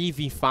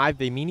 3v5.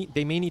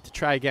 They may need to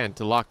try again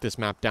to lock this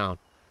map down.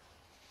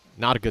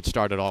 Not a good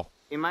start at all.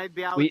 It might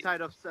be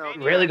outside of cell.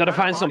 Really got to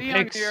find some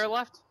picks.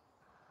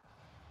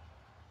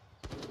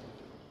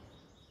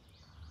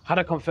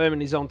 Hatter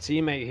confirming his own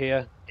teammate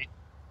here.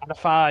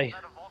 NFI.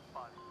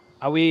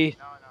 Are we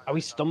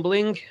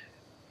stumbling?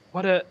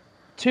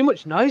 Too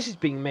much noise is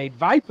being made.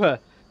 Viper.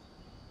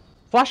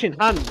 Flash in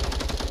hand.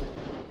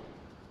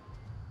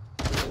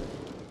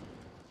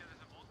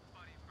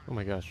 Oh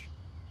my gosh.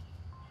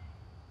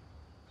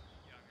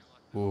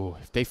 Ooh,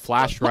 if they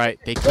flash right,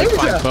 they could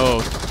find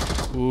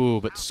both. Ooh,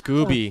 but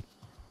Scooby.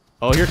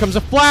 Oh, here comes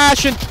a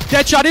flash, and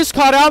Deadshot is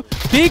caught out.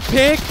 Big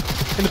pick,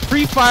 and the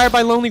pre-fire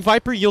by Lonely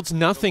Viper yields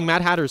nothing.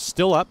 Mad Hatter is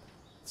still up.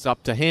 It's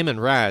up to him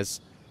and Raz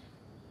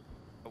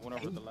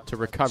to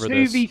recover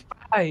this.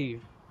 2v5.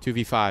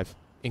 2v5.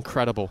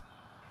 Incredible.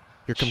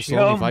 Here comes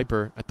Lonely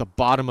Viper at the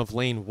bottom of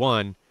lane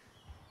 1.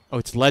 Oh,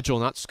 it's Legel,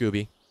 not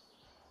Scooby.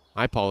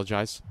 I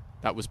apologize.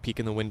 That was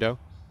peeking the window.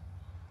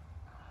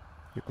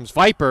 Here comes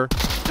Viper.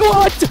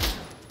 What?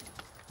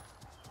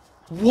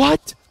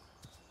 What?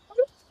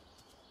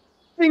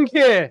 Think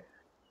here.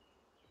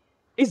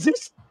 Is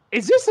this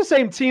the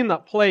same team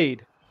that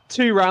played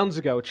 2 rounds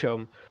ago,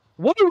 chum?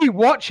 What are we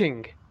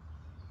watching?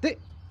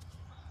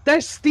 They're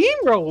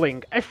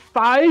steamrolling a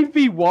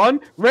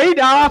 5v1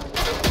 Radar.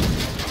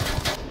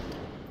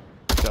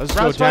 Does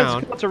go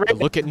down.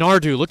 Look at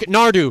Nardu. Look at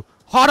Nardu.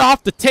 Hot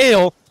off the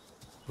tail.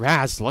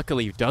 Raz,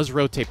 luckily, does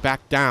rotate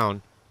back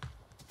down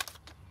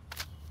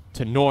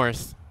to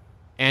north.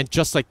 And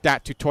just like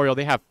that, Tutorial,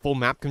 they have full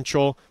map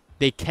control.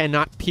 They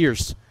cannot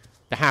pierce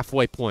the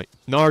halfway point.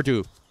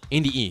 Nardu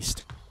in the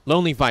east.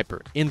 Lonely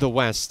Viper in the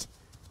west.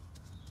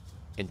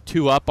 And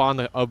 2 up on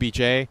the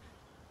OBJ.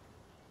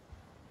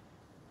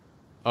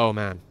 Oh,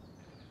 man.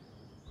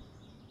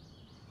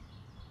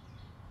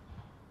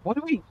 What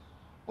do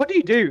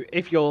you do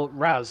if you're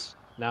Raz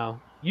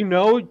now? You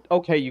know,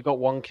 okay, you got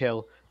 1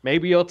 kill.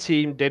 Maybe your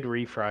team did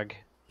refrag.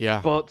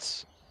 Yeah.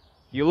 But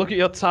you look at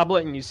your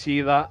tablet and you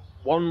see that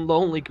 1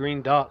 lonely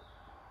green dot.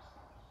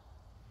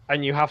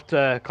 And you have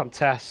to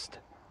contest.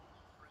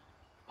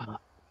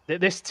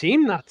 This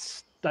team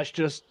that's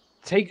just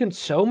taken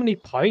so many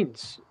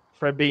points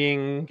for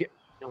being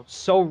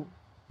so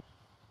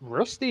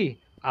rusty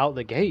out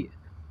the gate.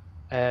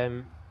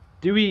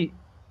 Do we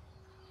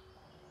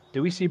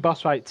see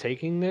Boss Fight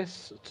taking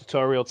this,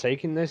 Tutorial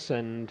taking this,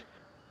 and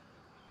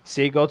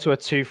see it go to a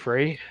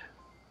 2-3?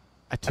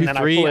 A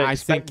 2-3, I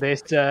think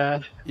this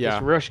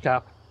rush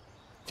cap.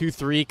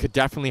 2-3 could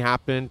definitely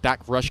happen. That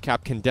rush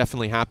cap can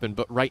definitely happen.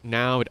 But right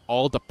now, it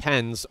all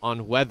depends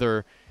on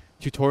whether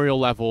Tutorial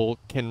Level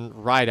can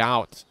ride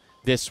out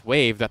this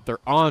wave that they're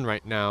on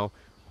right now.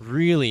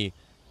 Really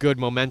good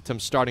momentum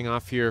starting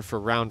off here for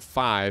round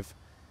 5.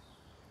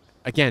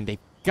 Again, they've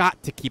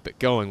got to keep it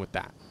going with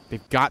that.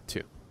 They've got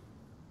to.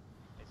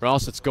 Or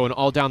else it's going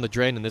all down the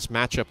drain, and this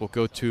matchup will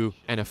go to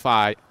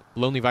NFI.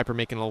 Lonely Viper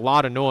making a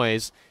lot of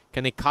noise.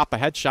 Can they cop a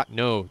headshot?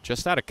 No,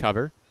 just out of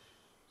cover.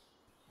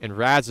 And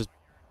Raz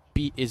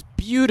is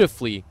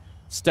beautifully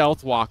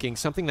stealth walking,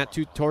 something that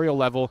Tutorial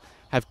Level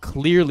have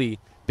clearly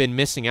been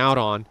missing out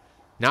on,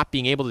 not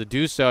being able to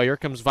do so. Here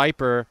comes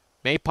Viper.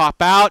 May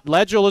pop out.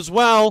 Legel as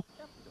well.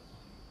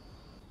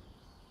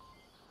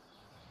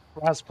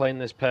 Raz playing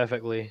this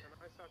perfectly.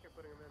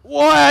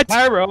 What?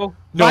 Pyro.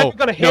 No,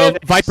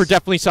 Viper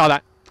definitely saw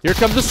that. Here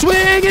comes the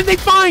swing, and they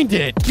find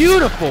it.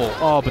 Beautiful.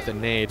 Oh, but the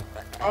nade.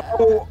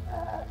 Oh,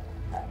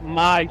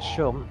 my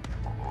chum.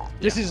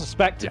 This is a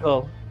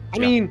spectacle. I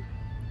mean,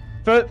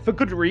 for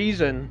good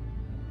reason.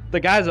 The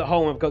guys at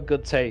home have got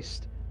good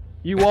taste.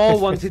 You all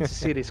wanted to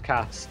see this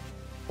cast.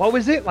 What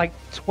was it? Like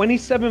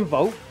 27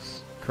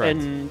 votes Correct.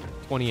 And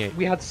 28.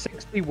 we had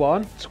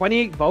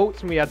 28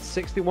 votes, and we had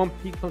 61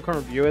 peak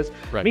concurrent viewers.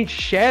 Right. I mean,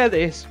 share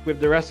this with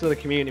the rest of the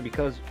community,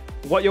 because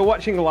what you're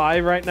watching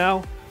live right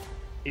now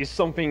is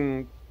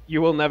something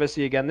you will never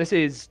see again. This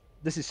is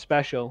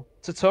special.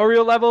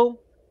 Tutorial level,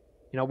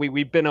 you know,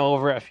 we've been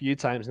over it a few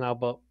times now,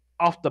 but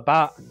off the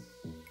bat,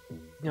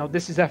 you know,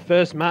 this is their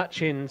first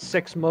match in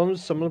 6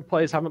 months. Some of the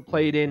players haven't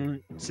played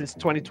since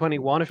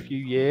 2021, a few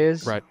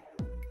years. Right.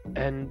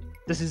 And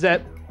this is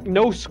their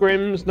no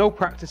scrims, no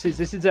practices.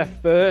 This is their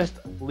first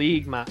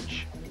league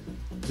match.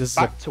 This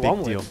back is a to big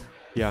Onward. deal.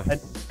 Yeah. And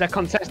they're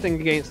contesting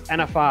against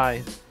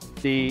NFI,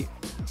 the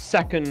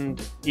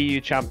second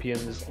EU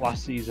champions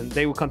last season.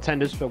 They were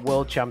contenders for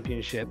World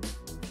Championship.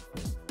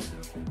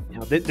 You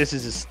know, this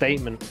is a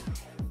statement.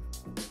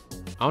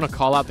 I want to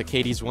call out the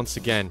KDs once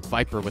again.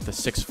 Viper with a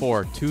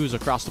 6-4. 2s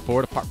across the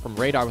board, apart from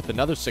Radar with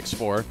another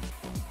 6-4.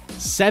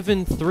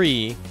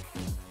 7-3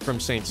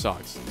 from St.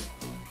 Sogs.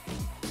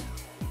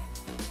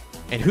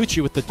 And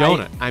Hoochie with the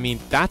donut. I mean,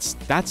 that's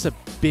a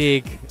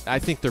big... I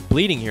think they're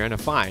bleeding here in a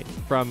fight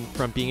from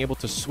being able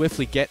to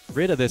swiftly get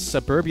rid of this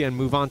Suburbia and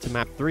move on to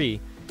map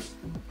 3.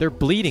 They're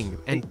bleeding,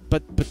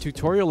 but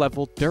tutorial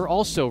level, they're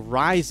also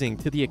rising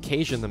to the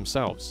occasion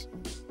themselves.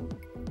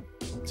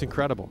 It's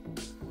incredible.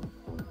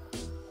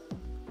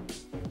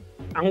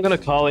 I'm gonna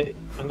call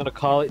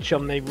it,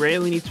 Chum. They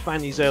really need to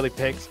find these early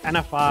picks.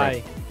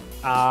 NFI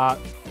are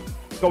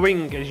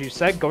going, as you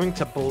said, going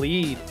to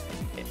bleed.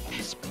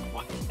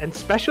 And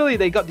especially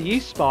they got the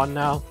East spawn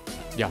now.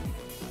 Yeah.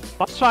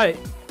 That's why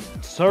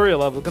tutorial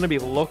level are going to be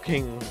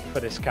looking for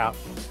this cap.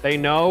 They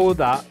know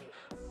that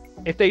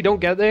if they don't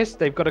get this,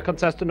 they've got to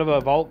contest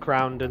another Vault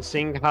round, and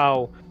seeing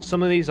how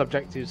some of these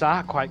objectives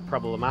are quite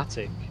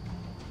problematic,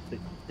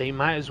 they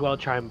might as well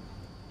try and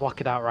block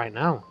it out right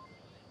now.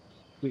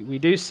 We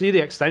do see the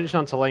extension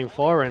onto lane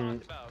 4,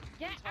 and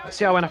let's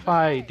see how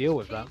NFI deal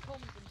with that.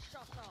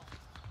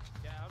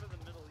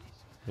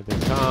 Here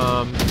they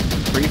come.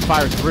 Free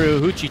fire through.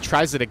 Hoochie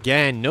tries it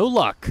again. No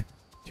luck.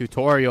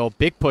 Tutorial.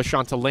 Big push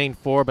onto lane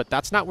 4, but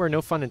that's not where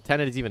No Fun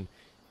Intended is even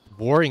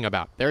worrying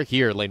about. They're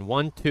here. Lane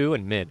 1, 2,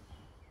 and mid.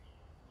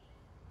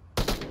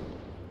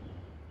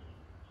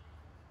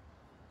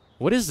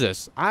 What is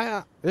this?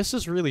 This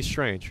is really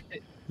strange.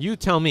 You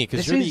tell me,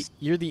 because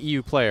you're the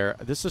EU player.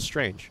 This is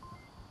strange.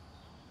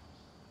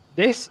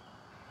 This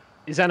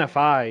is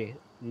NFI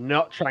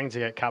not trying to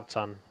get capped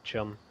on,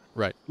 Chum.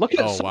 Right. Look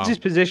at Suggs'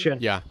 position.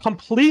 Yeah.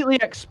 Completely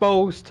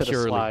exposed to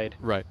Purely. the slide.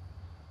 Right.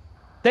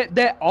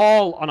 They're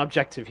all on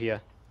objective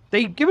here.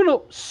 They've given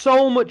up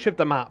so much of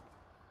the map.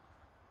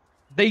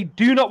 They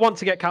do not want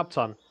to get capped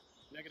on.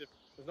 Negative.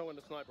 There's no one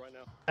to snipe right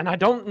now. And I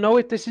don't know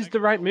if this is the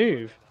right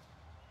move.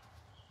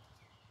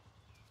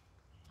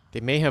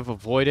 They may have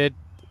avoided...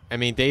 I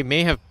mean, they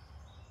may have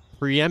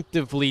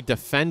preemptively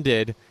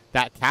defended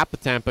that cap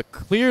attempt, but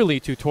clearly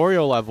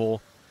tutorial level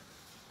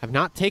have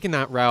not taken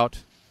that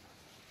route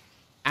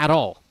at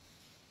all.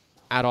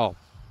 At all.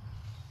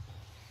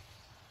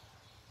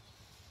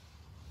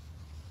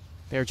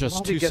 They're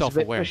just too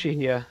self-aware.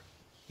 Here.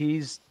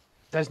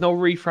 There's no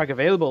refrag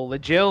available.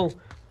 Legil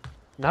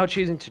now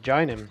choosing to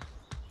join him.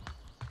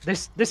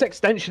 This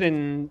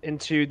extension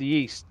into the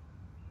east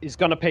is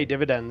gonna pay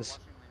dividends.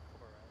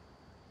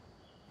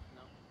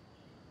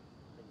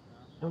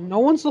 No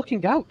one's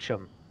looking out,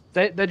 Chum.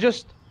 They're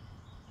just...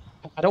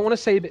 I don't want to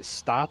say a bit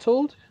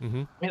startled.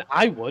 Mm-hmm. I mean,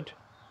 I would.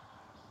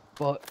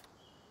 But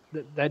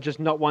they're just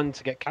not wanting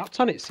to get capped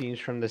on, it seems,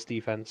 from this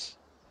defense.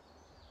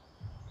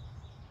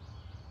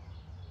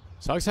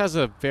 Suggs has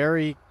a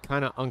very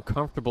kind of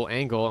uncomfortable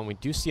angle, and we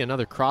do see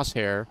another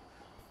crosshair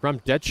from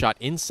Deadshot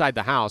inside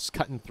the house,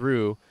 cutting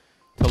through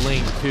to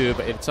lane 2,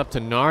 but it's up to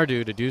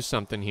Nardu to do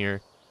something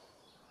here.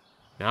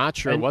 Not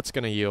sure what's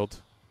going to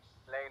yield.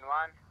 Lane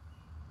 1.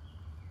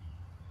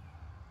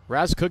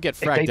 Raz could get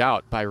fragged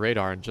out by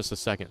Radar in just a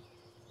second.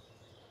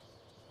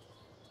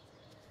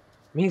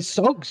 I mean,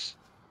 Suggs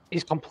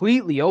is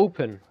completely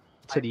open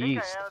to the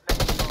east.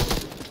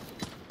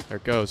 There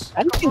it goes.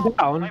 Anything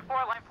down. Lane 4,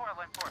 lane 4,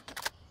 lane 4.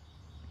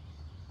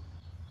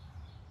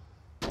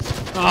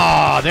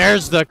 Oh,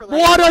 there's the...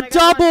 What a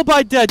double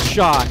by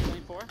Deadshot!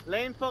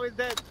 Lane 4 is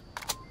dead.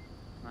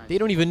 They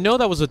don't even know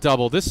that was a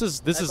double. This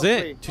is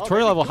it.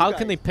 Tutorial level, how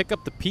can they pick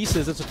up the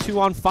pieces? It's a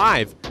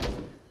 2-on-5.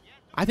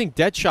 I think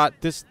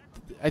Deadshot,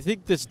 I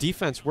think this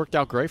defense worked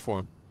out great for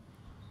him.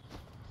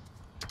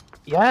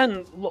 Yeah,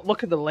 and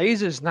look at the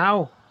lasers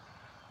now.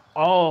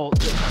 Oh,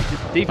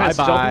 the defense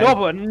Bye-bye. is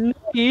open up,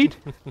 but need.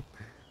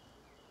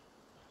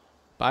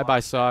 Bye-bye,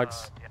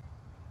 Suggs.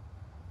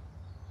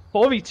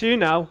 4v2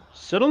 now,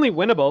 suddenly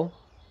winnable.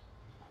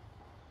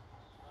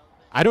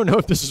 I don't know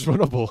if this is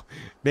winnable.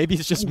 Maybe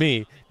it's just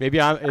me. Maybe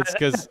it's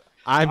because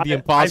I'm the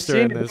imposter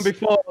I've seen in this. it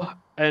before,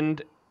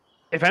 and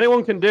if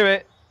anyone can do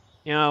it,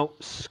 you know,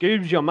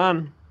 Scoob's your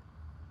man.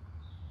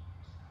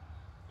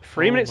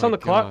 3 minutes on the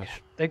clock.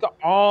 They got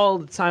all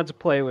the time to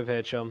play with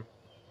here, Chum.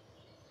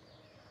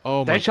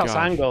 Oh my Deadshot's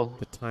gosh. angle.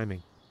 The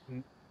timing.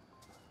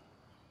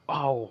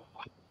 Oh.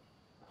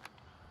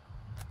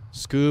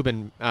 Scoob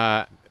and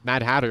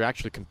Mad Hatter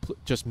actually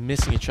just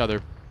missing each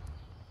other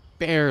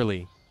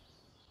Barely.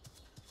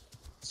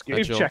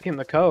 Scoob checking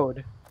the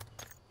code.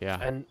 Yeah,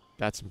 and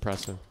that's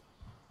impressive.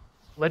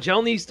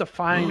 Legel needs to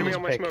find Enemy his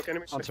on my pick smoke,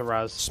 enemy onto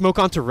Raz. Smoke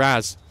onto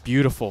Raz.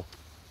 Beautiful.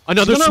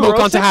 Another He's gonna smoke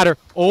onto rotate. Hatter.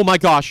 Oh my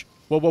gosh.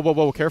 Whoa, whoa, whoa,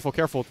 whoa. Careful,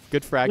 careful.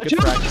 Good frag, good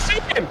Legel frag. doesn't see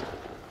him.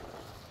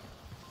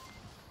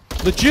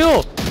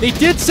 Legil, they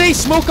did say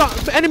smoke on,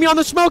 enemy on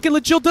the smoke, and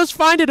Legil does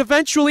find it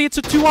eventually. It's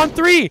a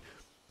 2-on-3.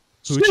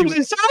 Scoob's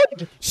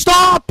inside.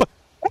 Stop!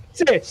 What's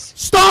this?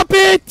 Stop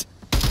it!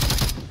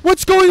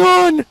 What's going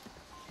on?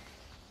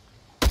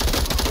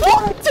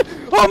 What?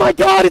 Oh my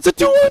god, it's a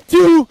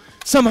 2-on-2!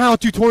 Somehow,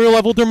 tutorial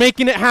level, they're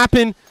making it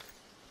happen.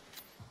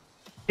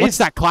 What's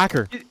that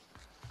clacker?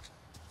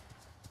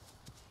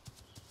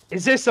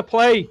 Is this a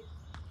play?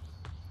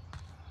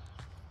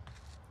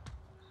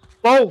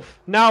 Both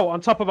now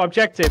on top of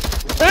objective.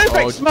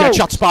 Perfect smoke.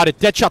 Deadshot spotted,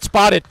 deadshot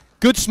spotted.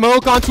 Good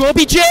smoke onto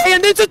OBJ,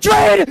 and it's a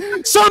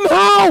trade!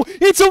 Somehow,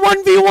 it's a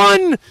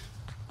 1v1!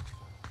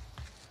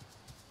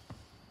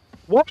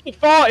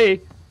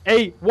 140,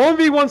 a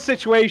 1v1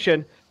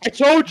 situation. I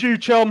told you,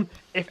 chum,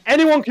 if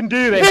anyone can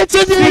do this... It's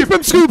a nade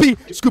from Scooby!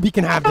 Scooby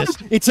can have this.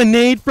 It's a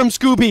nade from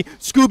Scooby.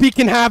 Scooby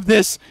can have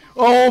this.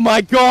 Oh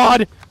my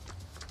god!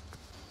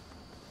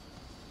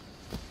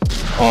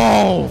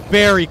 Oh,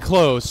 very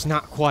close.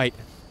 Not quite.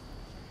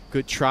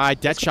 Good try.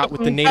 Deadshot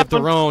with the nade of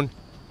their own.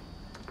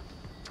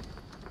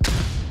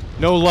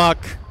 No luck.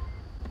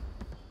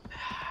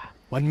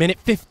 1 minute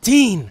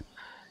 15.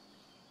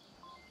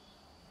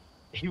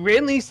 He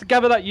really needs to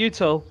gather that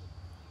util.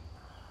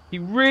 He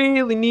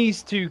really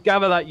needs to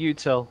gather that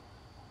util.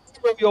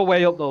 Throw your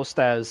way up those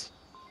stairs.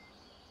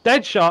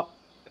 Deadshot,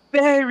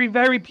 very,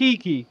 very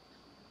peaky.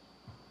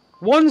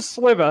 One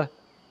sliver,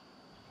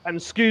 and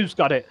Scoob's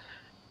got it.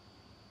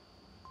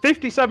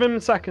 57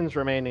 seconds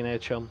remaining here,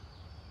 chum.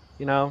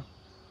 You know?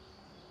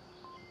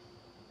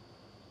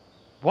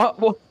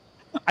 What?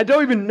 I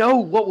don't even know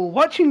what we're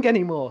watching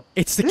anymore.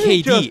 It's the This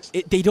is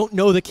KD. They don't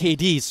know the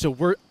KDs, so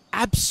we're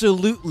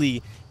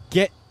absolutely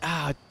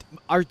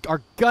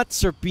our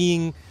guts are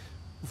being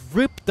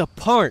ripped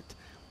apart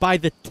by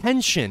the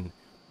tension.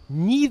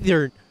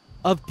 Neither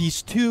of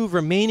these two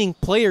remaining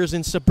players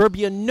in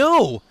Suburbia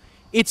know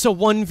it's a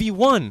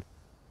 1v1,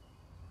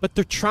 but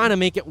they're trying to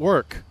make it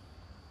work.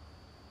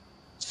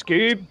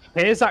 Scoob,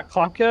 here's that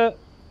clacker,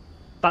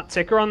 that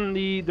ticker on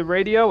the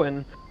radio,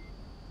 and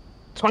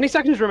 20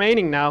 seconds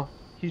remaining now.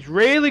 He's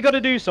really got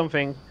to do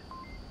something.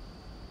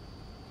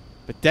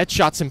 But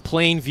Deadshot's in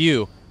plain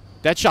view.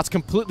 Deadshot's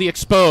completely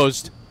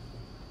exposed.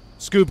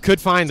 Scoob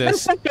could find 10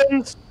 this.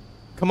 seconds.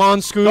 Come on,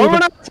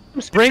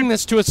 Scoob. Bring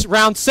this to us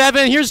round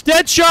 7. Here's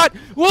Deadshot.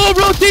 Whoa,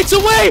 rotates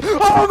away.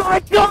 Oh my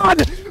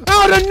god!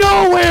 Out of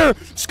nowhere!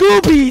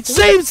 Scooby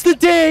saves the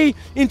day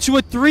into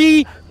a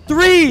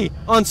 3-3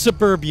 on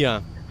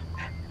Suburbia.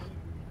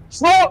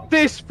 Slot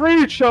this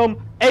through,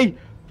 chum. A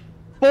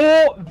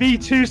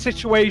 4v2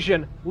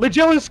 situation.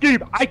 Legil and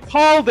Scoob, I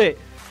called it.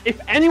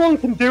 If anyone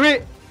can do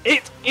it,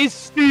 it is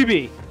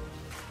Scooby.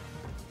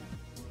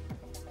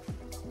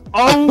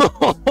 Oh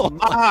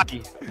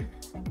my.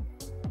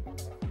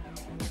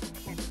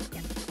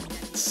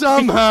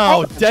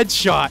 Somehow,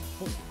 Deadshot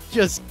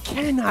just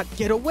cannot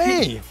get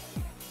away.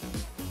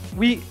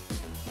 We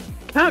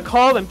can't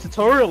call them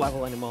tutorial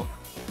level anymore.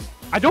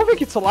 I don't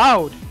think it's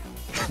allowed.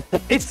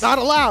 It's not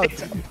allowed.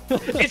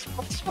 It's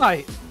boss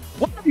fight.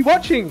 What are we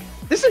watching?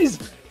 This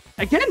is,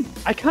 again,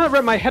 I can't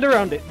wrap my head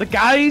around it. The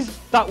guys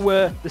that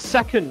were the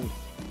second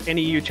in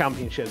EU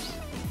championships,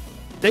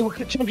 they were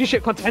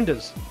championship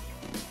contenders.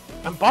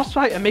 And boss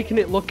fight are making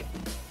it look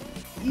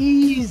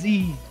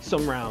easy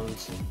some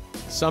rounds.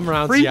 Some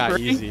rounds, 3-3. yeah,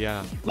 easy,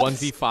 yeah.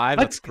 1v5,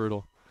 that's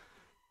brutal.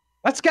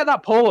 Let's get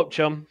that poll up,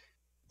 chum.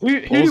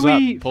 Who Pulls do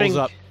we up, pulls think?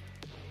 up.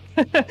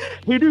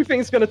 Who do we think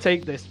is going to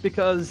take this?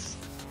 Because,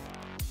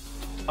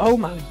 oh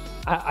man,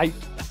 I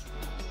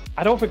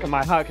don't think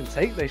my heart can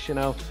take this. You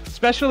know,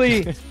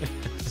 especially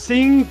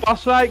seeing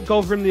boss fight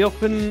go from the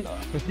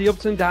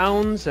ups and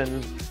downs,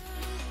 and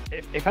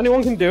if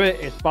anyone can do it,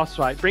 it's boss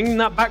fight. Bringing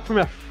that back from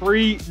a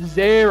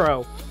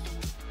 3-0.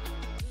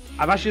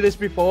 I've asked you this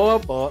before,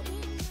 but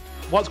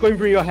what's going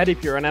through your head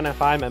if you're an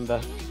NFI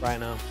member right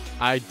now?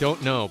 I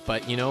don't know,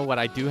 but you know what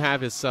I do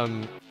have is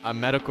a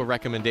medical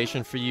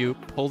recommendation for you.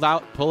 Pull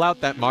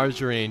out that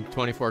margarine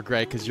 24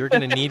 gray, because you're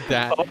gonna need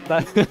that.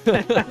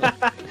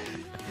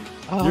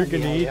 You're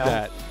gonna need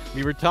that.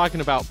 We were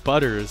talking about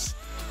butters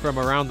from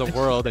around the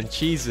world and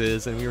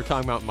cheeses, and we were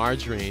talking about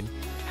margarine.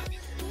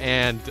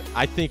 And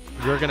I think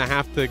we're gonna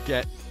have to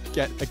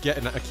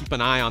keep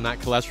an eye on that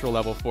cholesterol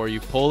level for you.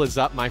 Pull is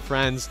up, my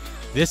friends.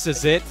 This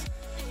is it.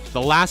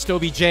 The last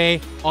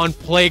OBJ on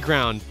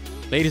Playground.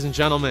 Ladies and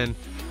gentlemen,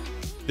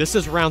 this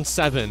is round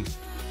 7.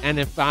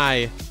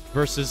 NFI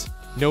versus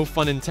No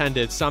Fun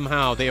Intended.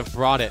 Somehow they have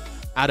brought it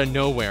out of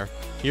nowhere.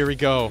 Here we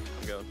go.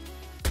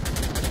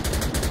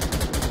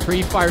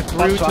 Pre-fire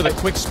through to the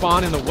quick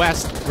spawn in the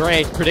west.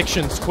 Gray,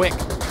 predictions, quick.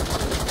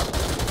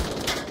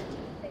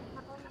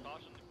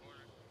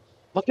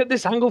 Look at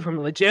this angle from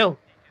Legil.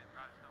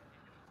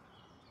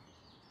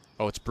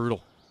 Oh, it's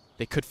brutal.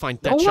 They could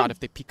find Deadshot if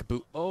they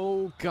peekaboo.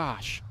 Oh,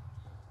 gosh.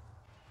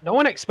 No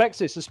one expects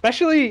this,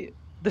 especially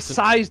the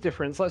size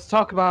difference. Let's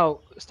talk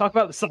about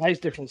the size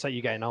difference that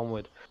you get in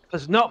Onward.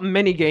 There's not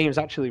many games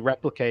actually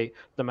replicate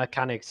the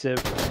mechanics of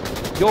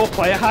your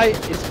player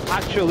height is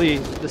actually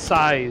the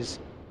size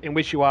in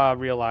which you are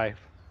real life.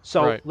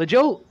 So Right.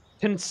 Legil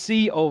can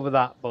see over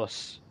that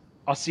bus,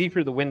 or see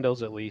through the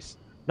windows at least.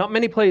 Not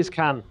many players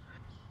can,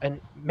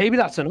 and maybe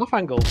that's an off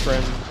angle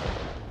from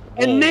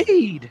a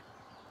nade.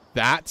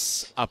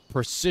 That's a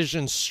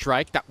precision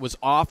strike that was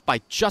off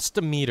by just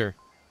a meter.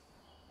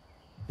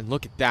 And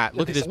look at that.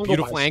 Look at this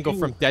beautiful angle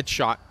from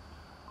Deadshot.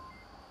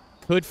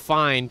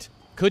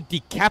 Could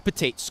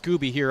decapitate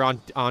Scooby here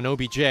on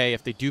OBJ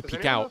if they do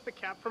peek out. If the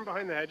cap from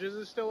behind the hedges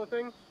is still a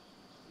thing?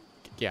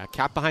 Yeah,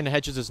 cap behind the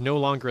hedges is no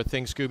longer a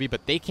thing, Scooby,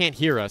 but they can't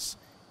hear us.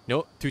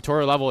 No,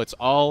 tutorial level, it's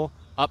all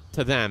up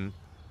to them.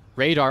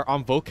 Radar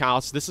on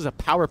Vocals. This is a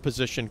power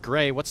position.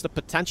 Gray, what's the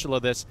potential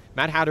of this?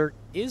 Mad Hatter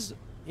is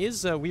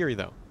weary,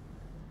 though.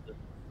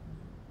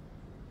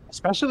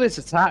 Especially this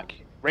attack.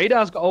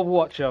 Radar's got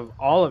Overwatch of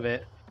all of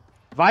it.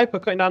 Viper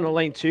cutting down the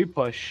lane 2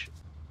 push.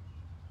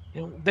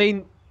 You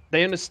know,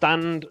 they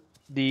understand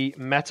the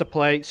meta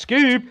play.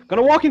 Scoob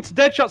gonna walk into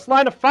Deadshot's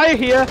line of fire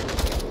here.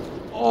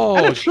 Oh,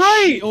 and a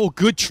trade! Oh,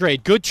 good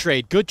trade, good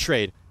trade, good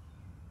trade.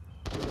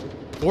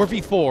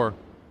 4v4.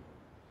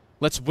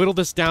 Let's whittle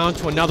this down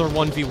to another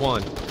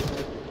 1v1.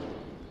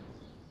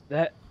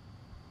 They're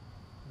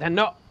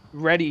not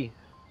ready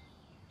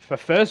for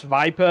first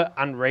Viper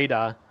and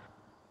Radar.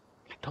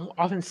 I don't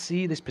often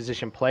see this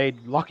position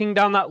played. Locking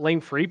down that lane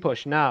 3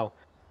 push now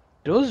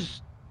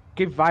does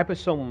give Viper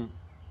some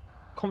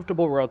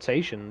comfortable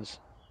rotations.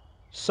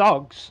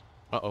 Sogs.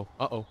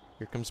 Uh-oh.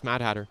 Here comes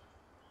Mad Hatter.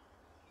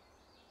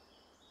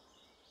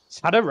 Is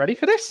Hatter ready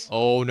for this?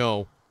 Oh,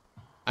 no.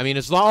 I mean,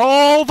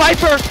 oh,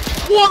 Viper!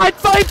 What?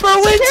 Viper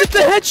wins at the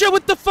headshot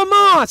with the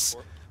FAMAS!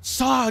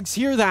 Sogs,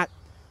 hear that.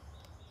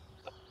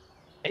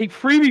 A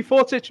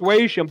 3v4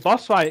 situation,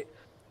 boss fight,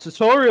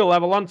 tutorial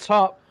level on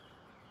top.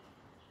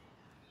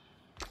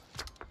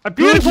 A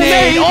beautiful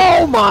nade!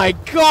 Oh my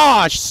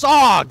gosh,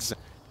 Sogs!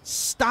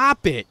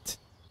 Stop it.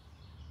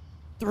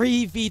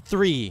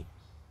 3v3.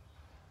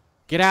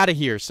 Get out of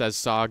here, says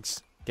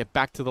Sogs. Get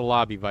back to the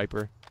lobby,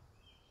 Viper.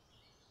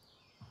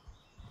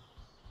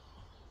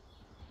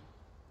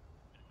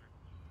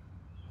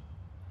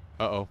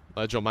 Uh-oh.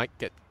 Legil might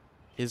get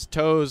his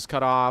toes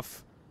cut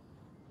off.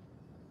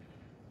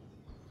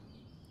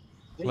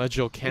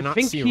 Legil cannot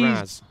see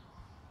Raz.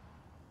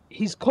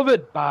 He's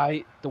covered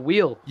by the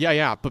wheel.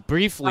 Yeah, but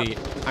briefly,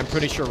 I'm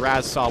pretty sure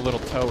Raz saw a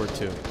little toe or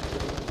two.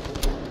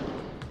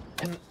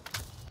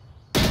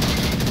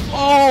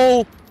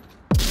 Oh!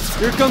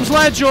 Here comes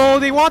Legil.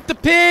 They want the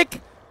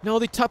pick. No,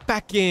 they tuck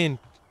back in.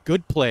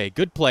 Good play.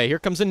 Good play. Here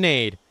comes a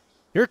nade.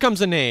 Here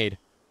comes a nade.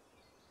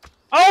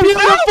 Oh,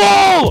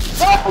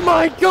 beautiful! Oh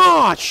my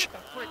gosh!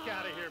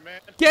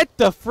 Get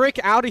the frick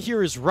out of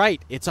here is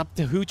right. It's up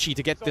to Hoochie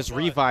to get this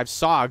revive.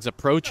 Sogs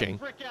approaching.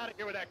 Frick out of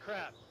here with that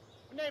crap.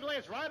 Nade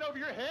lands right over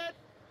your head.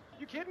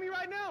 You kidding me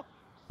right now?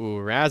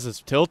 Ooh, Raz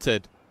is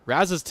tilted.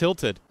 Raz is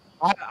tilted.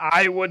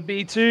 I would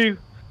be too.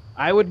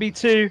 I would be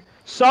too.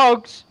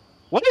 Sogs,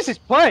 what is this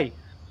play?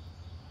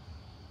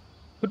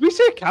 Could we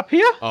see a cap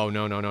here? Oh,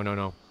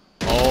 no.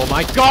 Oh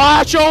my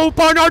gosh! Oh,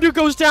 Barnardo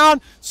goes down!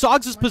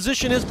 Sogs'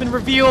 position has been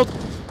revealed.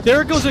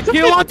 There goes a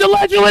kill onto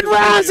Legil and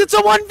Raz! It's a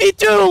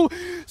 1v2!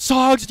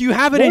 Sogs, do you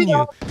have it in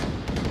you?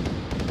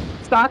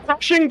 Start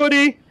crashing,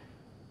 buddy!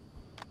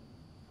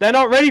 They're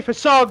not ready for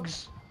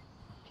Sogs.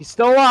 He's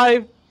still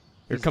alive.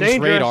 Here comes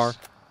Radar.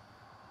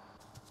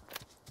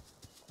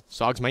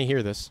 Sogs might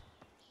hear this.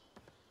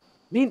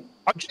 I mean,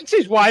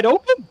 Objective's wide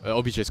open.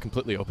 OBJ's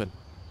completely open.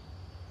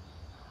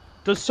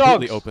 Does Sogs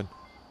completely open.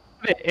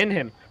 have it in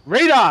him?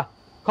 Radar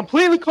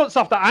completely cuts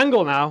off the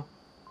angle now.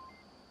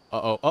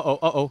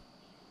 Uh-oh.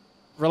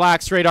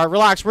 Relax, Radar,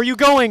 relax. Where are you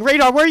going?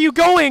 Radar, where are you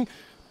going?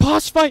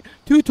 Boss fight,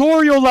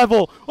 tutorial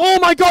level. Oh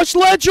my gosh,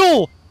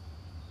 Legil!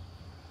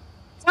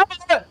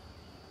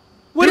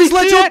 What is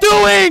Legil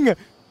doing?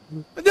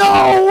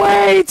 No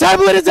way!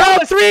 Tablet is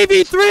out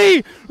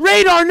 3v3!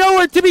 Radar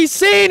nowhere to be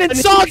seen, and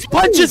Sogs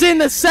punches in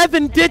the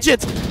 7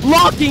 digits,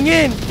 locking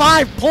in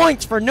 5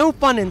 points for no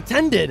fun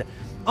intended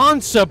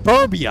on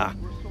Suburbia.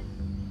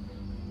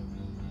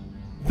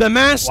 The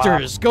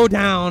Masters go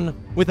down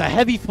with a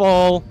heavy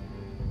fall.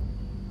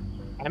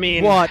 I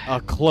mean, what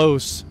a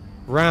close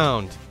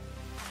round.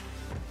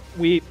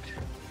 We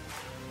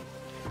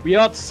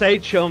ought to say,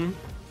 chum.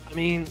 I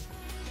mean,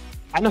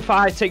 and if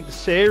I take the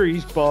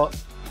series, but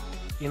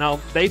you know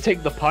they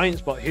take the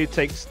points, but who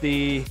takes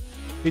the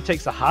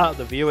heart of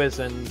the viewers?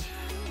 And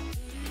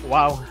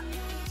wow,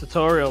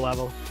 tutorial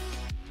level.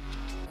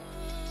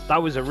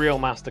 That was a real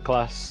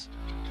masterclass.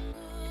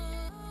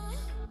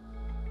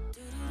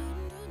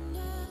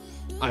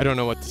 I don't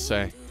know what to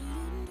say.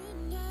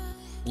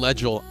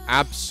 Legil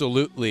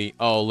absolutely.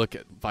 Oh, look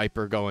at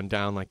Viper going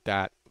down like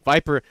that.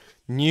 Viper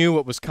knew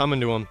what was coming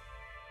to him.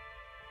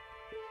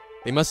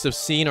 They must have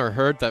seen or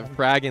heard that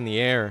frag in the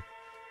air.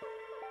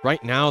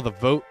 Right now, the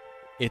vote,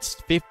 it's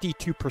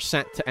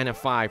 52% to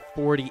NFI,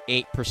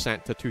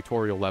 48% to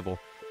tutorial level.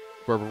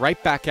 we're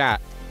right back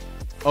at.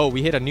 Oh,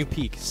 we hit a new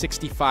peak.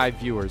 65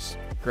 viewers.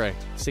 Gray,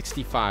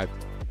 65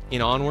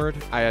 in Onward.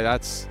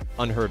 That's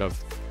unheard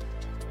of.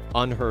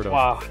 Unheard of.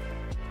 Wow.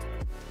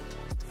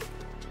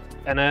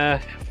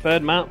 And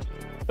third map.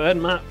 Third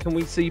map. Can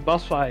we see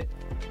boss fight?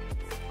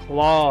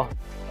 Claw.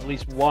 At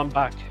least one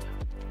back.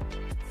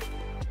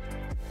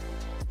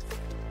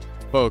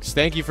 Folks,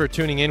 thank you for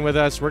tuning in with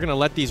us. We're going to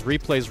let these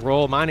replays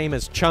roll. My name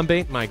is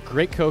Chumbe, my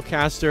great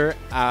co-caster.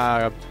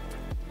 I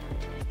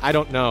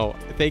don't know.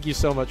 Thank you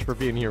so much for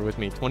being here with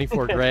me.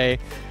 24 Gray.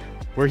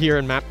 We're here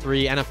in Map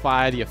 3,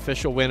 NFI, the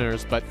official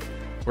winners, but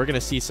we're going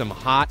to see some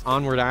hot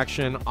Onward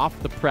action off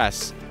the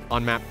press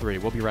on Map 3.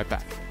 We'll be right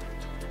back.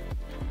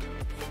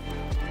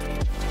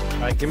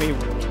 All right, give me...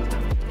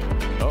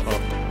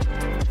 Uh-oh.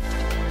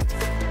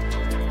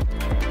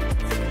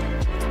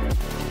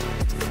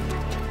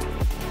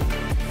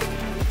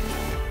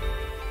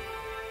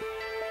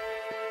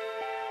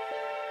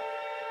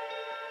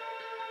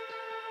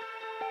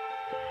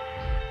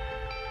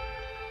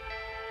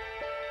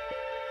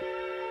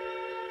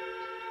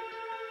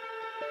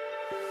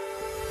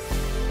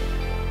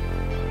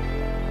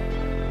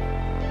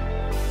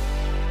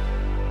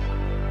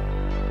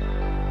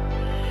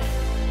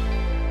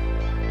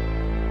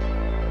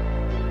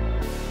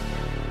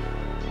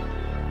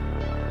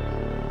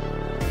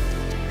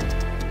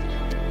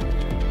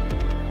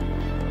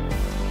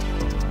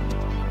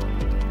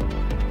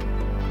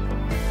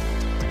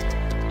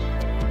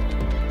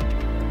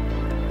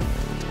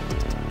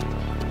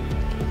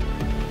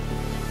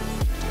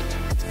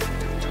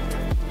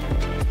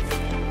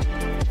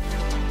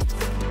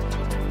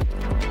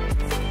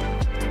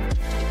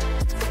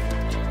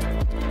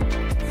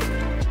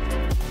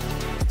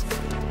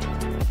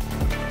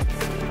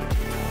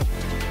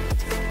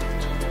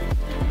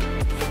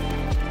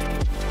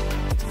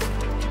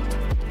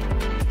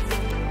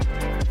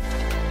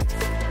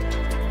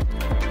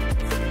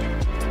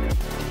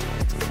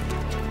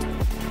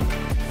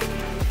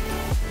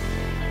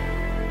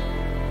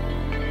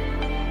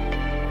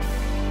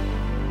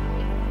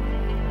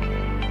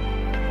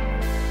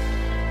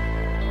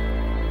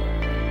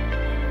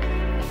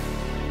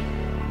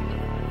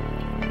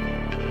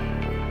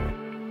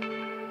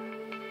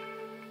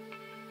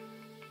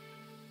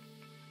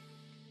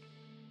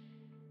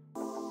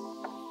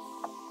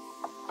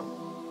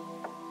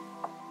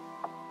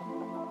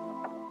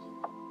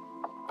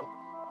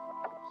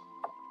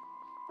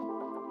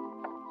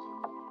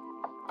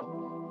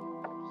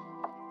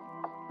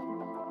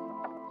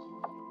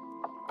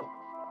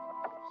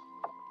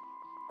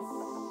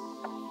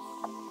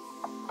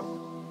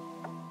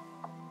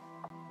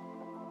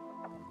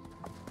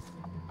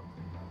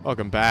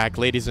 Welcome back,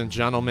 ladies and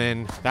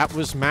gentlemen. That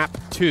was map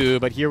 2,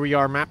 but here we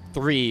are, map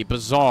 3,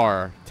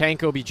 Bazaar,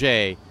 Tank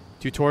OBJ,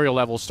 tutorial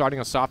level, starting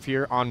us off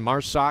here on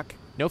Marsoc.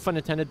 No fun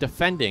intended,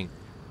 defending.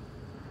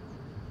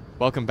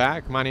 Welcome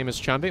back. My name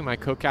is Chumbe, my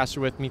co-caster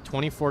with me,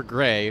 24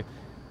 Gray,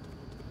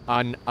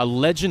 on a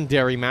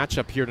legendary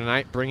matchup here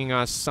tonight, bringing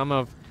us some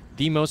of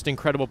the most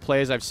incredible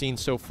plays I've seen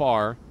so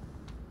far.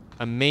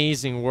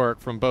 Amazing work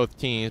from both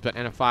teams, but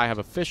NFI have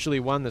officially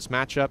won this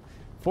matchup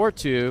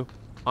 4-2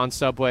 on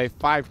Subway,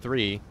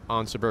 5-3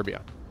 on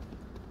Suburbia.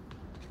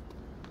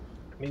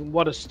 I mean,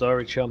 what a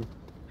story, chum.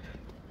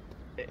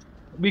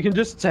 We can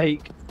just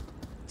take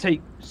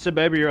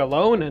Suburbia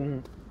alone, and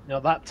you know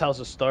that tells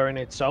a story in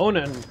its own,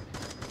 and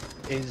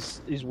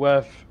is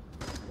worth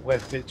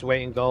its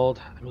weight in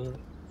gold. I mean,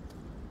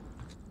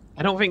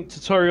 I don't think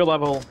tutorial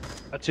level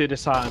are too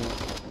disheartened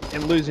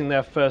in losing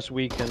their first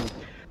week and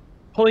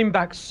pulling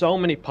back so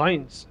many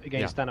points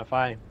against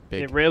NFI.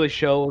 Big. It really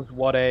shows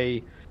what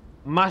a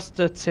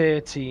master tier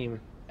team,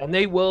 and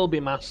they will be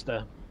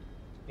master,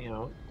 you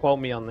know, quote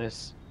me on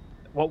this,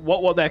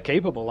 what they're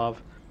capable of.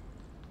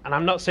 And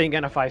I'm not saying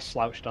NFI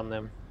slouched on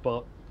them,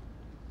 but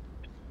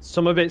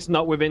some of it's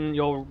not within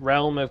your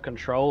realm of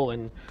control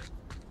and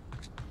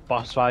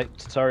boss fight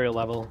tutorial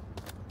level.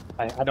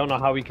 I don't know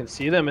how we can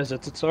see them as a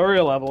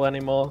tutorial level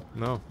anymore.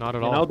 No, not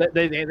at all.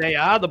 You know, they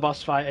are the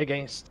boss fight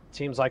against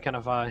teams like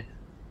NFI.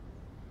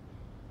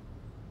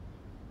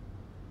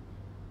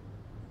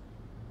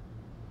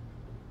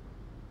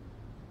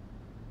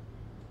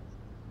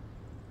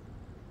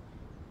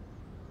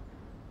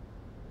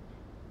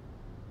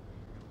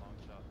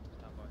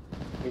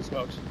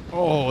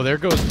 Oh, there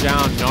goes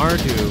down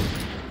Nardu.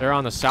 They're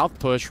on the south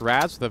push.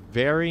 Raz with a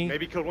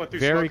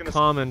very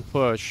common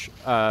push.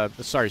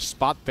 Sorry,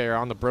 spot there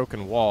on the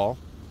broken wall.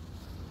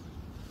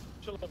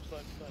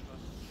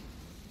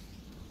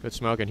 Good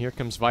smoke, and here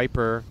comes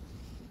Viper.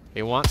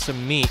 They want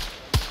some meat.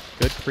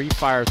 Good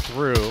pre-fire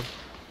through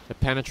the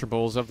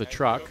penetrables of the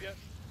truck.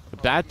 The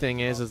bad thing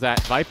is that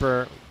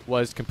Viper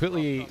was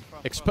completely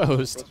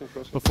exposed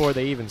before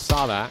they even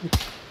saw that.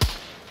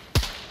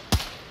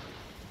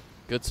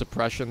 Good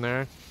suppression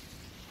there.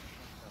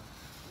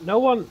 No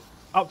one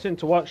opted in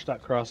to watch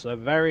that crosser.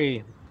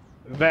 Very,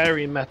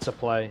 very meta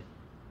play.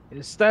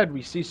 Instead,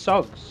 we see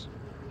Sogs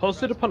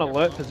posted upon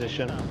alert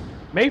position.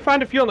 May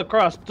find a few on the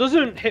cross.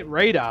 Doesn't hit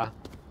radar.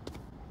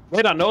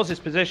 Radar knows his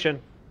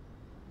position.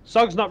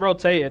 Sogs not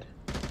rotated.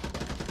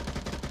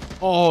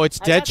 Oh, it's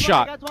I got one, I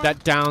Deadshot. got one.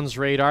 That downs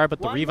Radar, but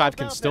the One revive more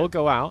can bell still pit.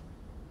 go out.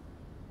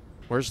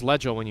 Where's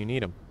Legel when you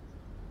need him?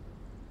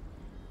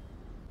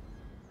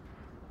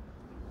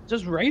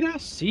 Does Radar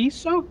see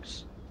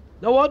Sogs?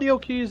 No audio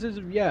cues as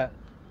of yet.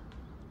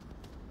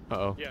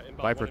 Uh-oh. Yeah, inbound,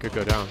 Viper one could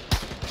go inbound. down.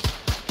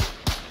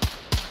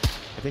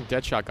 I think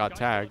Deadshot got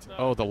tagged.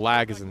 Oh, the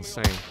lag is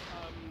insane.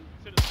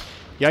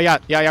 Yeah.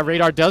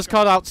 Radar does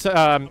call out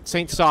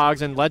St.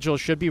 Sogs, and Legel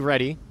should be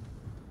ready.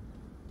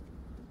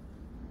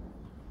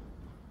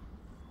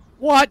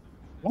 What?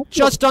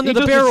 Just under He the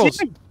doesn't barrels.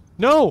 see him.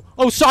 No.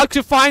 Oh, Sogs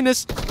could find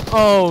this.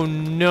 Oh,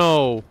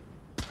 no.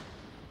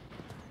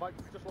 Mike,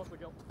 just lost the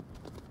kill.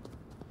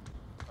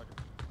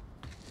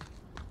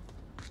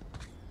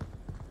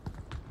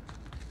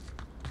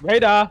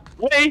 Radar,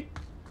 wait!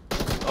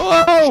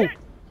 Oh!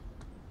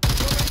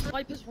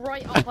 Viper's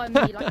right up by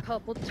me, like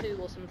purple 2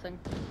 or something.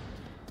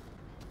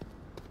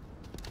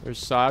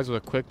 There's Sogs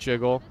with a quick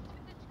jiggle.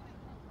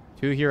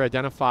 2 here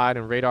identified,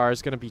 and Radar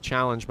is going to be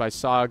challenged by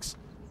Sogs.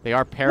 They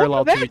are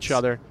parallel to each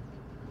other.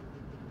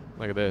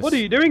 Look at this. What are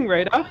you doing,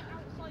 Radar?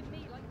 Outside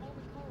me, like on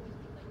the coral or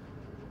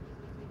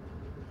something.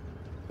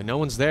 But no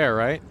one's there,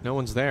 right? No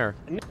one's there.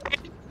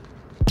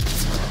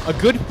 A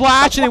good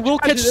flash, and it will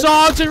catch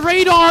Sogs, and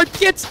Radar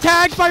gets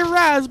tagged by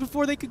Raz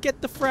before they could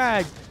get the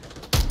frag.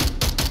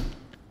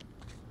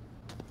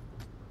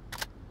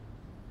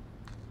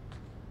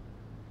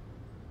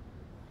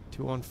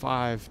 Two on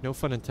 5. No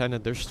fun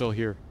intended. They're still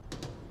here.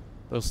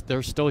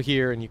 They're still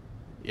here, and you...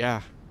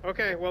 Yeah.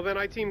 Okay, well then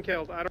I team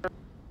killed. I don't.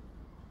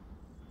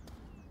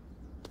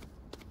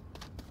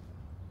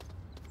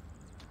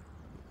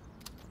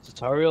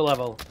 Tutorial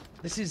level.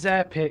 This is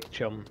their pick,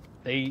 chum.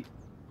 They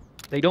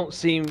don't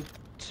seem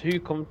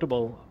too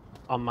comfortable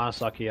on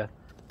Marsakia.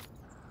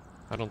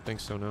 I don't think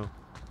so, no.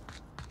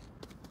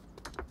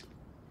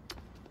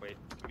 Wait,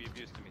 can be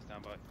abused, can be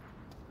standby.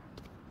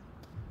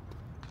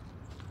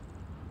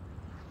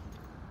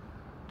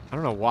 I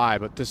don't know why,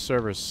 but this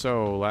server is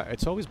so...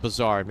 It's always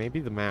bizarre.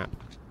 Maybe the map.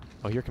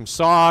 Oh, here comes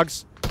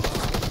Sogs.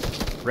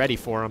 Ready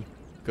for him.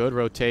 Good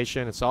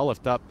rotation. It's all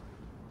left up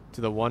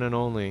to the one and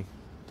only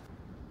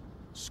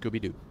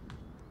Scooby-Doo.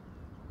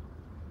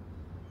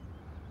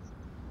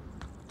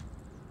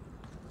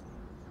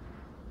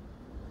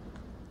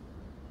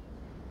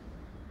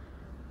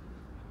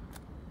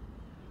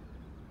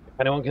 If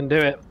anyone can do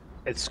it,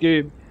 it's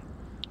Scoob.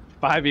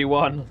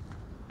 5v1.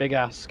 Big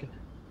ask.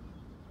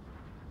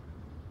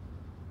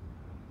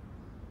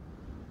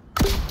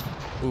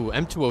 Ooh,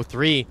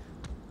 M203.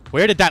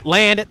 Where did that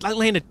land? It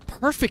landed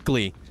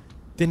perfectly.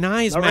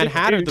 Denies Mad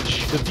Hatter the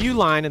view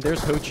line, and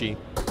there's Hochi.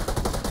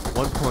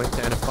 1 point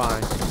to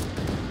NFI.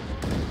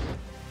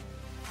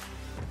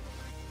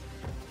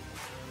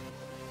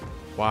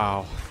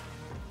 Wow.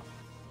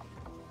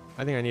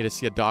 I think I need to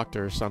see a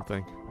doctor or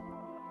something.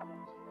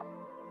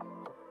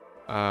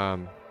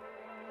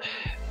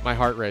 My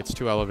heart rate's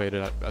too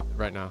elevated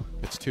right now.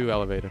 It's too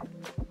elevated.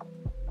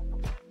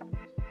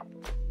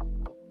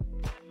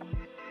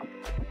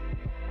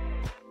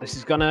 This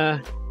is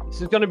gonna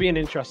be an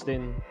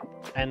interesting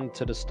end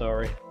to the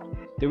story.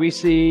 Do we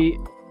see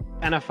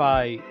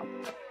NFI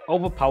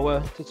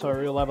overpower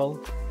tutorial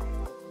level?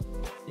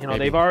 You know, Maybe.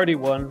 they've already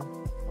won,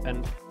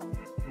 and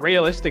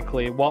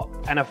realistically, what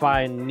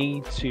NFI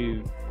need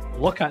to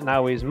look at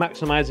now is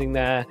maximizing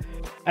their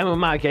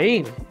MMR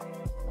gain.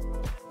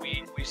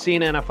 We've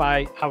seen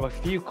NFI have a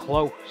few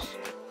close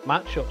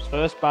matchups.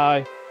 First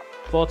by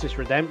Fortis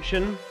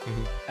Redemption,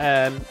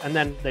 and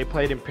then they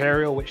played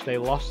Imperial, which they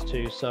lost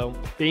to. So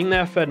being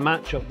their third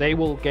matchup, they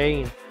will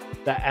gain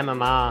their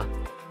MMR,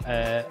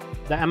 the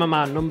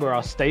MMR number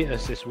or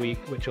status this week,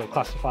 which will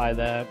classify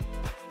their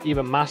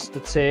either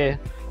master tier,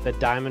 their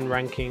diamond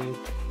ranking.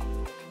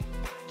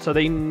 So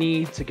they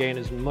need to gain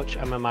as much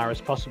MMR as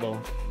possible,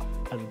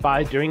 and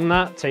by doing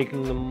that,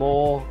 taking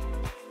more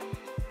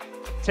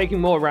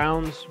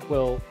rounds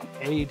will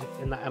aid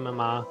in that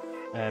MMR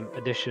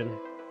addition.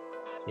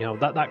 You know,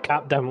 that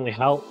cap definitely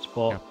helped,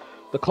 but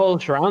the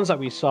close rounds that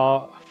we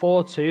saw,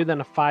 4-2,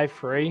 then a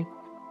 5-3,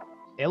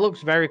 it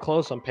looks very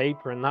close on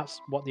paper, and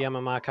that's what the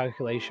MMR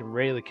calculation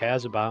really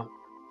cares about.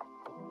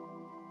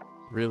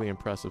 Really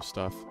impressive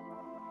stuff.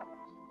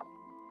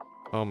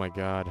 Oh my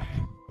god.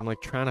 I'm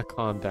like trying to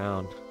calm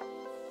down.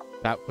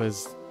 That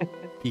was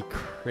the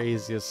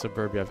craziest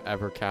Suburbia I've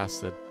ever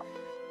casted.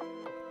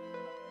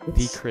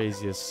 The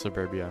craziest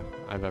Suburbia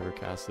I've ever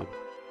casted.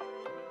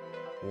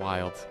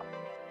 Wild.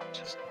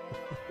 Just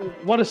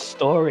what a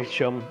story,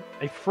 chum.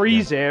 A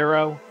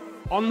 3-0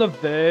 on the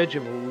verge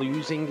of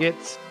losing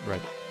it.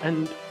 Right.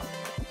 And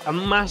a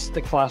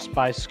masterclass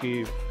by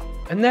Scoob.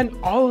 And then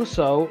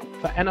also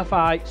for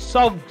NFI,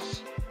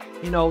 Sogs,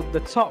 you know, the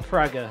top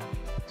fragger,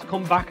 to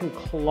come back and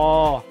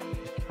claw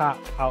the cat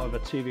out of a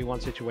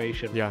 2v1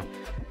 situation. Yeah.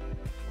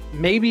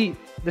 Maybe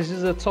this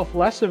is a tough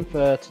lesson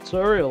for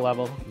tutorial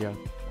level. Yeah.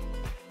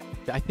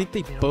 I think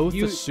they both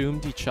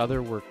assumed each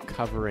other were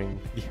covering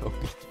the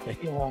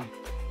OBK. Yeah.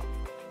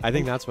 I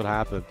think that's what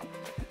happened.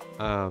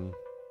 I'm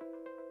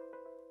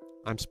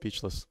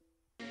speechless.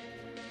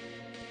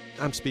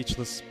 I'm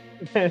speechless.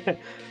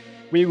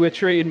 We were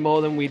treated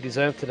more than we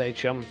deserve today,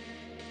 chum.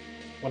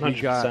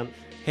 100%.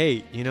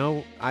 Hey, you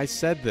know, I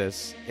said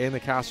this in the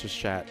casters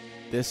chat.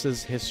 This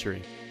is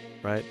history,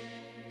 right?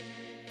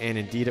 And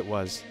indeed it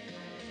was.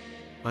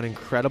 An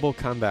incredible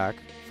comeback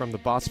from the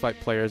boss fight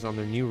players on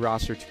their new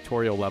roster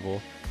tutorial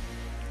level.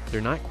 They're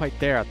not quite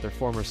there at their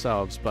former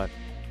selves, but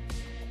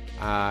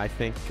I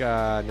think,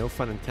 no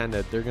fun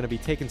intended, they're going to be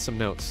taking some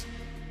notes.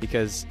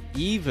 Because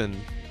even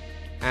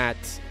at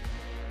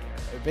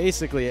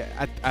basically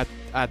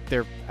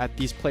at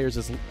these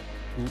players'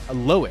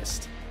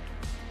 lowest,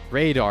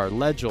 Radar,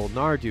 Legel,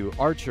 Nardu,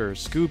 Archer,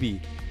 Scooby,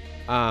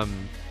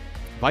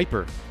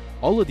 Viper,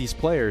 all of these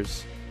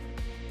players,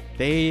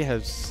 they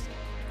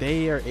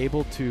are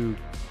able to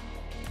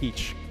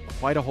teach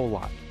quite a whole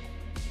lot.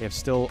 They have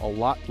still a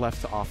lot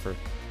left to offer.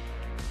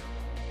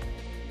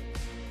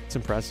 It's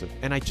impressive.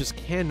 And I just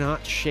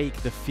cannot shake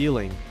the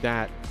feeling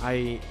that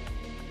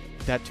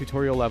that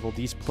tutorial level,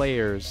 these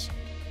players,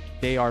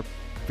 they are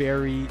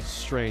very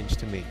strange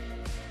to me.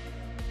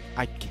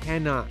 I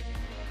cannot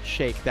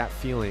shake that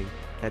feeling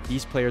that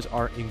these players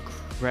are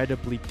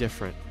incredibly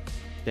different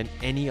than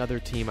any other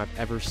team I've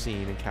ever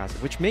seen in cast,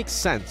 which makes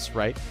sense,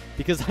 right?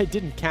 Because I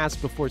didn't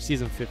cast before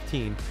season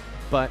 15,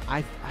 but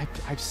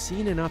I've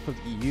seen enough of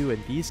EU,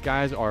 and these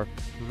guys are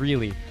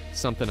really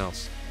something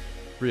else.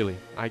 Really,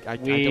 I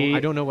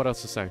don't know what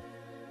else to say.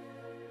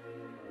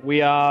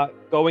 We are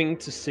going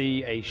to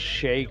see a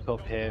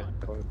shake-up here.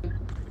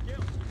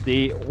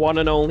 The one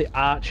and only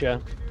Archer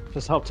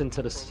has hopped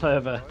into the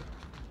server.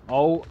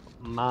 Oh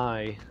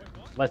my.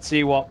 Let's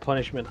see what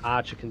punishment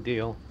Archer can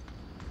deal.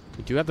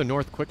 We do have the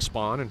north quick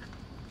spawn, and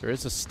there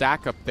is a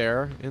stack up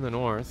there in the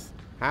north.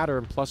 Hatter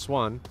and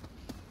 +1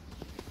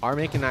 are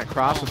making that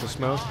cross with the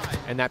smoke,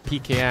 and that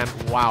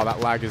PKM. Wow,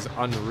 that lag is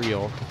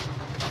unreal.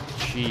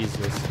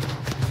 Jesus.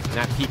 And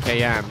that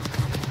PKM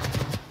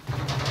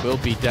will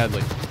be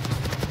deadly.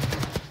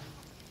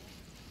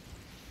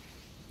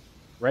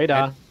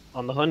 Radar and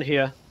on the hunt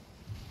here.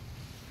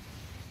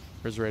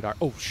 Where's Radar?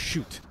 Oh,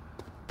 shoot.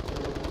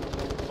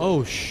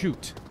 Oh,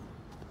 shoot.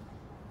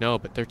 No,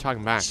 but they're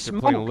talking back. They're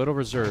playing a little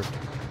reserved.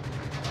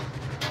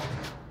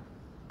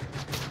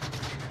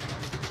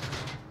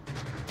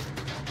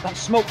 That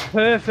smoke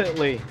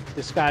perfectly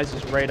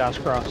disguises Radar's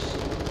cross.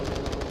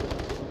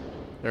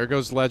 There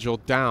goes Legel,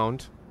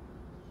 downed.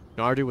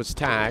 Nardu was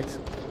tagged.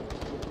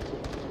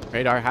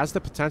 Radar has the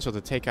potential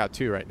to take out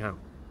 2 right now.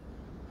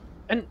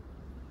 And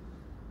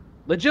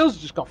Legel's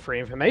just got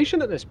free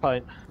information at this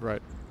point.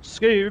 Right.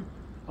 Scoob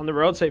on the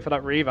rotate for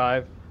that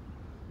revive.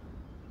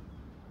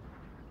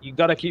 You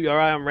gotta keep your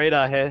eye on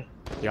Radar here.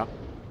 Yeah.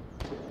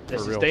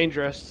 This is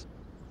dangerous.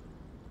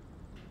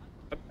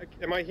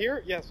 Am I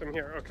here? Yes, I'm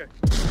here. Okay.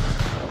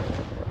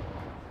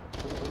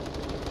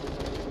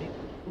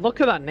 Look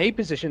at that nade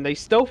position. They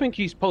still think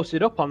he's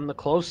posted up on the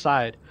close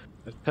side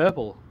of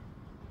purple.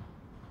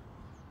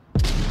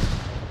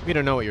 We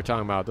don't know what you're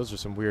talking about. Those are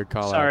some weird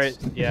callouts. Sorry,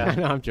 yeah.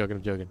 No, I'm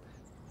joking,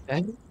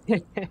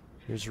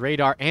 There's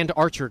Radar and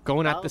Archer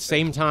going at the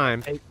same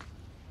time.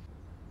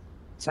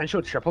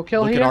 Essential triple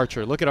kill here? Look at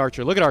Archer, look at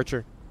Archer, look at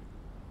Archer.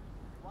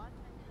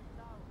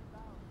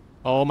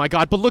 Oh my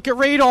god, but look at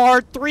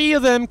Radar! 3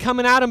 of them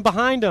coming at him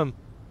behind him.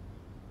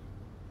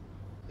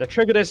 The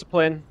trigger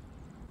discipline.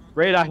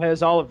 Radar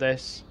hears all of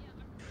this.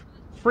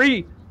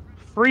 Free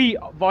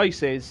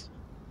voices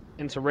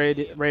into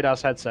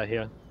Radar's headset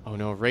here. Oh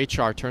no,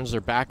 Raychar turns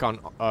their back on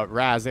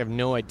Raz. They have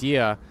no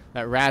idea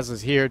that Raz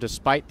is here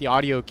despite the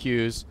audio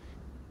cues.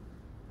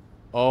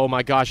 Oh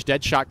my gosh,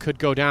 Deadshot could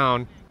go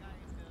down.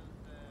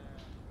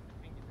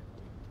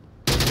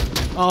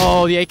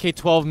 Oh, the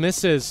AK-12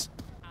 misses.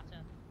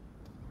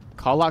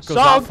 Callout goes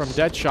out from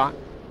Deadshot.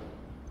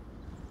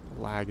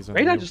 Lag is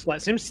Radar just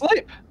lets him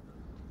slip.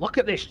 Look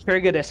at this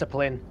trigger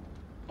discipline.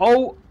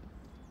 Oh.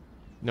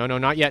 No,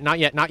 not yet, not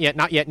yet, not yet,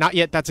 not yet, not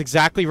yet. That's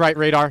exactly right,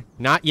 Radar.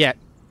 Not yet.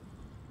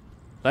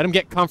 Let him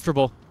get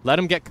comfortable. Let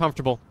him get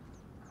comfortable.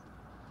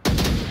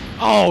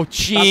 Oh,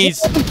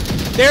 jeez.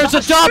 There's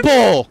a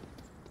double!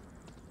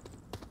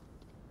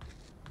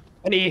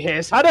 And he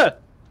hits Hatter.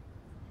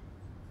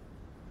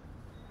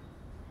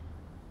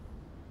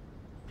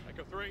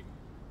 Echo 3.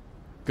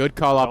 Good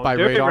call out by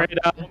Radar.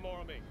 One more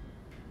on me.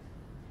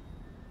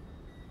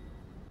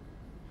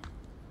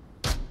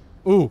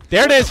 Ooh,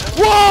 there it is.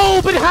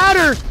 Whoa, but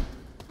Hatter!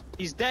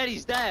 He's dead,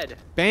 he's dead.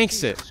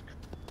 Banks it.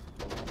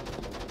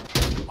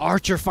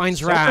 Archer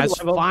finds Raz.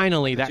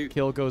 Finally, that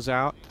kill goes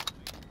out.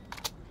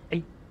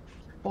 A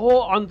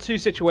 4-on-2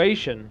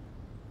 situation.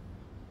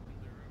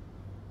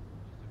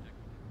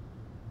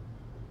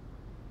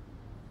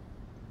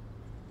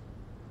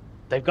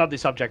 They've got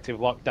this objective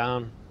locked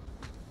down.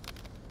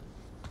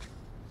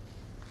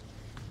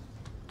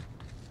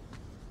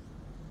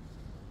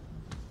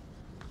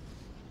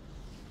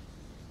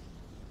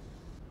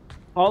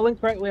 Falling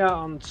correctly out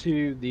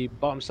onto the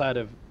bottom side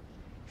of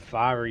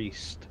Far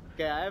East.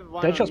 Okay, I have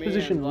one Deadshot's on me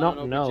position and one not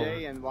on known.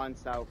 OBJ and one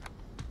south.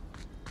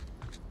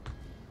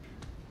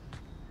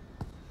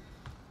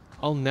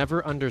 I'll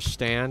never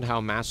understand how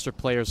master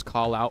players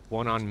call out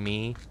one on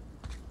me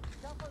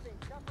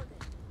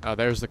Oh,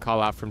 there's the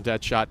call out from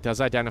Deadshot. Does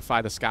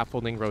identify the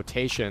scaffolding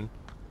rotation.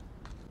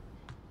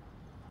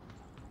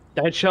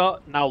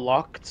 Deadshot now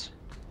locked.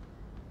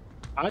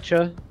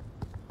 Archer.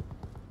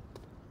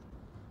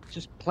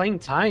 Just playing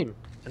time.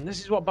 And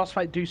this is what boss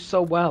fight do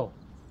so well.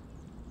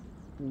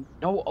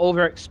 No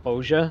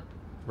overexposure.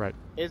 Right.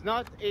 It's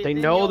not. They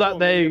know that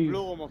they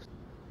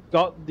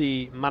got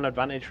the man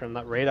advantage from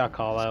that radar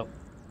call out.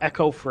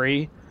 Echo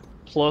free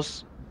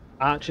plus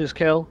Archer's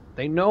kill.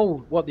 They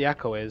know what the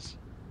echo is.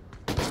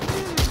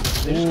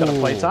 They just gotta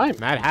play time.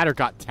 Mad Hatter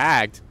got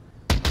tagged.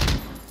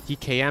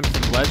 DKM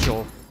from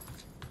Legel.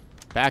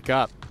 Back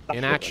up.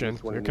 In action.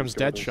 Here comes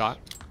Deadshot.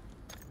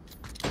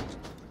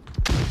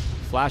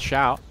 Flash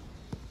out.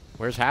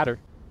 Where's Hatter?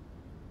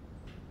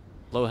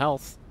 Low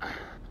health.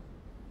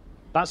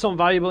 That's some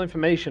valuable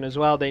information as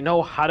well. They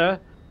know Hatter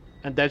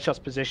and Deadshot's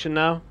position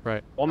now.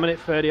 Right. 1 minute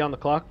 30 on the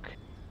clock.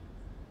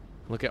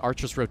 Look at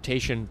Archer's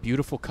rotation.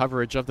 Beautiful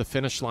coverage of the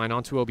finish line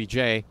onto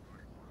OBJ.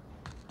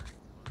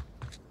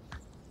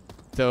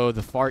 Though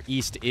the far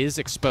east is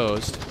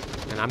exposed.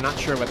 And I'm not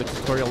sure whether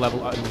tutorial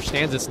level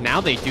understands this.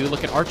 Now they do.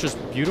 Look at Archer's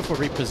beautiful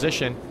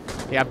reposition.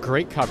 They have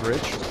great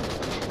coverage.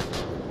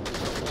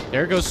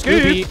 There goes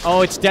Scooby.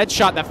 Oh, it's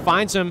Deadshot that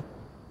finds him.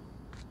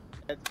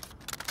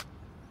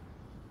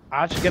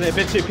 Archer getting a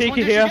bit too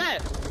peeky here.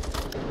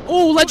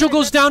 Oh, Legel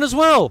goes down as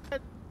well.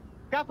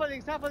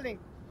 Scaffolding, scaffolding.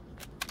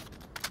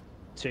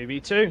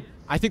 2v2.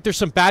 I think there's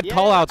some bad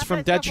call-outs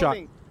from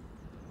Deadshot.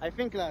 I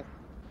think that.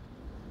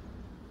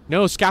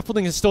 No,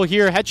 scaffolding is still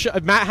here.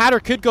 Headshot. Matt Hatter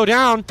could go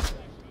down.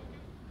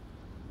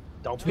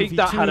 Don't peek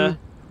that, Hatter.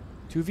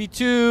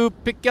 2v2.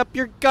 Pick up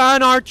your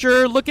gun,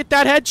 Archer. Look at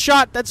that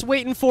headshot. That's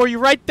waiting for you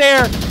right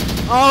there.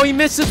 Oh, he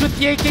misses with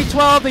the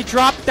AK-12. They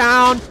drop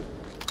down.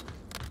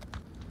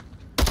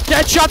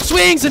 Deadshot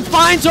swings and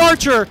finds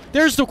Archer.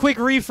 There's the quick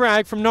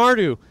refrag from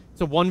Nardu.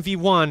 It's a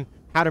 1v1.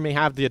 Hatter may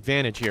have the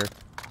advantage here.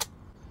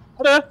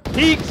 Hatter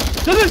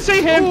peeks. Doesn't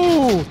see him.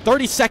 Ooh,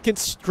 30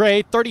 seconds,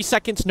 Gray. 30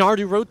 seconds.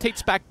 Nardu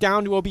rotates back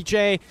down to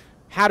OBJ.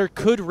 Hatter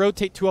could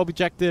rotate to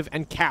objective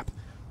and cap.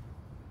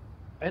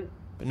 And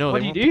no,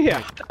 what do you do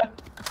here?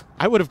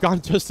 I would have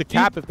gone just to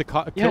cap if the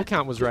kill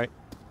count was right.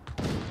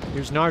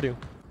 Here's Nardu.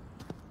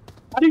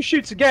 Nardu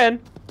shoots again.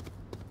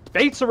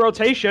 Baits a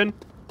rotation.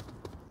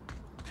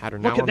 Hatter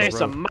now Look at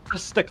this, a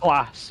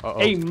masterclass.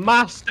 A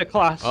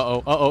masterclass.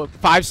 Uh-oh, uh-oh.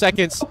 5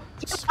 seconds.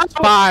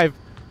 5,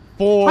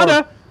 4,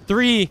 Hatter.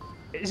 3,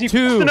 Is he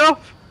 2, fast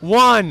enough?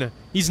 1.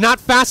 He's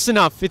not fast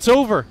enough. It's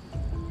over.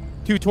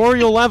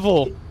 Tutorial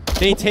level.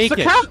 They take it.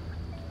 Cap?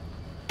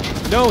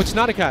 No, it's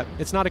not a cap.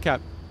 It's not a cap.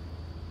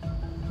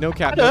 No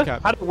cap, Hatter, no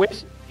cap. Hatter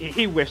whiffs,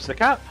 he whiffs the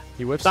cap.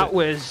 He whiffs that it.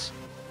 Was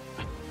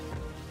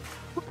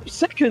 5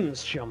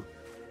 seconds, chum.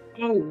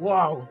 Oh,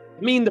 wow.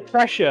 I mean, the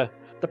pressure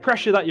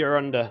that you're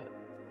under.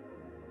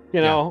 You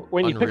know,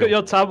 when you pick up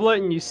your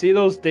tablet and you see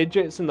those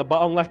digits in the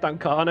bottom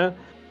left-hand corner,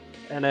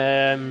 and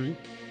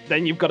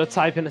then you've got to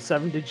type in a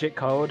 7-digit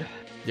code.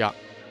 Yeah.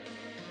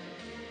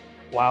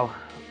 Wow.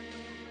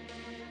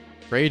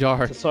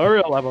 Radar.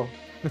 Tutorial level.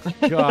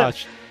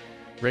 Gosh.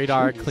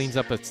 Radar cleans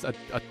up a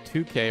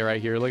 2K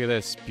right here. Look at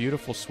this.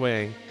 Beautiful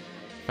swing.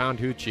 Found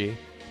Hoochie.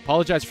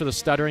 Apologize for the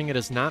stuttering. It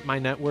is not my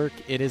network.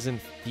 It is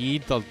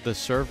indeed the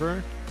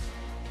server.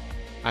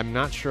 I'm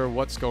not sure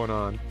what's going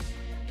on.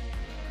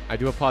 I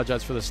do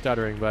apologize for the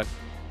stuttering, but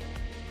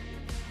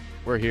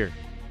we're here.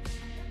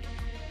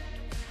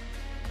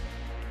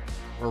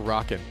 We're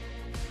rocking.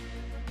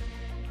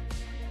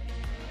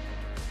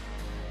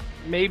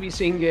 Maybe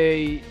seeing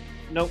a...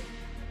 Nope.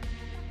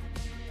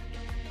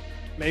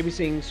 Maybe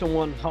seeing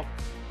someone hop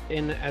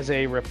in as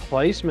a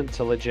replacement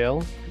to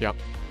Legil. Yep.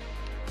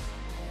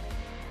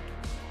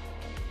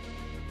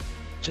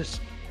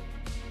 Just...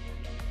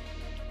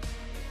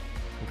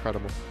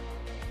 Incredible.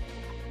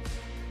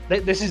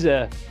 This is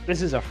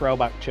a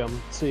throwback,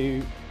 chum,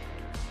 to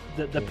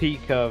the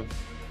peak of,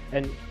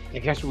 and I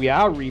guess we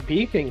are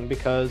re-peaking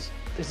because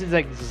this is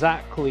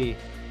exactly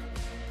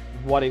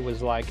what it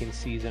was like in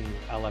season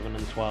 11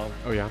 and 12.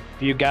 Oh yeah.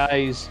 If you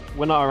guys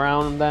were not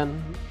around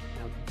then,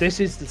 this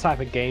is the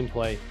type of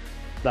gameplay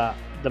that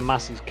the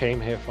masses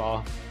came here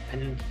for,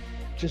 and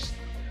just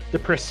the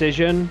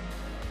precision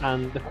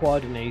and the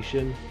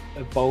coordination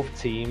of both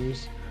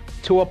teams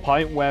to a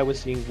point where we're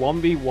seeing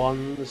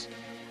 1v1s,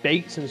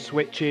 baits and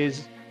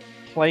switches,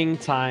 playing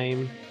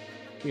time,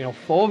 you know,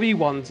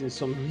 4v1s in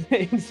some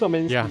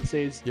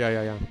instances.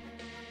 Yeah.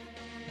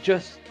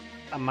 Just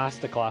a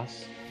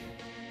masterclass.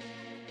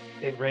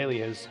 It really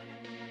is.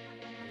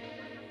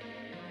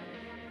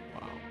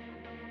 Wow.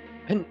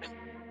 And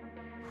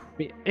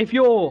if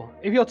you're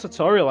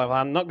tutorial level,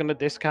 I'm not going to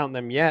discount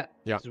them yet.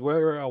 Yeah. Because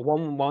we're at a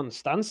 1-1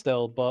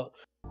 standstill. But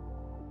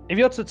if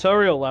you're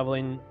tutorial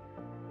leveling,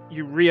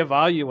 you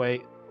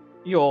reevaluate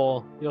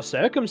your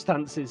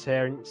circumstances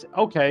here and say,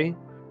 okay,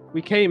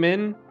 we came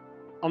in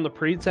on the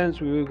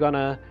pretense we were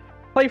gonna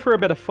play for a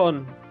bit of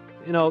fun.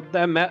 You know,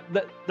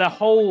 their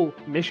whole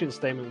mission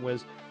statement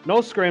was no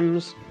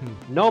scrims,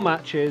 no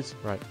matches.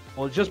 Right.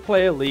 We'll just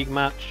play a league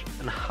match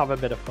and have a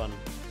bit of fun.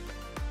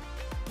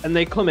 And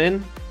they come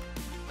in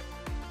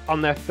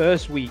on their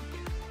first week,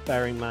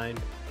 bear in mind,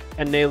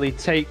 and nearly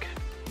take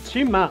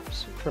 2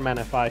 maps from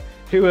NFI,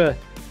 who are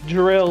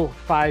drill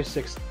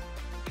 5-6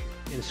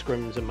 in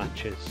scrims and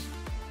matches,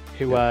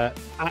 who are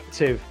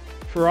active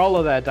for all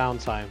of their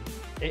downtime.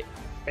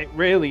 It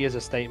really is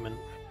a statement.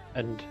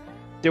 And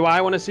do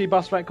I want to see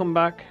Boss Fight come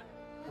back?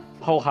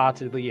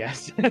 Wholeheartedly,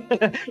 yes.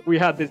 We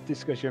had this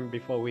discussion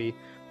before we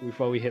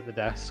hit the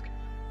desk.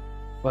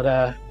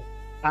 But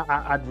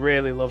I'd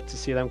really love to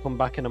see them come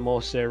back in a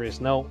more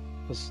serious note.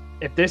 Because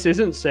if this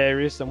isn't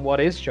serious, then what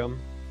is, chum?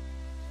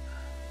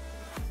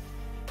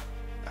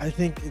 I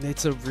think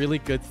it's a really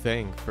good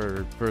thing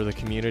for the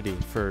community,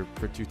 for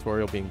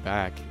Tutorial being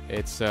back.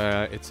 It's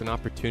an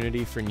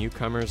opportunity for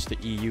newcomers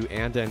to EU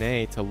and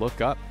NA to look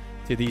up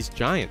to these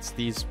giants,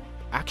 these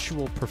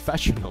actual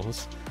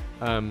professionals,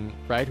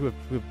 right, who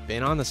have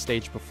been on the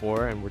stage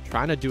before, and we're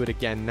trying to do it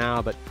again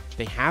now, but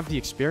they have the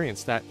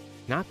experience that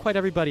not quite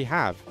everybody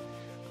have.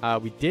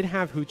 We did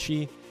have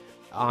Hoochie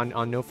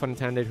on No Fun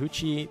Intended.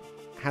 Hoochie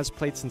has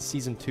played since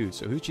Season 2,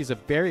 so Hoochie's a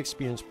very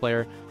experienced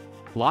player,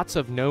 lots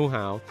of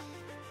know-how.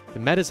 The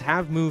metas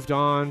have moved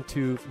on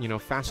to, you know,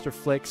 faster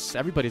flicks.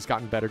 Everybody's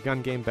gotten better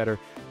gun game, better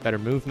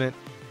movement.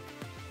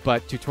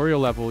 But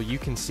tutorial level, you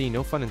can see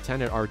No Fun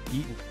Intended are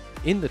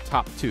in the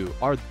top 2,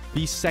 are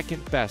the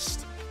second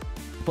best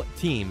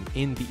team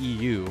in the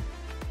EU.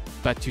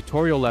 But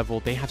tutorial level,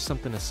 they have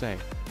something to say.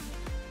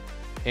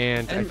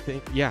 And I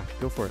think, yeah,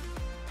 go for it.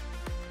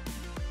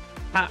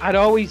 I'd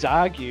always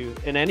argue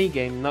in any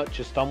game, not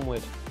just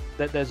Onward,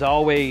 that there's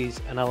always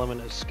an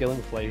element of skill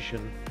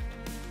inflation.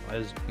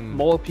 As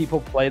more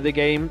people play the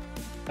game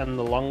and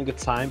the longer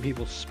time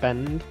people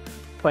spend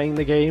playing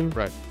the game,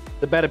 right,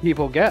 the better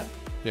people get.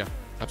 Yeah,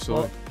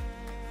 absolutely.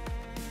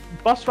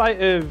 Well, Boss Fight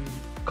have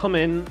come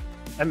in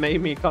and made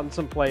me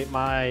contemplate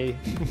my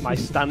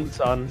stance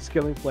on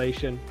skill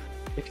inflation.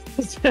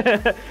 Because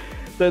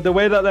the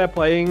way that they're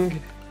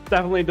playing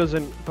definitely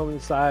doesn't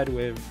coincide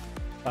with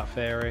that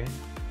theory.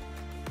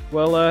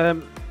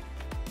 Well,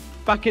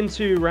 back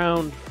into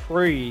round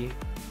 3,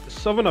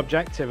 Southern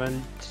Objective,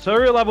 and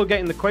tutorial level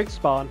getting the quick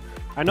spawn.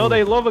 I know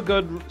they love a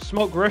good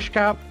smoke rush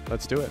cap.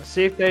 Let's do it.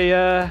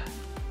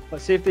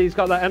 Let's see if he's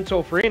got that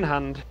M203 in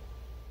hand.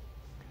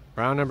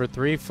 Round number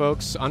 3,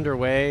 folks,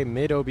 underway.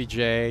 Mid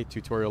OBJ,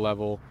 tutorial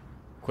level,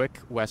 quick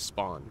west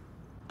spawn.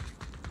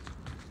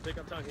 Take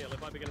up time here.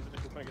 Let my begin in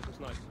position. Try and get some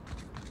snipes.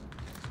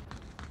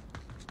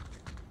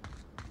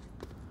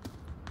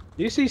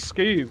 Do you see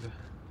Scoob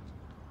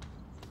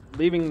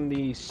leaving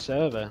the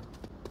server?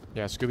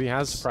 Yeah, Scooby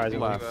has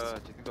left.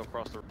 You can go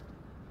across the...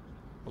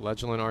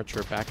 Legend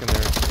Archer back in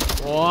there.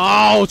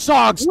 Whoa,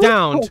 Sogs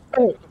downed.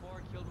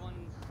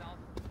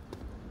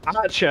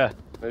 Archer.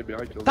 Maybe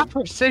I killed That him.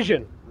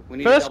 precision.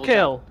 We First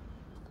kill.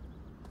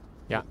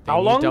 Yeah, How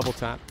long? double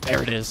tap.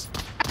 There it is.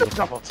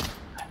 Double tap.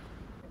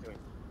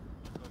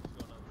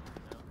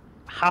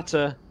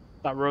 Hatter.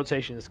 That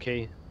rotation is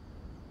key.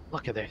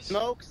 Look at this.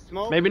 Smoke,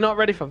 smoke. Maybe not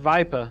ready for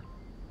Viper.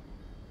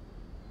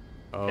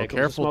 Oh, Here comes the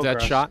careful, smoke dead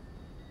rush. shot.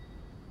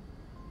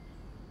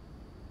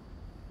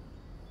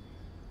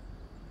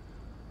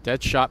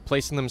 Deadshot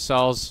placing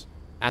themselves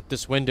at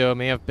this window,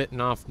 may have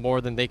bitten off more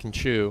than they can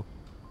chew.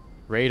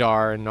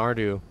 Radar and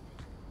Nardu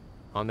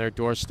on their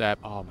doorstep.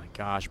 Oh my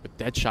gosh, but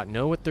Deadshot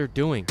know what they're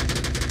doing.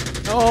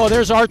 Oh,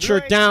 there's Archer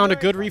down. A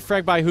good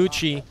refrag by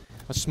Hoochie.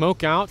 A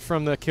smoke out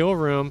from the kill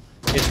room.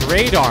 It's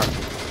Radar.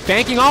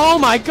 Banking. Oh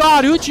my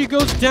god, Hoochie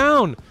goes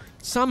down.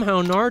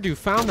 Somehow Nardu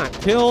found that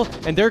kill,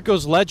 and there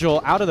goes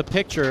Legel out of the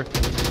picture.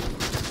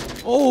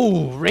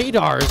 Oh,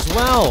 Radar as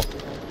well.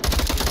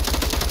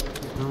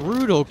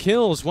 Brutal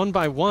kills, 1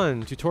 by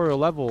 1, tutorial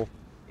level.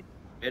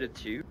 Made it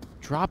 2.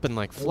 Dropping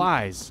like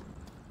flies.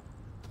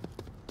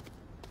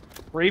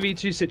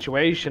 3v2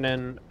 situation,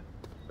 and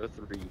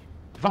 3.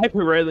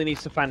 Viper really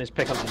needs to find his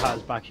pick on the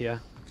Hatters back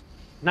here.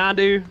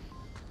 Nadu,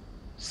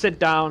 sit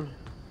down,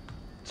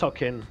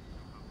 tuck in.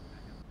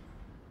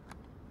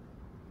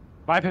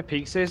 Viper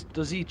peeks this.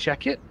 Does he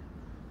check it?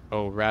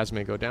 Oh, Raz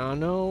may go down.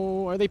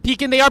 No, are they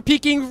peeking? They are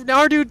peeking.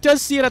 Nardu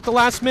does see it at the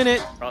last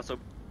minute. Also,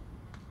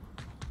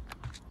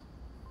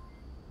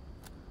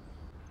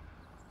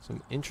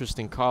 some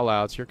interesting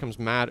call-outs. Here comes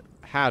Mad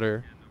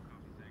Hatter.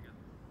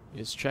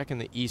 He's checking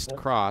the east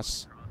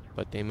cross,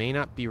 but they may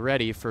not be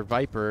ready for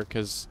Viper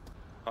because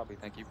copy,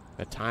 thank you.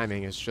 the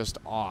timing is just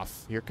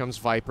off. Here comes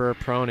Viper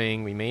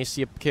proning. We may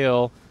see a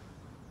kill.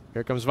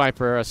 Here comes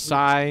Viper, a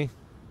sigh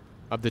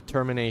of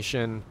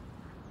determination.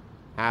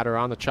 Hatter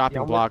on the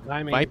chopping block.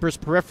 Viper's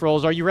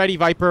peripherals. Are you ready,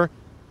 Viper?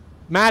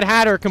 Mad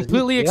Hatter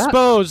completely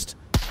exposed.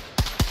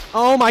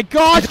 Oh my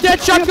gosh,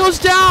 Deadshot goes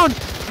down!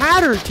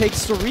 Hatter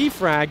takes the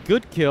refrag.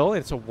 Good kill.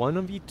 It's a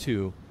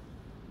 1v2.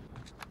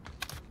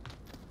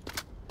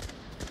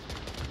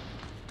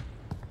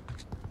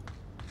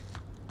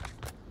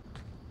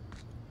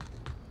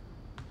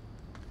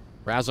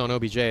 Raz on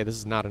OBJ. This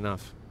is not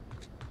enough.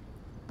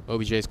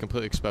 OBJ is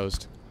completely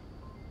exposed.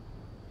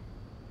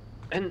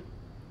 And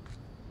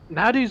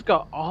Nadu's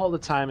got all the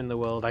time in the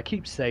world. I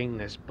keep saying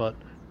this, but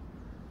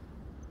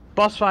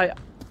boss fight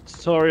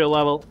tutorial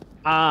level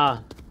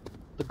are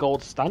the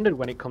gold standard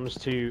when it comes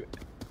to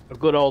a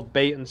good old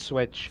bait and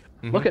switch.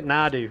 Look at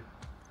Nadu.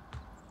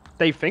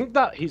 They think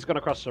that he's going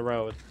to cross the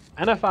road.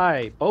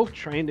 NFI both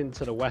trained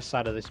into the west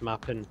side of this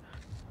map, and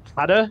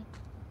Hatter,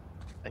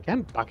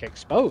 again, back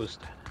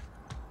exposed.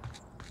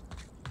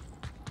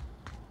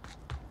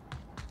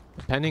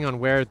 Depending on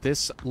where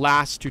this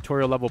last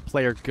tutorial level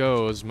player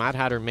goes, Mad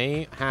Hatter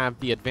may have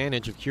the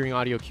advantage of hearing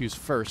audio cues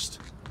first.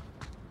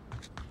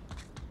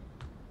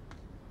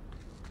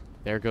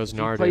 There goes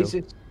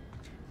Nardu.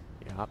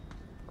 Yep,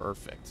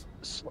 perfect.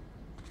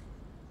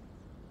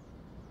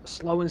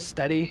 Slow and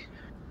steady.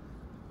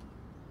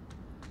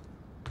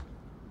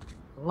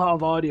 A lot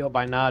of audio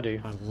by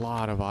Nadu. A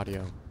lot of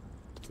audio.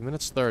 2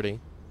 minutes 30.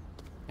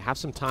 They have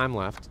some time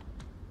left.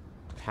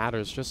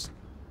 Hatter's just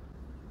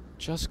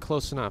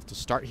close enough to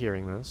start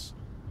hearing this.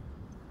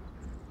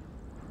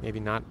 Maybe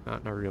not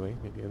really.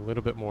 Maybe a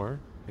little bit more.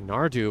 And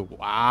Nardu,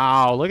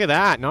 wow, look at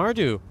that.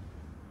 Nardu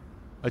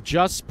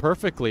adjusts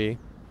perfectly.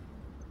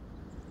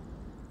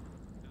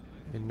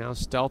 And now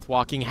stealth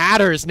walking.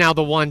 Hatter is now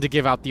the one to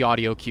give out the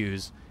audio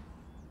cues.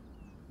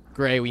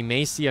 Gray, we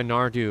may see a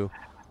Nardu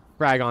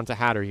frag onto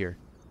Hatter here.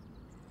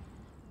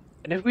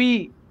 And if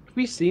we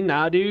see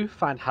Nardu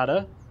find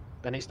Hatter,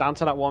 then it's down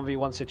to that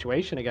 1v1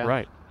 situation again.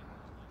 Right.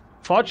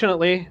 But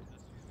Fortunately,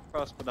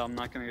 I'm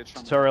not gonna get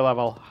shot. tutorial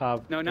level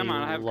have No, never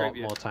mind, I have a lot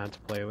great more time to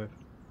play with.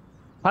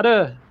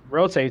 Hatter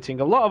rotating,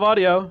 a lot of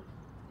audio,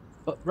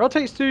 but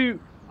rotates to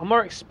a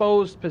more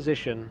exposed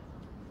position.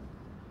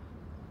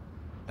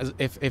 As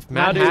if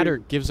Mad Hatter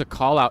gives a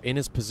call out in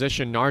his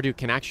position, Nardu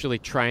can actually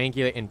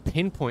triangulate and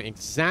pinpoint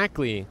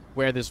exactly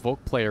where this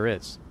Volk player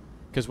is.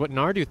 Because what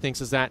Nardu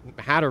thinks is that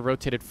Hatter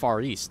rotated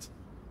far east.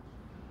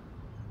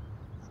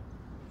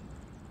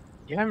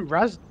 Yeah, and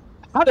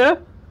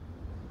Hatter!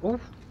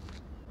 Oof.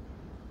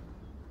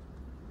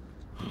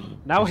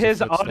 Now here's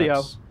the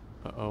audio.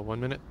 Uh-oh, 1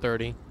 minute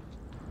 30.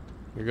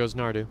 Here goes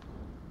Nardu.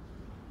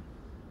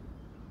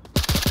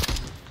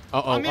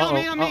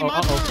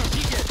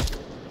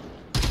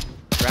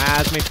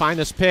 Raz may find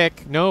this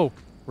pick. No,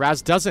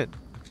 Raz doesn't.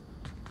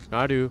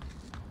 Nardu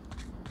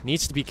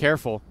needs to be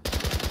careful.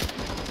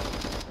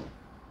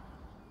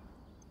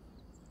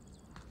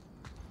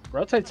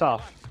 Rotates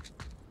off.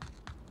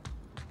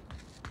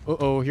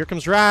 Uh-oh, here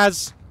comes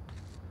Raz.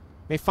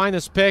 May find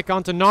this pick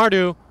onto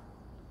Nardu.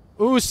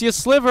 Ooh, see a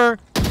sliver.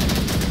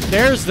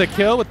 There's the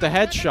kill with the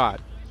headshot.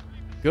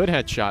 Good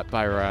headshot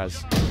by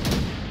Raz.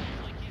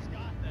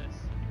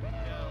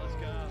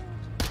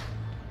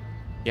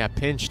 Yeah,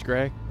 pinched,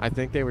 Gray. I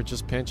think they were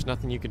just pinched.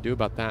 Nothing you can do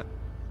about that.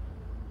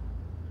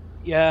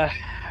 Yeah.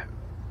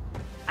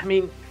 I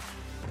mean,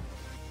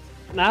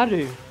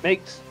 Nardu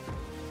makes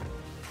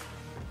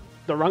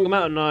the wrong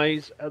amount of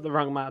noise at the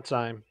wrong amount of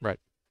time. Right.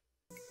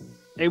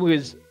 It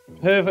was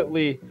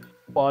perfectly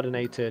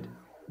coordinated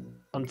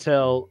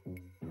until,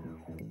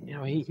 you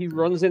know, he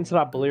runs into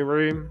that blue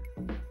room.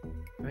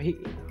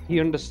 He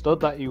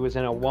understood that he was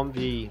in a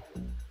 1v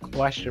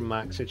question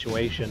mark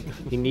situation.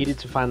 He needed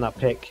to find that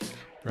pick.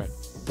 Right.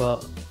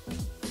 But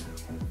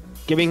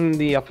giving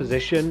the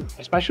opposition,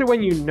 especially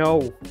when you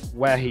know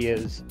where he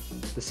is,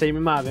 the same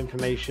amount of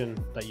information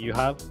that you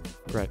have,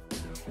 right,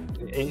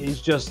 it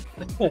is just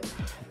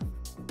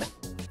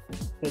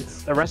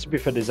it's a recipe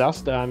for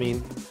disaster. I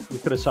mean, we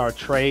could have saw a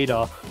trade,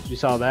 or as we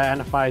saw there,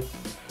 NFI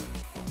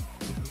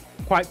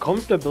quite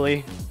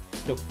comfortably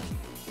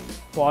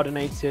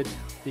coordinated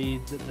the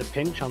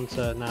pinch onto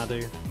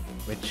Nardu,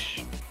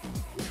 which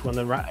won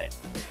the right.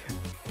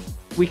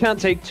 We can't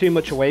take too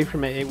much away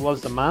from it. It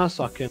was the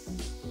Marsoc, and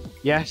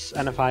yes,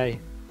 NFI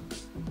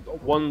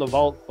won the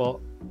vault, but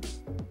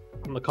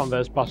on the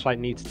converse, boss fight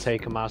need to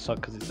take a Marsoc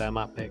because it's their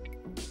map pick.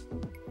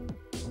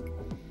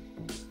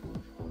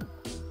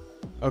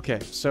 Okay,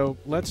 so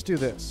let's do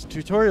this.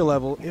 Tutorial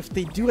level, if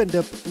they do end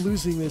up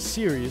losing this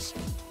series,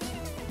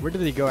 where do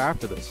they go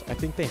after this? I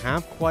think they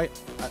have quite...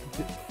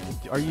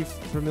 are you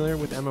familiar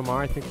with MMR?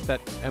 I think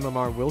that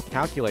MMR will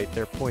calculate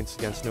their points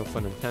against No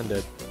Fun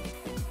Intended.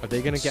 Are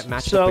they going to get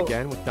matched up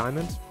again with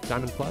Diamond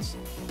Plus?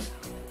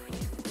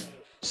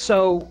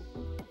 So,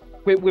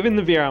 within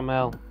the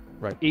VRML,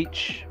 right,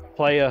 each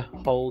player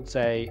holds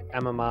a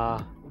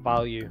MMR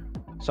value.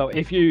 So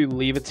if you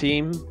leave a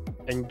team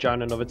and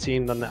join another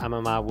team, then the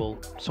MMR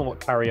will somewhat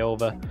carry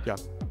over. Yeah.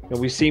 And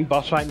we've seen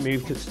boss fight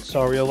move to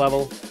tutorial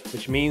level,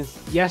 which means,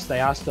 yes,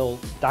 they are still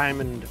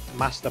Diamond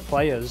Master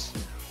players,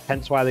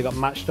 hence why they got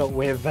matched up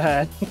with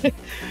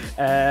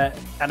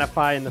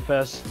NFI in the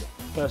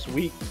first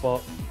week,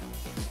 but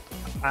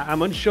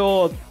I'm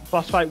unsure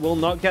boss fight will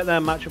not get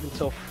their matchup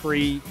until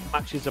 3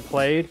 matches are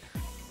played.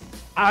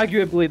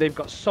 Arguably, they've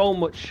got so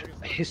much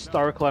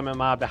historical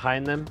MMR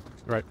behind them,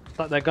 right,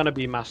 that they're going to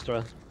be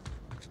master.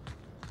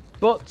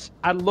 But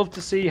I'd love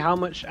to see how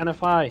much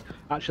NFI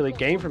actually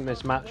gain from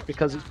this match,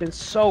 because it's been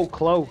so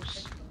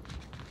close.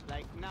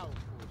 Like now.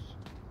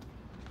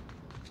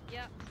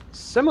 Yeah.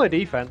 Similar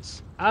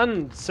defense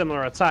and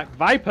similar attack.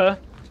 Viper.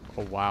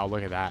 Oh wow,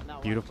 look at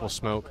that. Beautiful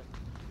smoke.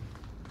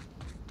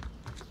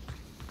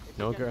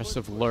 No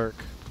aggressive lurk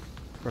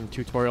from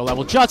tutorial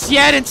level just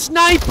yet, and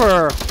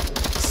Sniper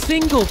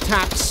single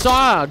tap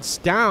sods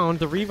down.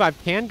 The revive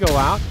can go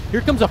out.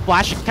 Here comes a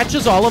flash. It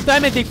catches all of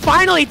them, and they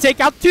finally take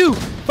out 2.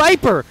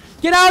 Viper,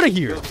 get out of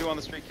here. Kill 2 on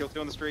the street. Kill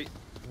 2 on the street.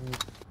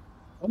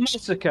 A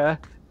massacre.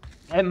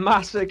 A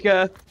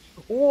massacre.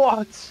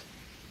 What?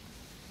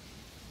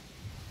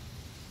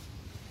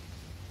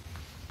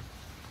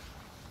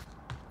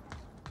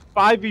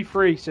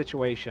 "5v3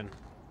 situation."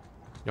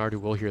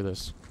 Nardu will hear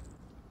this.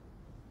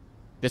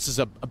 This is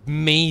an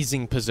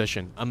amazing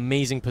position.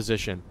 Amazing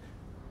position.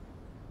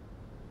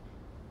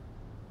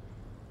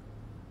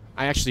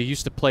 I actually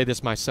used to play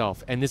this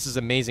myself, and this is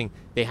amazing.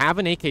 They have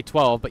an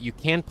AK-12, but you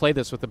can play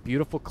this with a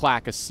beautiful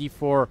clack, a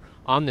C4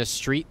 on this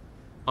street,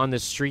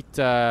 street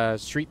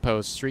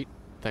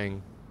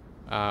thing.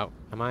 Am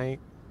I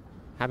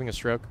having a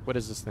stroke? What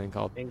is this thing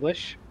called?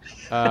 English?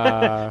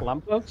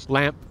 Lamppost?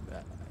 Lamp.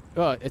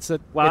 It's a.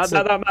 Well, it's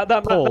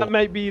that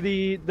might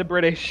be the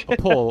British. A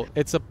pole.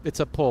 It's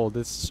a pole.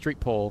 This street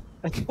pole.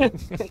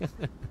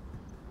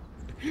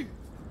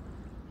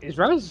 Is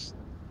Raz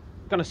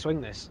gonna swing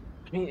this?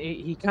 I mean,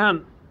 he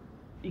can't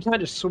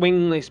just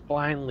swing this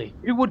blindly.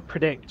 Who would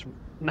predict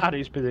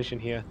Nadu's position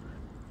here?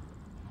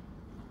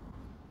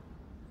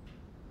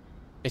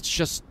 It's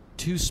just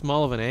too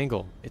small of an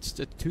angle. It's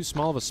too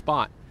small of a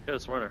spot. I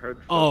just want to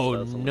heard.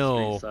 Oh no!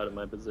 On the street side of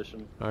my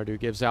position. Nardu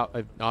gives out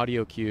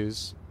audio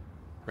cues.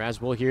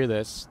 Raz will hear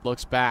this.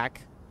 Looks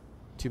back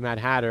to Mad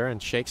Hatter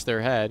and shakes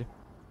their head.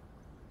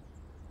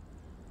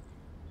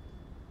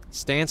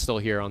 Standstill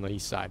here on the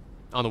east side,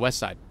 on the west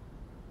side.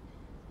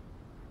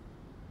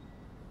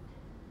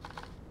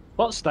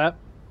 Footstep.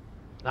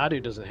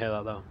 Nadu doesn't hear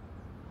that though.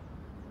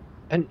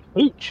 And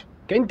Hooch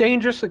getting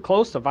dangerously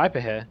close to Viper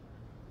here.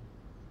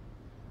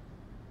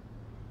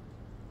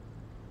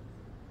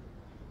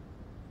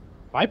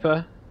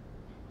 Viper,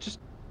 just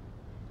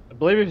I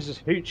believe it was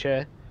Hooch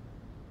here.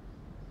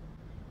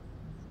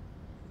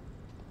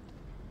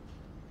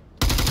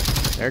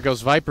 There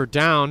goes Viper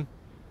down.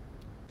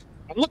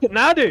 And look at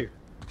Nadu.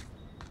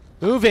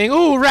 Moving.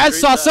 Ooh, Raz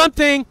saw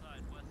something.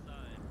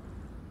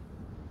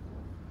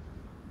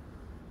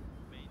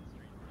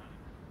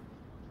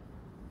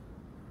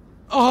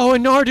 Oh,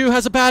 and Nardu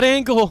has a bad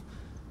angle.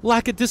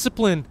 Lack of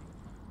discipline.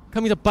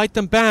 Coming to bite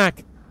them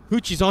back.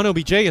 Hoochie's on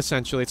OBJ,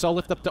 essentially. It's all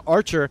lift up to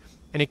Archer,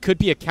 and it could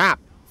be a cap.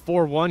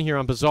 4-1 here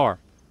on Bazaar.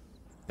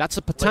 That's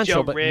a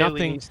potential, but really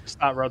nothing. Needs to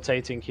start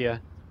rotating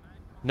here.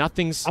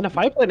 Nothing's. And if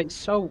I played it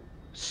so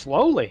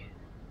slowly.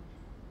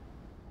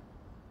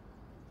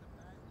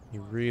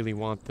 You really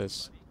want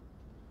this.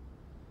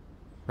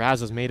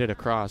 Raz has made it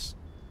across.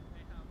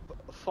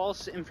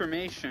 False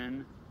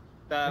information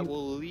that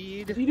will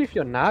lead What do you do if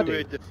you're to a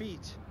Nadu?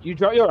 defeat. You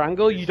drop your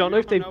angle, you don't know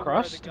if they've where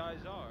crossed. the guys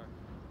are.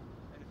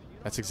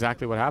 That's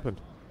exactly what happened.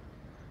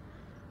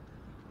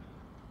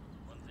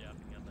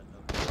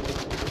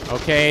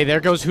 Okay, there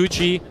goes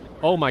Hoochie.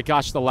 Oh my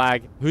gosh, the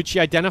lag. Hoochie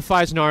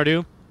identifies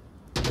Nardu.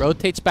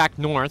 Rotates back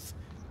north.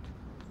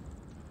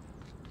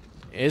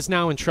 Is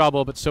now in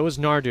trouble, but so is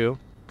Nardu.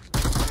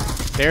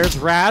 There's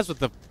Raz with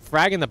the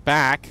frag in the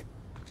back.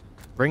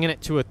 Bringing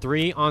it to a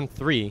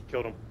 3-on-3.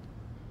 Killed him.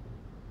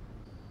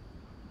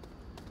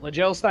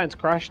 Lagel's starting to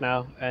crash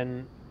now,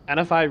 and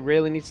NFI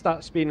really need to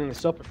start speeding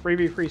this up. A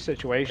 3v3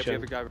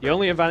 situation. The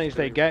only advantage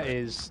they get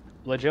is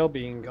Legel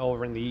being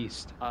over in the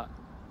east.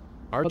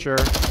 Archer.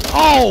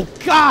 Oh,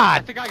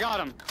 God! I think I got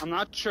him. I'm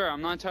not sure.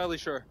 I'm not entirely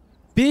sure.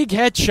 Big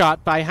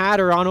headshot by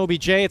Hatter on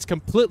OBJ. It's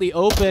completely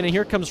open, and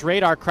here comes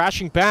Radar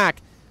crashing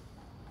back.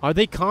 Are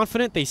they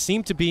confident? They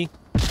seem to be.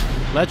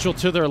 Legel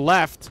to their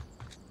left.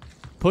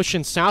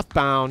 Pushing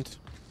southbound.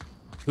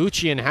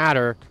 Hoochie and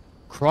Hatter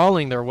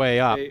crawling their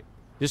way up.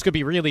 This could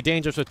be really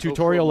dangerous with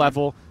tutorial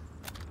level.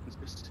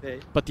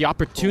 But the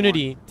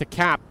opportunity to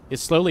cap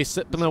is slowly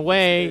slipping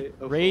away.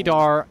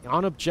 Radar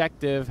on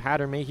objective.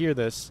 Hatter may hear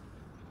this.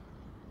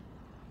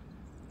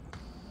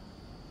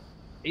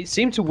 It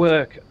seemed to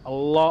work a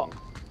lot.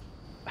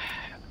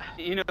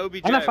 In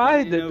OBJ.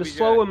 NFI, in the OBJ.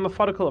 slow and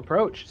methodical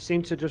approach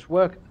seemed to just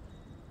work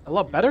a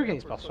lot better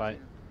against boss fight.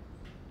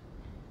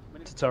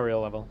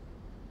 Tutorial level.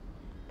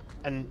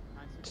 And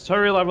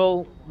tutorial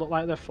level look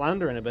like they're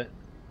floundering a bit.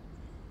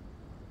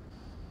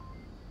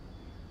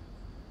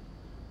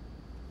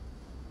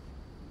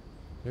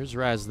 There's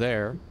Raz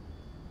there.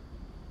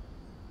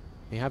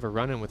 They have a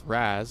run-in with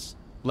Raz.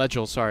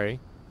 Legel, sorry.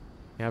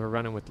 They have a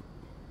run-in with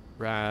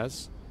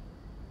Raz.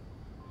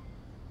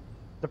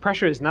 The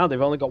pressure is now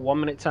they've only got 1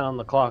 minute 10 on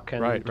the clock.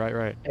 And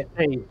Right. if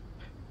they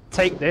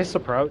take this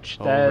approach,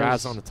 Oh, there's...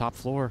 Raz on the top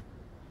floor.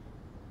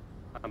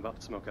 I'm about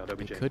to smoke out They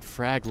OBJ. could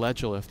frag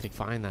Legel if they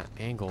find that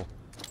angle.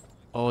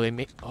 Oh,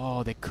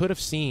 they could have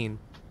seen.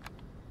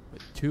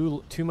 But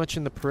too much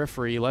in the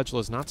periphery. Legel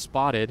is not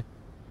spotted.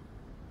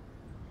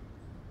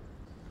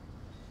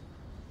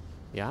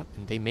 Yeah,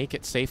 and they make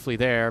it safely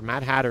there.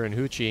 Mad Hatter and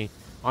Hoochie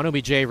on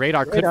OBJ.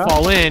 Radar could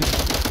fall in.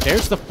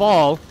 There's the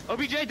fall.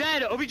 OBJ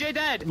dead! OBJ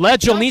dead!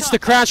 Legel needs to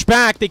crash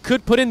back. They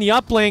could put in the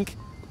uplink.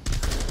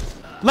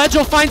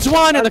 Legel finds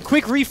one, and a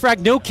quick refrag.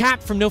 No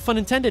cap from No Fun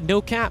Intended.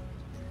 No cap.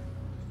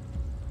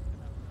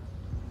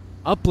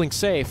 Uplink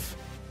safe.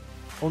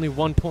 Only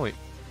 1 point.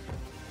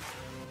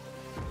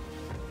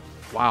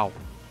 Wow.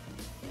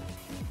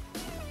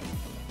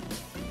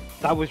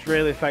 That was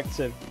really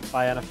effective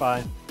by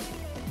NFI.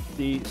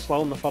 The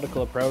slow and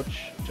methodical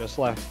approach just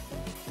left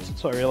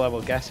tutorial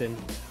level guessing.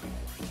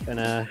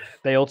 And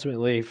they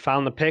ultimately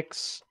found the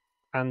picks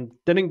and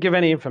didn't give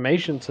any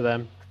information to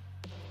them.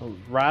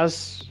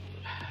 Raz,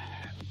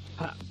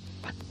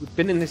 we've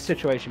been in this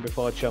situation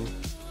before, chum.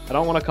 I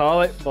don't want to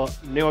call it, but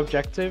new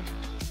objective.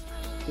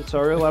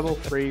 Tutorial level,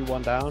 3,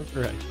 1 down.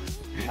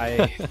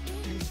 Right.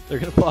 They're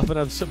going to pull up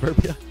another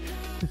Suburbia.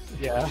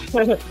 Yeah.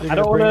 I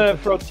don't want to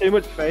throw too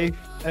much faith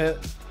at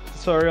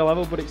tutorial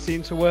level, but it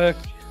seemed to work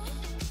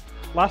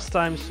last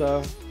time,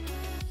 so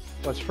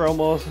let's throw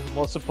more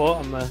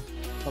support on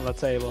the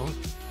table.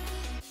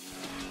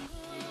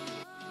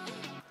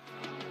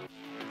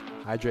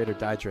 Hydrate or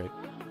dihydrate?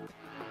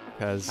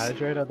 Because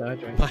hydrate or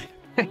dihydrate?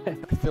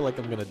 I feel like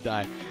I'm gonna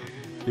die.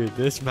 Dude,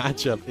 this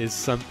matchup is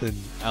something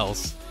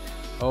else.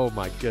 Oh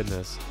my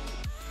goodness.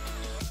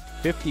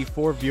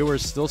 54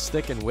 viewers still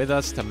sticking with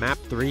us to map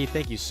 3.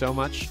 Thank you so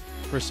much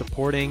for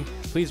supporting.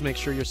 Please make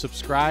sure you're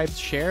subscribed.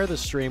 Share the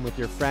stream with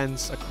your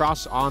friends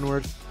across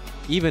Onward,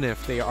 even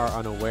if they are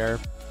unaware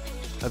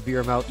of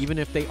VRML. Even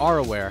if they are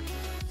aware,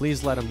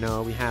 please let them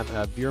know. We have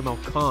a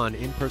VRML Con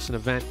in-person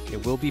event.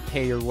 It will be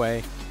pay your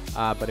way,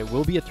 but it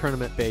will be a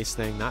tournament-based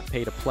thing, not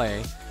pay to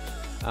play.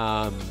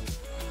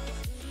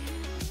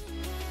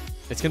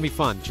 It's going to be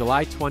fun.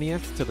 July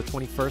 20th to the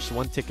 21st,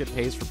 1 ticket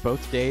pays for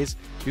both days.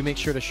 Do make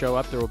sure to show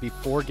up. There will be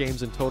 4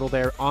 games in total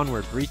there.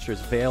 Onward, Breachers,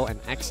 Veil,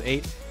 and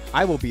X8.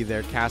 I will be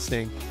there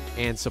casting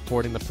and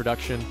supporting the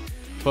production.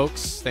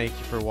 Folks, thank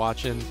you for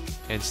watching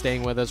and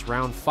staying with us.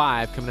 Round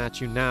 5 coming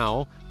at you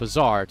now.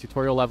 Bazaar,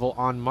 tutorial level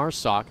on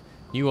Marsoc.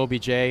 New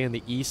OBJ in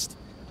the east.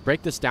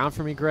 Break this down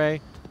for me,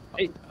 Gray.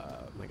 Hey. Oh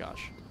my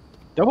gosh.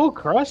 Double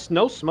cross,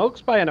 no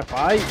smokes by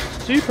NFI.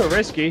 Super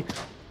risky.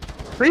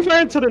 Free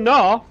fire to the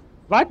north.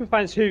 Viper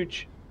finds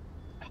Hooch.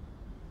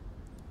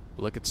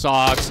 Look at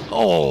Sogs.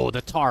 Oh,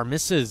 the tar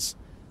misses.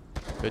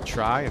 Good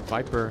try, and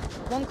Viper.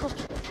 One cross.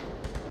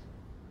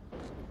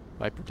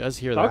 Viper does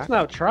hear Sogs that.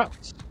 now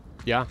trapped.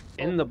 Yeah.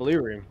 In the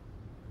blue room.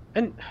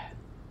 And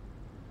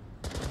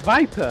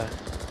Viper.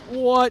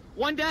 What?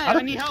 One dead.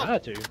 I need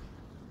help. Dude.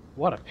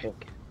 What a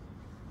pick.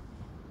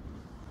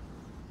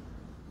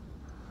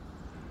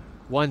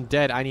 One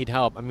dead. I need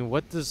help. I mean,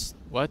 why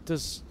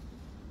does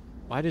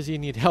he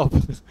need help?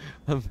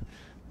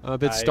 I'm a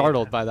bit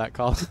startled by that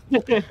call.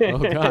 Oh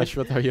gosh,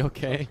 what, are you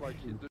okay? Like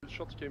the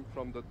shots came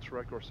from the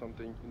truck or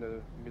something in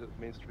the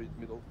main street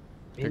middle.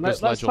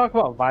 Let's talk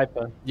about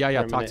Viper.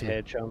 Yeah, talk to me.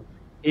 Here, chum.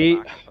 He,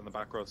 on the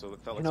back road, so it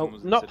felt like you know,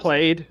 not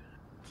played.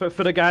 For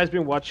the guys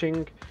been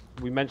watching,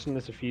 we mentioned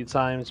this a few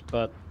times,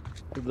 but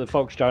the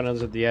folks joining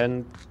us at the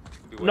end,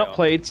 not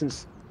played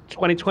since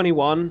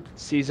 2021,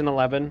 season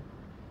 11,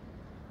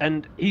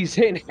 and he's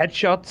hitting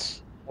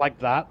headshots like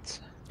that.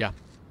 Yeah,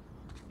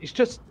 it's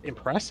just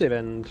impressive.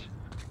 And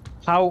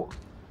how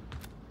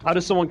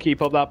does someone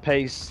keep up that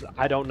pace?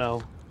 I don't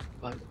know.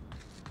 But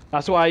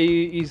that's why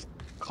he's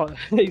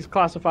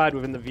classified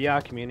within the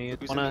VR community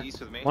as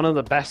one of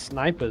the best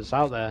snipers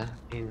out there.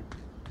 I mean,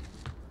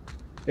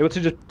 able to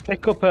just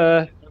pick up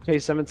a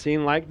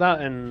K-17 like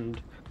that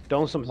and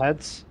dome some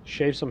heads,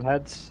 shave some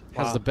heads.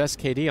 Has the best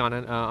KD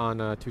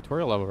on a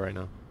tutorial level right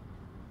now.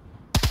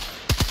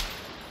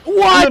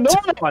 What?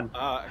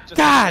 Just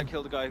God!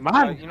 Killed the guy.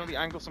 Man. You know the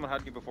angle someone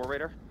had me before,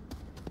 Raider?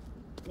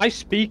 By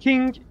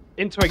speaking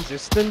into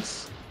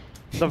existence,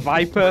 the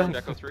Viper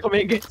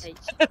coming in.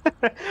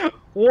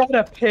 What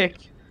a pick.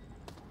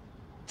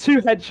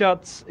 2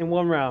 headshots in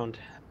 1 round.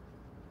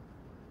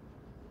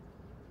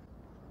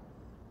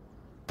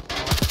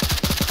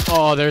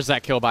 Oh, there's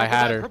that kill by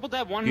Hatter.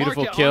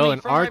 Beautiful kill,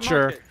 and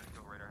Archer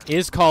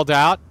is called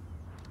out.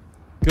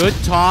 Good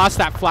toss.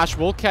 That flash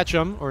will catch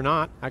him, or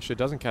not. Actually, it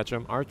doesn't catch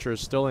him. Archer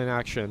is still in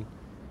action.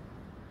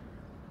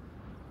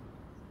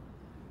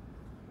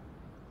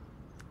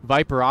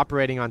 Viper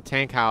operating on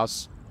Tank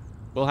House.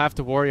 We'll have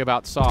to worry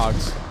about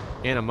Sogs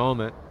in a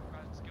moment.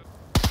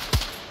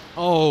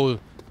 Oh,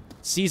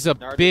 sees a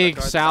big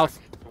South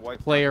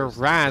player.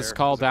 Raz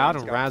called out,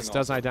 and Raz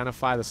does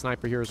identify the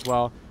sniper here as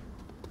well.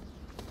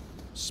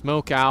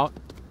 Smoke out.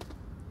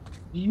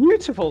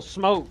 Beautiful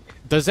smoke.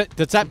 Does that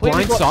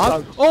blind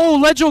Sogs?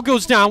 Oh, Legio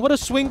goes down. What a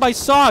swing by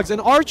Sogs.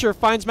 And Archer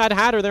finds Mad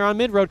Hatter there on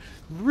mid-road.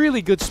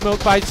 Really good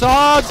smoke by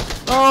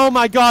Sogs. Oh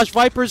my gosh,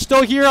 Viper's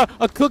still here.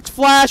 A cooked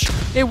flash.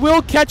 It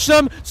will catch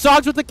them.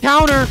 Sogs with the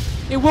counter.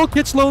 It will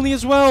catch Lonely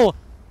as well.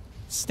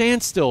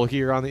 Standstill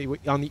here on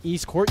the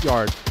east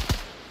courtyard.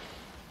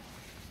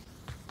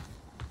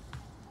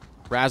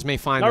 Raz may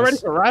find Not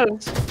this. ready for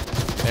Raz.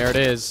 There it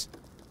is.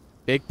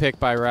 Big pick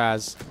by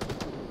Raz.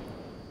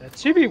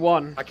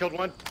 2v1. I killed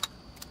one.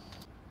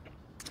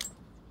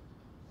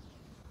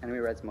 Enemy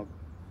red smoke.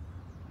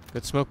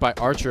 Good smoke by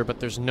Archer,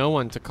 but there's no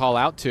one to call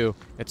out to.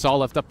 It's all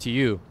left up to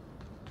you.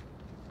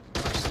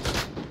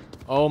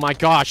 Oh my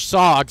gosh,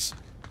 Sogs.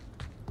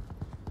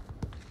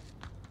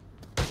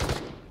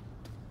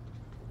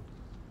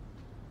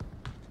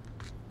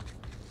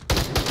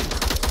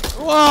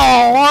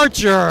 Whoa,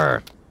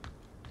 Archer!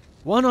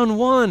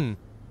 1-on-1.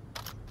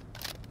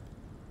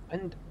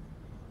 And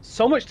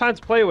so much time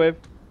to play with.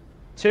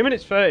 2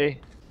 minutes 30.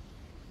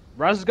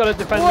 Raz has got to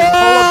defend the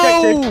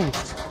whole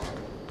objective.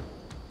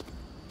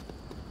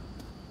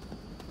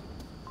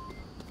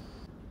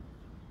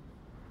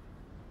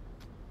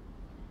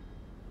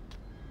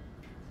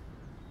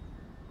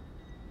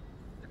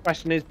 The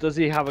question is, does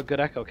he have a good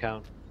echo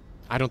count?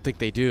 I don't think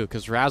they do,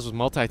 because Raz was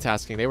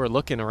multitasking. They were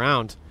looking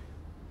around,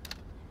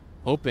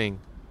 hoping.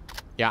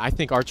 Yeah, I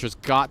think Archer's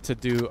got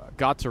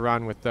to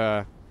run with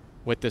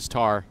this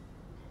Tar.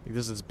 I think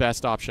this is his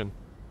best option.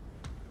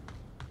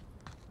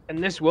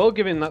 And this will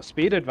give him that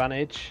speed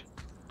advantage.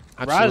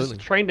 Absolutely.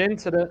 Raz trained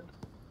into the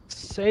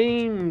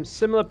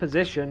similar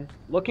position,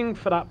 looking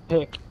for that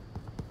pick.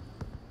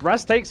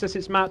 Raz takes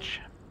this match.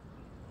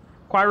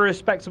 Quite a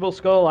respectable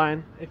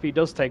scoreline if he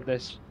does take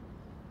this.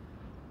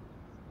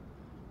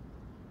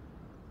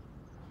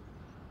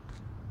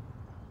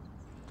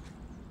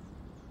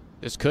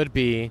 This could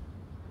be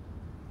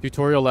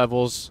tutorial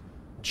level's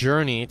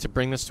journey to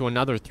bring this to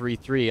another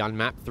 3-3 on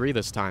map 3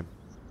 this time.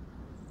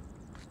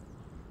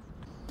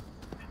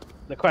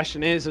 The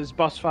question is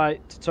boss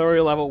fight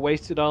tutorial level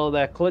wasted all of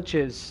their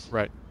clutches?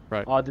 Right.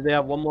 Or did they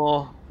have one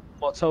more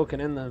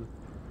token in them?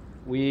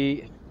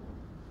 We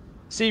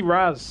see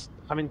Raz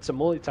having to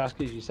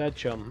multitask, as you said,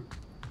 Chum.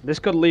 This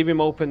could leave him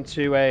open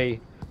to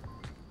a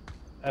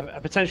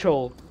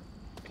potential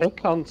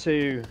pick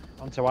onto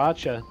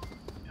Archer.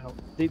 You know,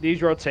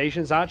 these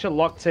rotations, Archer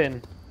locked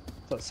in to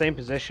that same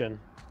position.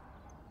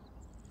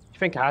 You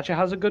think Archer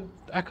has a good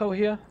echo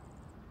here?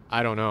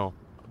 I don't know,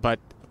 but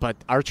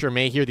Archer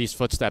may hear these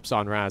footsteps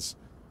on Raz.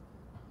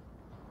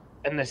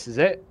 And this is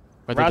it.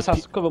 Raz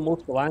has to cover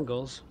multiple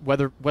angles.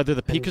 Whether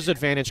the Pika's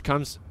advantage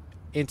comes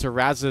into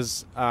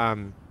Raz's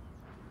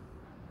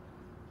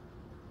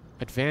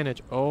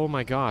advantage. Oh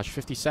my gosh,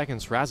 50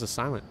 seconds. Raz is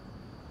silent.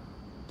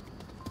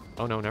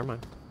 Oh no, never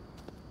mind.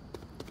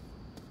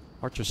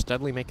 Archer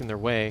steadily making their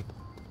way.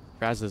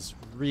 Raz is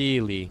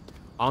really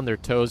on their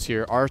toes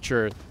here.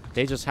 Archer,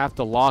 they just have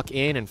to lock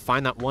in and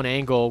find that one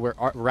angle where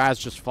Raz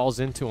just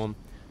falls into him.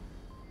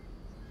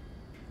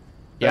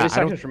 Yeah, 30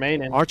 seconds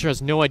remaining. Archer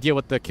has no idea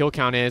what the kill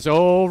count is.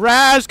 Oh,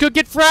 Raz could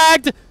get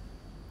fragged.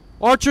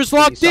 Archer's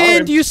locked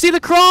in. Do you see the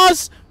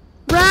cross?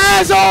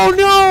 Raz, oh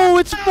no,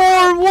 it's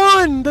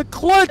 4-1. The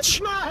clutch.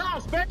 It's my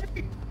house,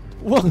 baby.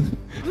 Well,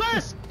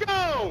 Let's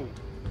go.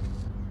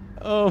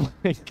 Oh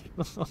my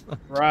god.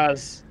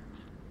 Raz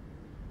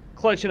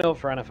clutching out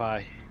for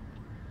NFI.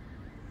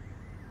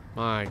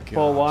 My god.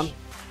 4-1.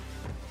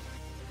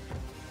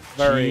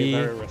 Very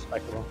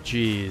respectable.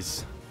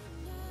 Jeez.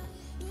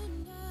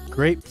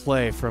 Great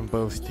play from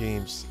both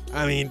teams.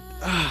 I mean,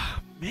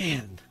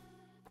 man.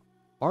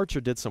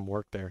 Archer did some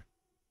work there.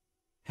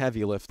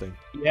 Heavy lifting.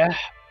 Yeah.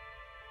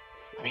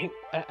 I mean,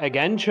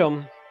 again,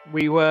 Chum,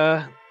 we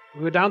were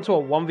down to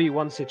a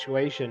 1v1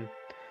 situation.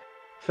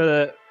 For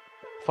the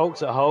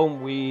folks at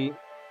home, we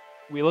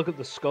look at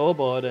the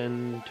scoreboard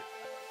and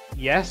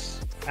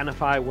yes,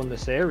 NFI won the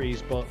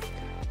series, but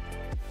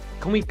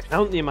can we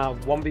count the amount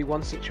of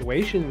 1v1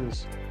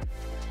 situations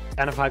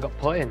NFI got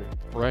put in?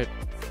 Right.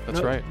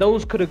 That's right.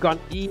 Those could have gone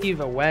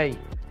either way.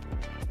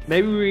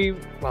 Maybe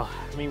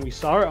we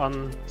saw it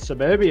on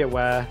Suburbia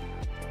where,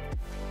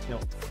 you know,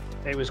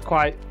 it was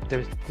quite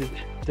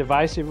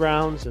divisive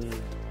rounds and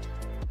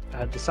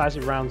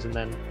decisive rounds, and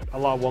then a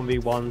lot of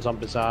 1v1s on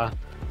Bazaar,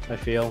 I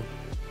feel,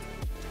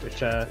 which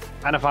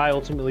NFI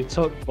ultimately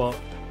took, but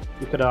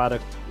we could have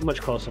had a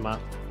much closer map.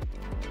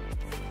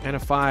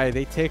 NFI,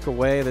 they take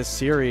away this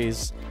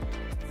series.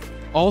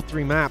 All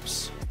 3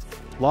 maps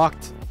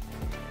locked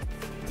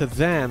to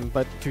them,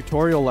 but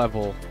tutorial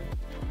level,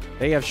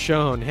 they have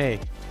shown, hey,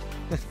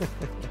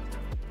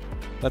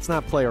 let's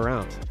not play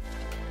around.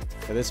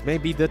 So this may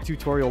be the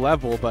tutorial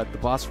level, but the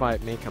boss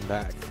fight may come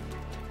back.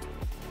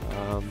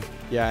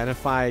 Yeah,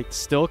 NFI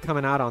still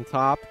coming out on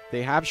top.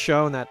 They have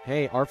shown that,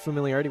 hey, our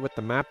familiarity with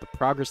the map, the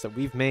progress that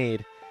we've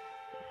made,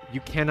 you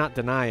cannot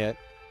deny it,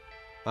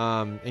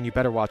 and you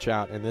better watch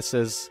out. And this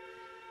is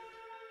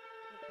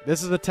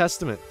a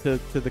testament to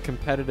the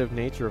competitive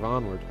nature of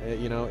Onward.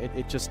 You know,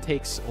 it just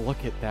takes a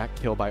look at that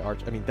kill by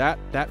Archer. I mean,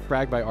 that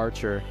frag by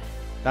Archer,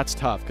 that's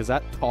tough, because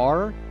that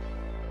Tar,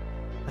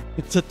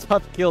 it's a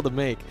tough kill to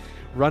make,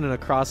 running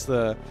across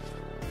the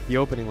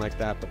opening like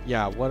that. But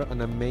yeah, what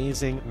an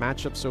amazing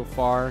matchup so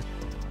far.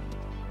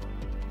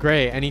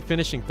 Gray, any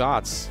finishing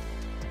thoughts?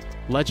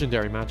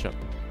 Legendary matchup.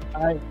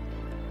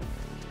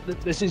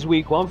 This is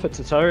week 1 for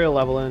tutorial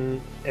level,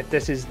 and if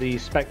this is the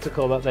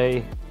spectacle that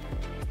they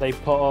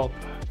put up,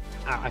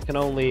 I can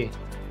only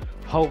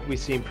hope we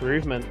see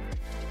improvement.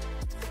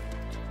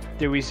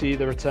 Do we see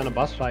the return of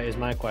boss fight is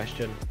my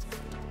question.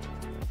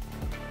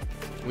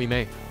 We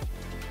may.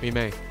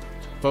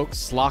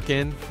 Folks, lock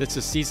in. This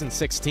is season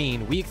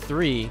 16, week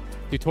 3.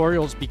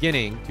 Tutorial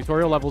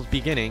level's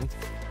beginning,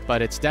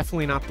 but it's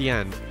definitely not the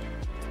end.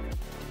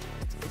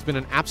 It's been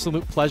an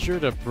absolute pleasure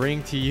to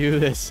bring to you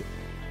this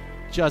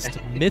just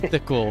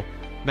mythical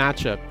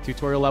matchup.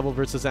 Tutorial level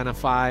versus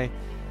NFI.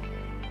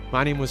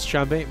 My name was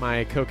Chumbe,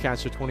 my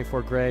co-caster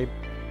 24 Gray.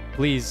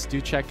 please do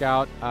check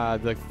out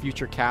the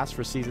future cast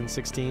for Season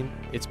 16.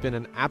 It's been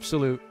an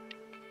absolute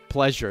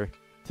pleasure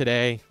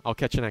today. I'll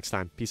catch you next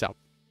time. Peace out.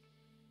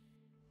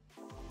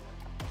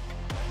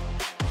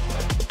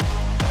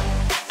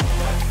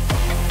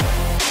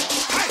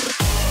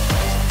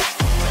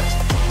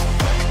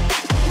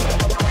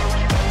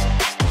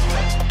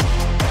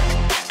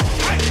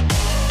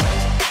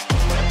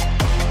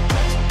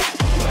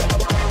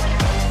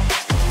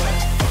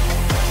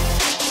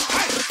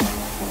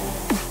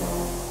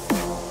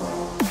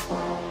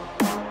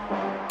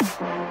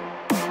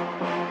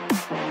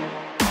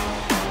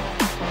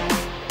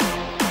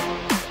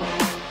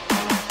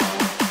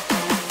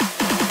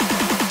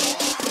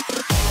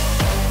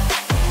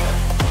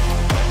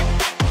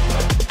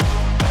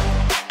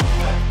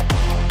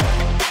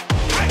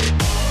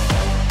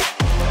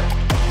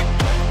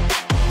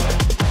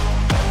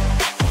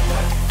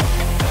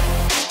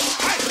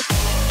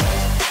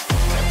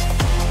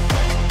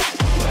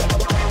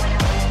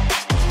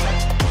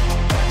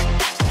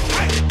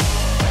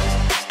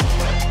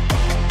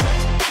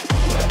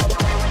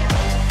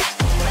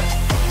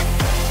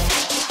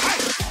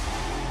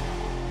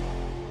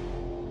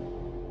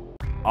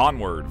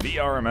 Onward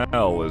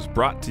VRML is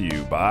brought to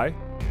you by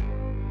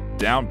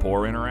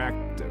Downpour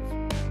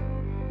Interactive,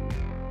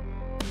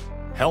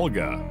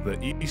 Helga, the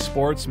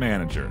esports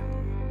manager.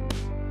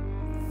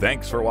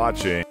 Thanks for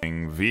watching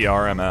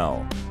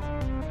VRML.